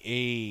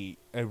definitely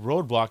a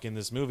roadblock in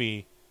this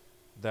movie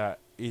that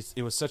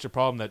it was such a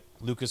problem that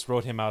Lucas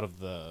wrote him out of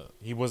the...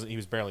 He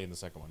was barely in the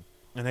second one.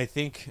 And I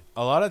think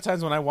a lot of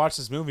times when I watch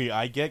this movie,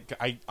 I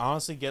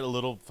honestly get a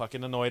little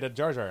fucking annoyed at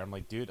Jar Jar. I'm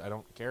like, dude, I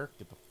don't care.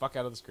 Get the fuck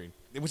out of the screen.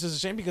 Which is a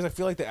shame because I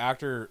feel like the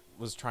actor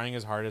was trying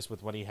his hardest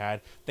with what he had.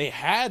 They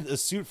had a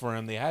suit for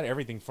him. They had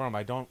everything for him.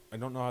 I don't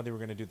know how they were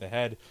going to do the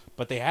head,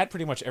 but they had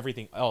pretty much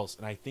everything else.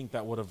 And I think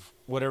that would have,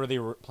 whatever they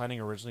were planning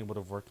originally would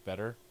have worked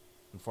better.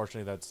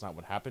 Unfortunately, that's not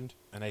what happened.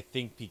 And I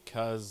think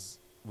because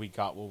we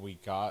got what we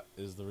got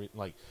is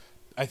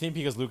I think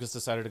because Lucas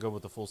decided to go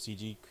with the full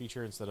CG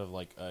creature instead of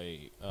like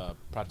a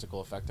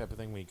practical effect type of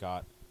thing, we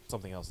got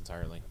something else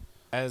entirely.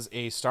 As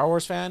a Star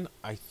Wars fan,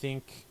 I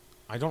think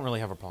I don't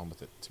really have a problem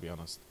with it, to be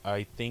honest.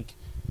 I think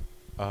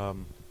I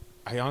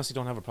honestly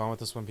don't have a problem with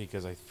this one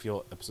because I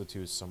feel Episode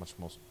 2 is so much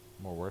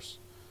more worse.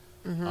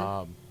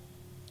 Mm-hmm.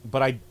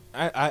 But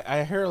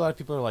I hear a lot of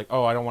people are like,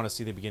 oh, I don't want to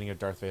see the beginning of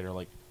Darth Vader.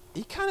 Like,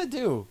 you kind of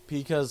do,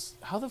 because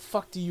how the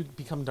fuck do you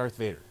become Darth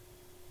Vader?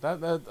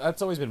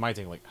 That's always been my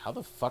thing. Like, how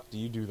the fuck do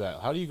you do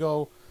that? How do you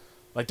go...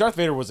 Like, Darth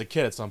Vader was a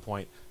kid at some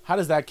point. How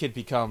does that kid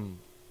become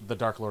the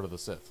Dark Lord of the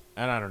Sith?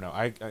 And I don't know.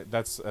 I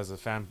that's, as a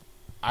fan,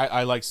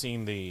 I like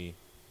seeing the...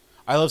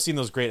 I love seeing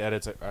those great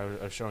edits.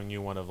 I was showing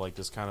you one of, like,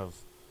 this kind of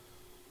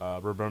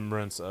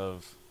remembrance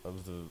of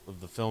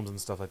the films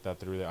and stuff like that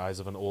through the eyes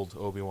of an old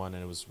Obi-Wan,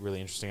 and it was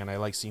really interesting. And I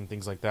like seeing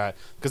things like that,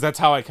 because that's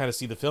how I kind of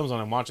see the films when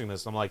I'm watching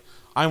this. I'm like,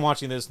 I'm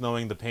watching this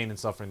knowing the pain and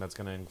suffering that's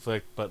going to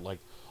inflict, but, like,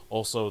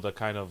 also the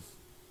kind of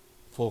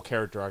full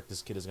character arc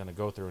this kid is going to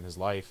go through in his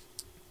life.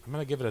 I'm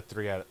going to give it a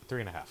 3.5.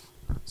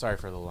 Sorry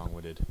for the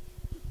long-winded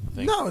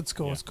thing. No, it's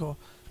cool. Yeah. It's cool.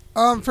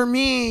 For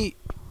me,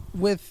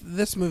 with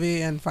this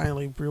movie and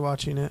finally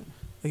rewatching it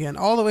again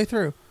all the way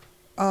through,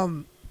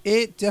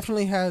 it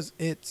definitely has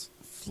its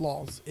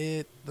flaws.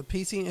 The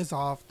pacing is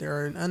off.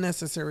 There are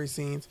unnecessary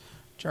scenes.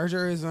 Jar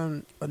Jar is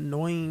an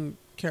annoying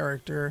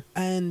character,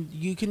 and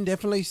you can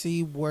definitely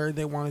see where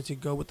they wanted to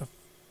go with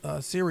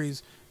the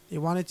series. They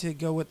wanted to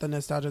go with the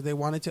nostalgia. They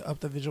wanted to up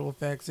the visual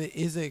effects. It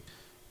is a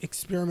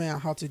experiment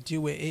on how to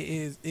do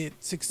it. It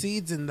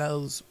succeeds in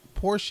those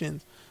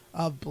portions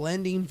of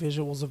blending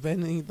visuals, of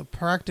blending the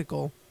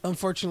practical.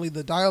 Unfortunately,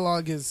 the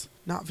dialogue is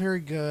not very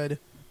good.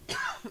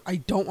 I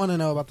don't want to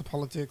know about the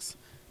politics.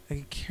 I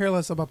could care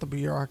less about the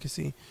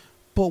bureaucracy.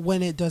 But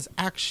when it does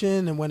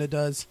action and when it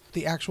does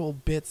the actual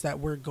bits that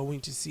we're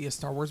going to see a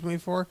Star Wars movie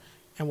for,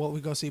 and what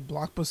we go see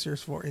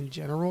blockbusters for in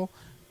general,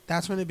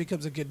 that's when it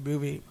becomes a good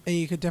movie. And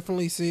you could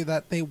definitely see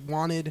that they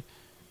wanted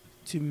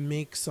to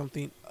make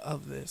something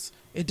of this.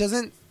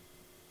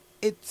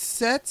 It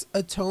sets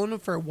a tone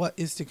for what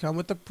is to come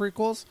with the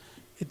prequels.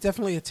 It's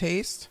definitely a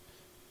taste.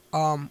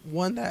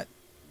 One that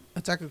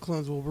Attack of the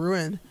Clones will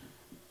ruin,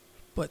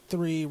 but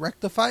 3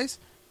 rectifies.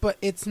 But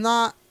it's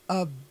not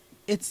the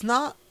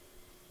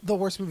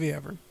worst movie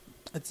ever.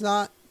 It's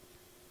not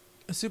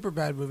a super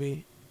bad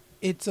movie.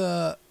 It's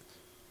a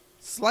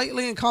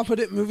slightly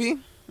incompetent movie.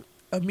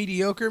 A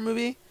mediocre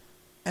movie,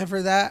 and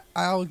for that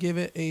I'll give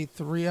it a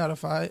 3 out of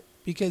 5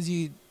 because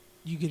you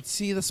can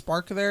see the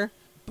spark there,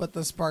 but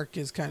the spark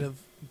is kind of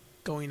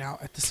going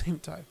out at the same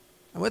time.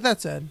 And with that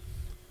said,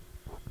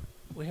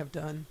 we have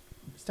done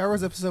Star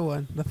Wars Episode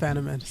 1, The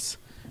Phantom Menace,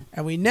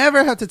 and we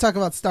never have to talk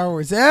about Star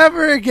Wars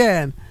ever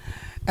again,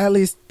 at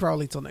least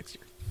probably till next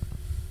year.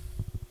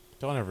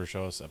 Don't ever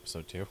show us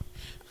Episode 2.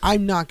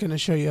 I'm not going to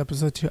show you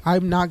Episode 2.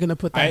 I'm not going to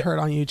put that hurt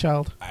on you,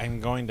 child. I'm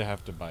going to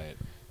have to buy it.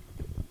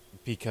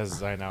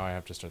 Because I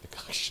have to start the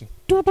collection.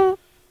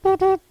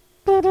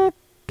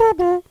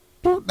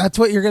 That's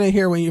what you're gonna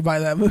hear when you buy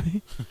that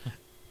movie,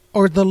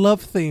 or the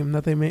love theme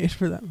that they made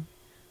for them.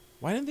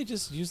 Why didn't they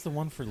just use the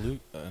one for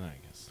Luke? No, I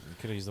guess they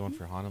could have used the one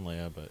for Han and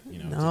Leia, but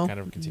No, to kind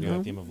of continue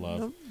that theme of love.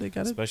 No, they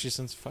got it. Especially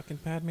since fucking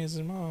Padme is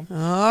his mom.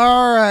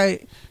 All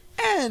right,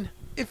 and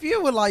if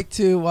you would like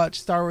to watch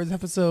Star Wars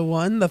Episode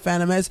 1, The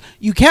Phantom Menace,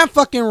 you can't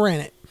fucking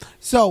rent it.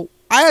 So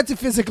I had to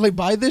physically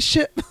buy this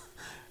shit. It's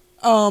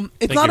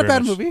Thank not you a very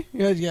bad much. movie.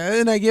 Yeah,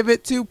 and I give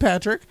it to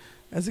Patrick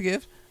as a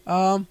gift.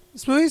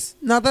 This movie's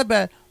not that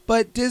bad,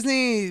 but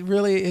Disney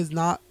really is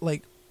not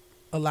like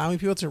allowing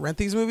people to rent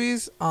these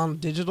movies on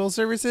digital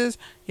services.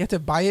 You have to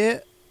buy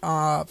it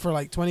for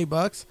like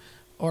 $20,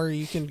 or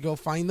you can go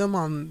find them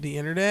on the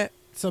internet.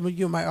 Some of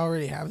you might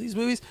already have these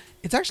movies.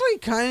 It's actually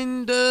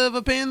kind of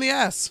a pain in the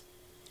ass,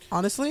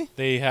 honestly.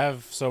 They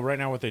have right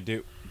now what they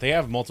do. They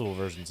have multiple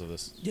versions of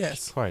this.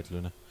 Yes. Quiet,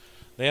 Luna.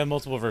 They have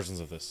multiple versions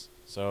of this.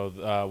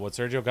 So what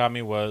Sergio got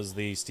me was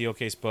the steel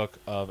case book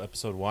of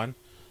Episode 1.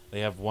 They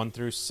have 1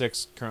 through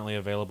 6 currently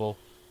available.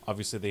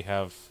 Obviously, they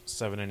have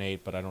 7 and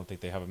 8, but I don't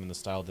think they have them in the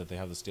style that they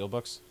have the steel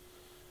books.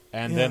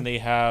 And then they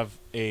have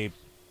a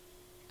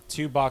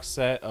 2-box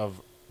set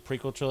of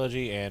prequel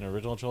trilogy and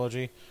original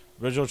trilogy.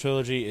 Original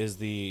trilogy is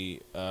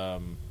the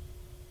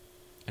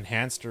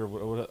enhanced or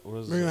what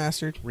was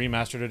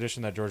remastered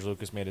edition that George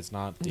Lucas made. It's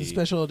not the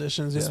special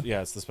editions.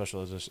 Yeah, it's the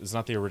special edition. It's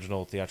not the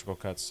original theatrical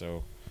cuts.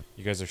 So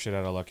you guys are shit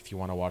out of luck if you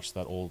want to watch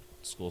that old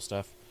school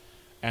stuff.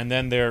 And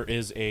then there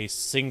is a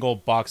single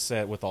box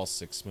set with all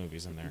 6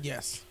 movies in there.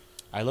 Yes.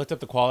 I looked up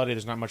the quality.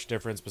 There's not much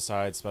difference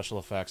besides special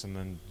effects and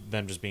then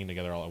them just being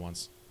together all at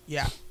once.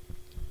 Yeah.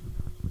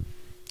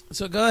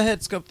 So go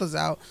ahead, scope those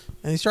out.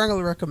 And I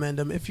strongly recommend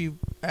them. If you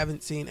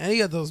haven't seen any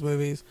of those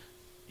movies,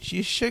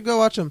 you should go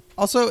watch them.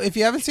 Also, if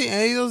you haven't seen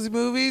any of those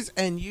movies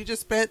and you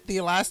just spent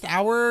the last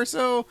hour or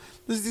so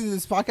listening to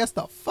this podcast,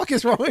 the fuck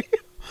is wrong with you?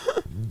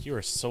 You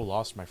are so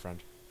lost, my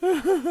friend.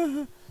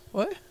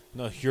 What?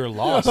 No, you're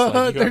lost.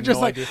 Like, they're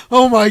just like,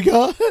 oh my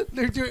god.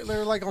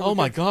 They're like, oh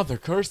my god, they're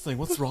cursing.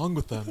 What's wrong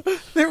with them?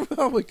 They're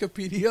on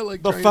Wikipedia.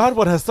 Like the fat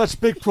one has such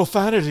big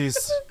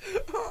profanities.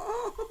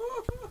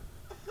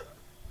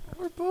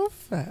 We're both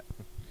fat.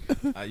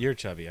 You're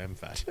chubby. I'm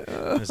fat.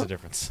 There's a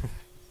difference.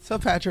 So,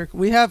 Patrick,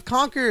 we have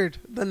conquered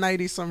the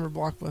 90s summer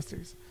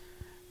blockbusters.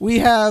 We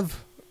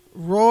have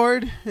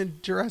roared in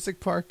Jurassic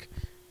Park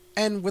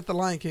and with The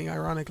Lion King,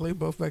 ironically,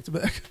 both back to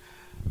back.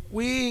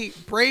 We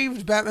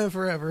braved Batman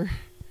Forever.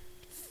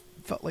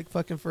 Felt like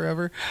fucking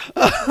forever.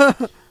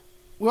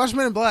 We watched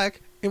Men in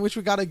Black, in which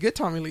we got a good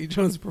Tommy Lee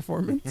Jones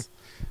performance.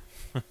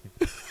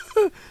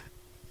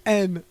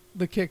 And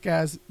the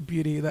kick-ass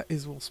beauty that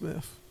is Will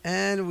Smith.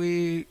 And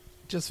we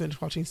just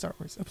finished watching Star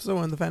Wars Episode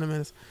 1, The Phantom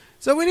Menace.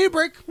 So we need a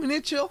break. We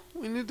need to chill.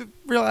 We need to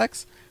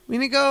relax. We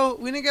need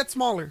to get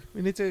smaller.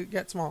 We need to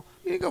get small.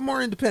 We need to go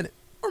more independent.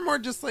 Or more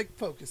just like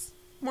focused.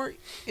 More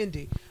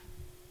indie.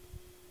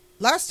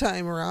 Last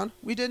time around,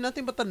 we did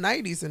nothing but the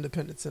 90s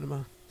independent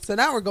cinema. So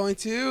now we're going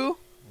to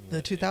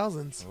the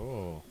 2000s.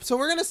 Oh. So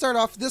we're going to start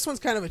off. This one's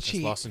kind of a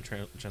cheat. Is Lost in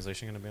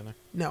Translation going to be in there?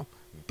 No.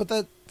 But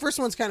the first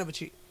one's kind of a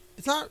cheat.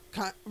 It's not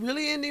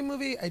really an indie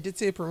movie. I did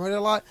say it promoted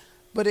a lot.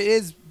 But it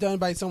is done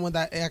by someone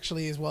that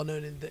actually is well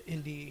known in the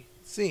indie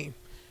scene.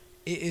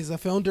 It is a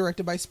film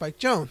directed by Spike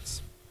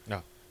Jonze.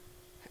 No.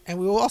 And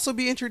we will also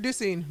be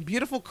introducing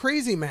Beautiful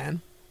Crazy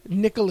Man,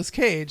 Nicolas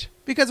Cage,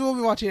 because we'll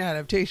be watching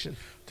adaptation.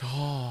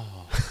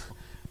 Oh.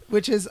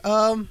 Which is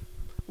in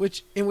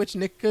which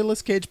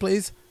Nicolas Cage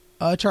plays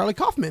Charlie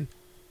Kaufman,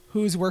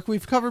 whose work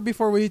we've covered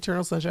before with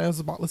Eternal Sunshine of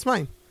the Spotless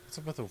Mind. What's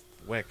up with the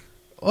wick?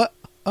 What?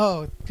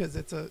 Oh, because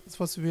it's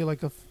supposed to be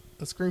like a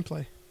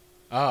screenplay.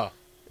 Oh.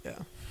 Yeah.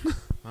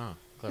 Oh,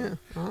 clever.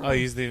 Yeah. Oh,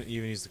 you even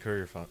used the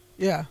courier font.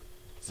 Yeah.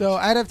 So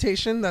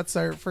adaptation, that's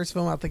our first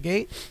film out the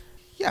gate.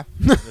 Yeah.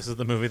 This is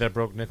the movie that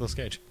broke Nicolas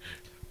Cage.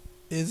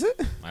 Is it?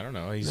 I don't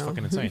know. He's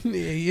fucking insane. Yeah,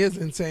 he is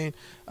insane.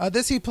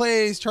 He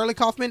plays Charlie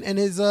Kaufman and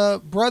his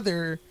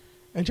brother,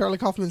 and Charlie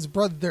Kaufman's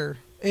brother.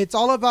 It's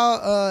all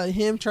about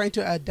him trying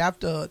to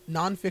adapt a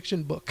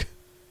nonfiction book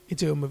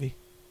into a movie.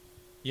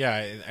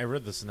 Yeah, I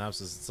read the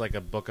synopsis. It's like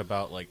a book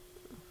about like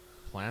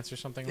plants or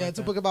something. Yeah, like it's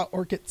that. a book about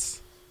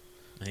orchids.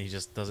 And he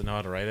just doesn't know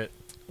how to write it.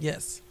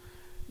 Yes.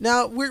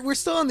 Now we're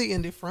still on the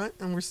indie front,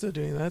 and we're still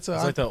doing that. So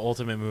it's like the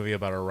ultimate movie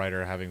about a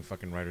writer having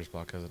fucking writer's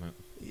block, isn't it?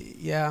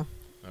 Yeah.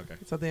 Okay.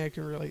 It's something I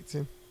can relate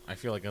to. I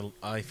feel like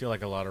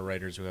a lot of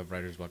writers who have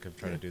writer's block have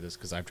tried to do this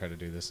because I've tried to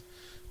do this.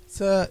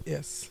 So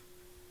yes.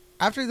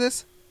 After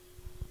this,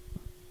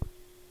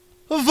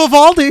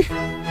 Vivaldi.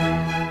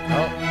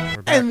 Oh,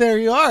 we're back. And there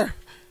you are.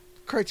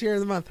 Criterion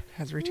of the Month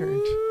has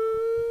returned.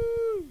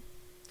 Woo!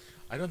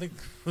 I don't think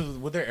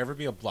would there ever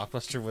be a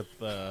blockbuster with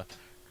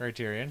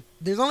Criterion.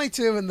 There's only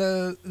 2,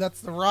 and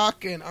that's The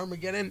Rock and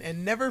Armageddon,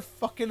 and Never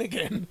Fucking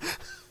Again.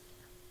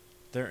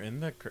 They're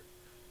in the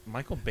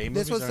Michael Bay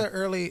movies. This was the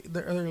early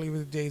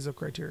days of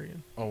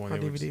Criterion. Oh, when on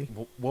they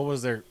DVD. What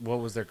was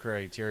their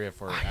criteria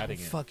for adding it? I don't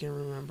fucking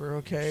remember.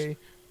 Okay,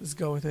 let's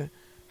go with it.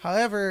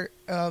 However,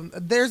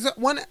 there's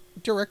one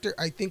director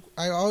I think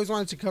I always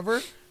wanted to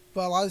cover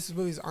but a lot of these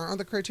movies aren't on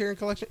the Criterion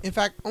Collection. In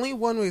fact, only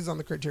one movie is on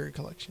the Criterion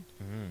Collection.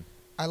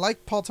 I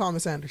like Paul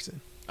Thomas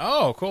Anderson.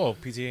 Oh, cool.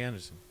 P.T.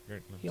 Anderson.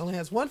 He only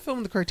has one film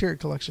in the Criterion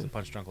Collection.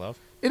 Punch Drunk Love.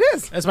 It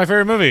is. That's my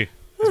favorite movie.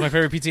 It's my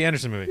favorite P.T.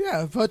 Anderson movie.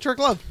 Yeah, Punch Drunk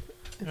Love.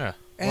 Yeah.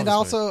 And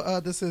also,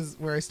 this is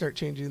where I start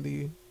changing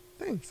the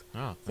things.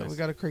 Oh, so nice. we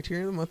got a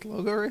Criterion of the Month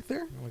logo right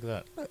there. Look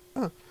at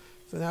that.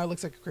 So now it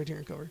looks like a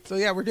Criterion cover. So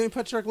yeah, we're doing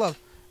Punch Drunk Love.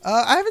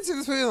 I haven't seen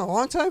this movie in a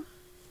long time,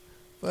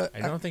 but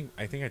I think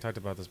I talked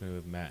about this movie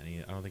with Matt,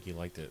 and I don't think he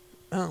liked it.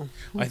 Oh,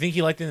 I think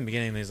he liked it in the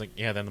beginning, and he's like,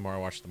 yeah. Then the more I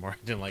watched, the more I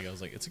didn't like it. I was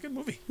like, it's a good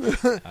movie.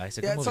 It's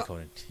a good movie,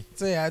 Conan.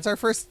 So yeah, it's our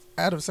first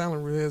Adam Sandler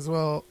movie as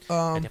well.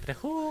 But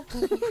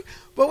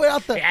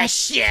without the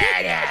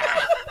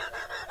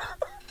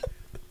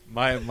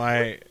my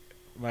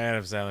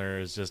Adam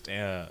Sandler is just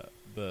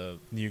the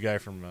new guy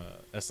from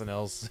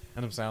SNL's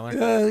Adam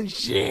Sandler.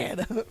 Shit.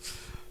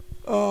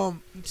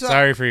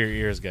 Sorry for your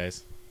ears,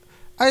 guys.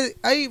 I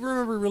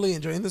remember really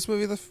enjoying this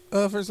movie the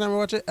first time I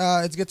watched it.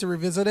 It's good to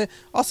revisit it.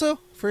 Also,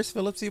 first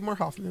Philip Seymour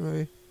Hoffman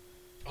movie.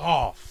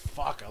 Oh,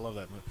 fuck. I love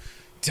that movie.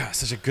 Duh,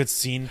 such a good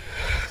scene.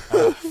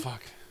 Oh,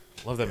 fuck.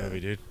 Love that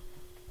movie, dude.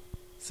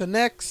 So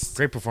next,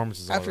 great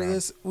performances all after around.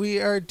 this, we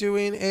are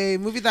doing a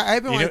movie that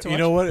I've been wanting to watch. You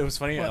know what? It was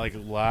funny. What? Like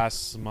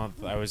last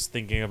month, I was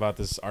thinking about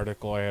this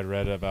article I had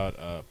read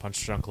about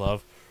Punch Drunk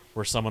Love,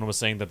 where someone was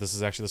saying that this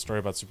is actually the story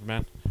about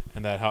Superman,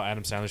 and that how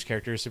Adam Sandler's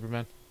character is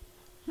Superman.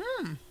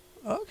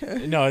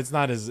 Okay. No, it's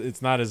not as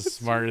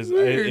smart as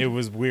it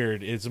was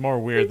weird. It's more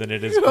weird than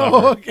it is clever.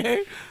 Oh,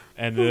 okay.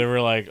 And they were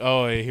like,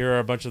 "Oh, here are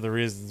a bunch of the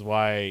reasons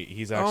why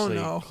he's actually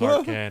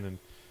Clark Kent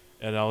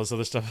and all this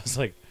other stuff." I was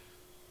like,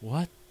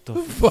 "What the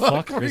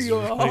fuck were is you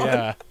on?"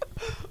 Yeah.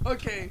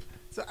 Okay.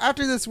 So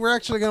after this, we're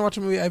actually gonna watch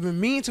a movie I've been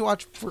meaning to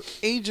watch for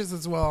ages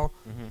as well.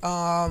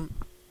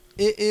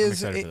 It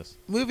is a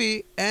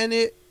movie, and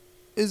it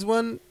is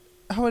one.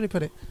 How would I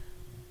put it?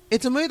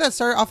 It's a movie that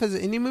started off as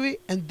an indie movie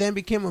and then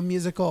became a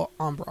musical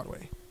on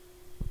Broadway.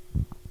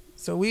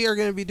 So we are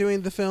going to be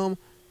doing the film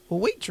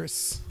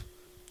Waitress.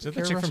 Is that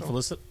the chick from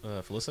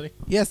Felicity?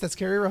 Yes, that's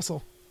Carrie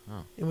Russell.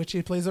 Oh. In which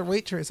she plays a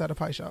waitress at a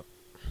pie shop.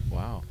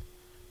 Wow.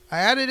 I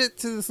added it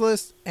to this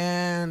list,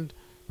 and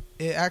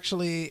it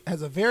actually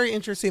has a very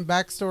interesting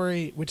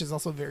backstory, which is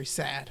also very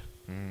sad.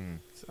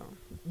 So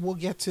we'll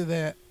get to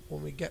that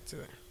when we get to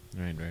there.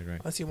 Right.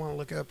 Unless you want to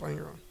look it up on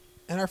your own.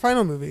 And our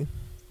final movie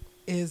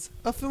is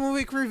a Film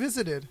Week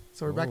Revisited.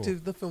 So we're back to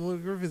the Film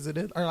Week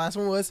Revisited. Our last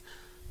one was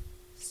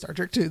Star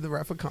Trek II, The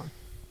Wrath of Khan.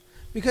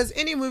 Because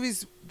indie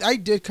movies, I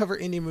did cover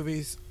indie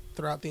movies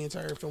throughout the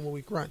entire Film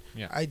Week run.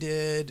 Yeah. I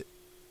did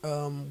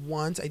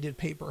once. I did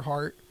Paper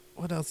Heart.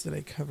 What else did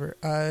I cover?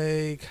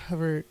 I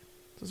covered,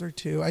 those are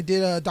two. I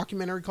did a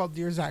documentary called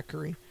Dear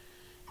Zachary.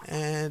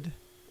 And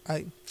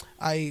I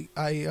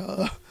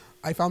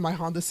found my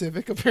Honda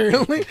Civic,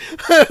 apparently.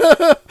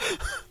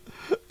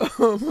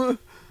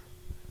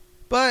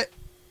 But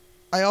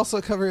I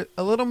also covered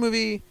a little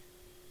movie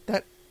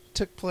that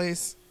took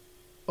place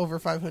over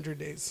 500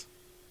 days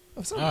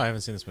of summer. Oh, I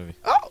haven't seen this movie.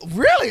 Oh,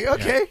 really?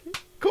 Okay. Yeah.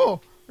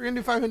 Cool. We're going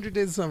to do 500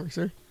 Days of Summer,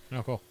 sir.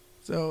 Oh, cool.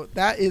 So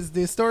that is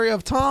the story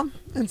of Tom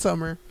and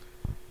Summer.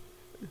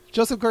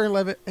 Joseph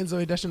Gordon-Levitt and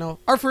Zooey Deschanel.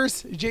 Our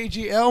first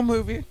JGL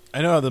movie.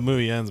 I know how the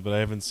movie ends, but I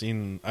haven't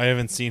seen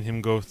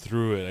him go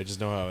through it. I just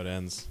know how it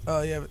ends.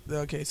 Oh, yeah.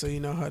 Okay, so you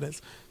know how it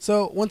ends.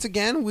 So once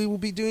again, we will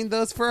be doing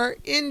those for our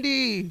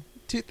Indie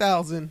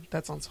 2000.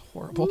 That sounds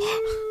horrible.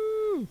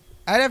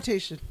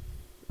 Adaptation.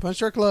 Punch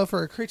Drunk Love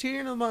for a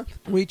Criterion of the Month,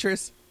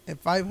 Waitress, and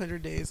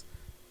 500 Days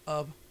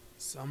of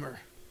Summer.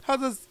 How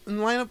does the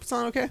lineup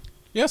sound okay?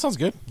 Yeah, sounds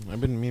good. I've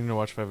been meaning to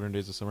watch 500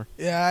 Days of Summer.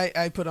 Yeah,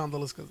 I put it on the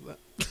list because of that.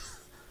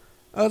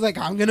 I was like,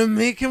 I'm going to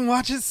make him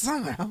watch it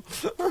somehow.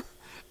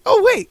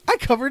 Oh, wait, I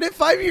covered it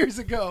 5 years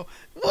ago.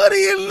 What do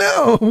you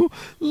know?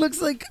 Looks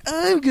like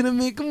I'm going to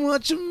make him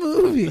watch a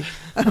movie.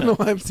 I don't know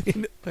why I'm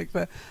saying it like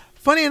that.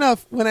 Funny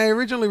enough, when I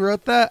originally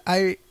wrote that,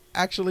 I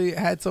actually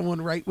had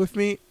someone write with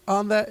me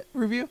on that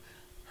review.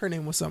 Her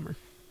name was Summer.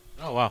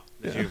 Oh, wow.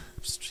 Did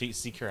you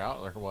seek her out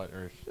or what?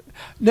 Or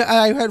No,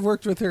 I had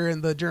worked with her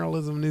in the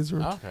journalism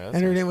newsroom. Oh, okay,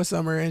 and her name was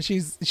Summer. And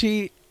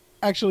she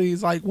actually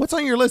is like, what's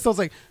on your list? I was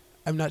like,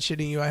 I'm not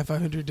shitting you. I have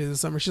 500 Days of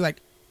Summer. She's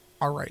like,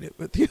 I'll write it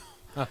with you.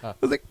 I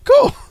was like,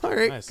 cool. All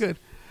right, nice. Good.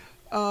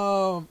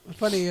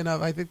 Funny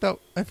enough, I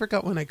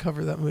forgot when I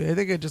covered that movie. I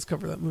think I just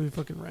covered that movie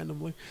fucking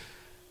randomly.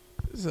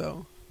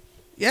 So,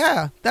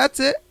 yeah, that's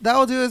it. That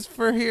will do us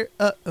for here.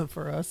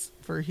 For us.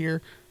 For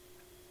here.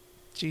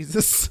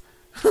 Jesus.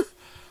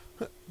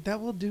 That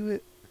will do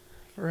it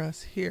for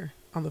us here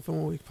on the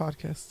Film Week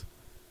podcast.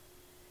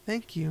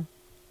 Thank you.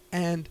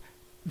 And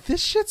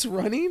this shit's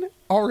running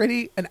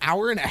already an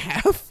hour and a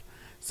half.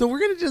 So we're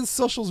going to do the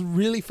socials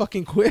really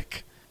fucking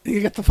quick.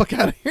 You get the fuck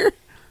out of here.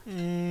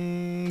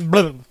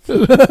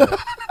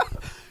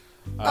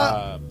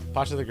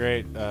 Pasha the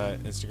Great,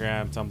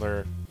 Instagram,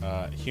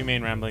 Tumblr,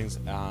 Humane Ramblings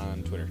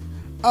on Twitter.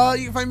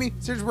 You can find me,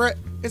 Serge Barrett,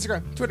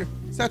 Instagram, Twitter,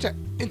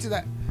 Snapchat, into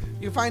that.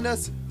 You can find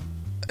us,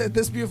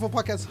 this beautiful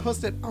podcast,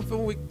 hosted on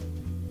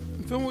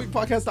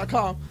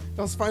filmweekpodcast.com. You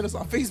can also find us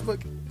on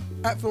Facebook,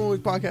 at Film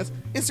Week Podcast,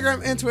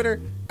 Instagram and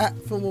Twitter at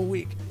Film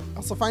Week.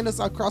 Also find us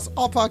across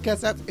all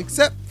podcast apps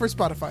except for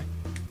Spotify.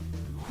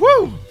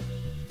 Woo!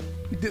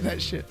 We did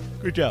that shit.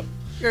 Good job.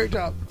 Great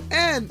job.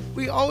 And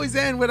we always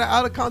end with an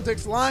out of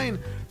context line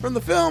from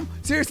the film.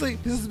 Seriously,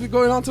 this has been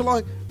going on too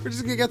long. We're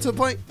just gonna get to the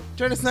point.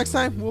 Join us next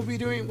time. We'll be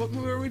doing, what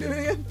movie are we doing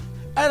again?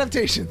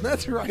 Adaptation.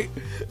 That's right.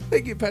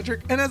 Thank you,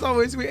 Patrick. And as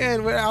always, we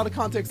end with an out of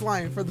context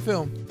line for the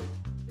film.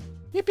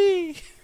 Yippee!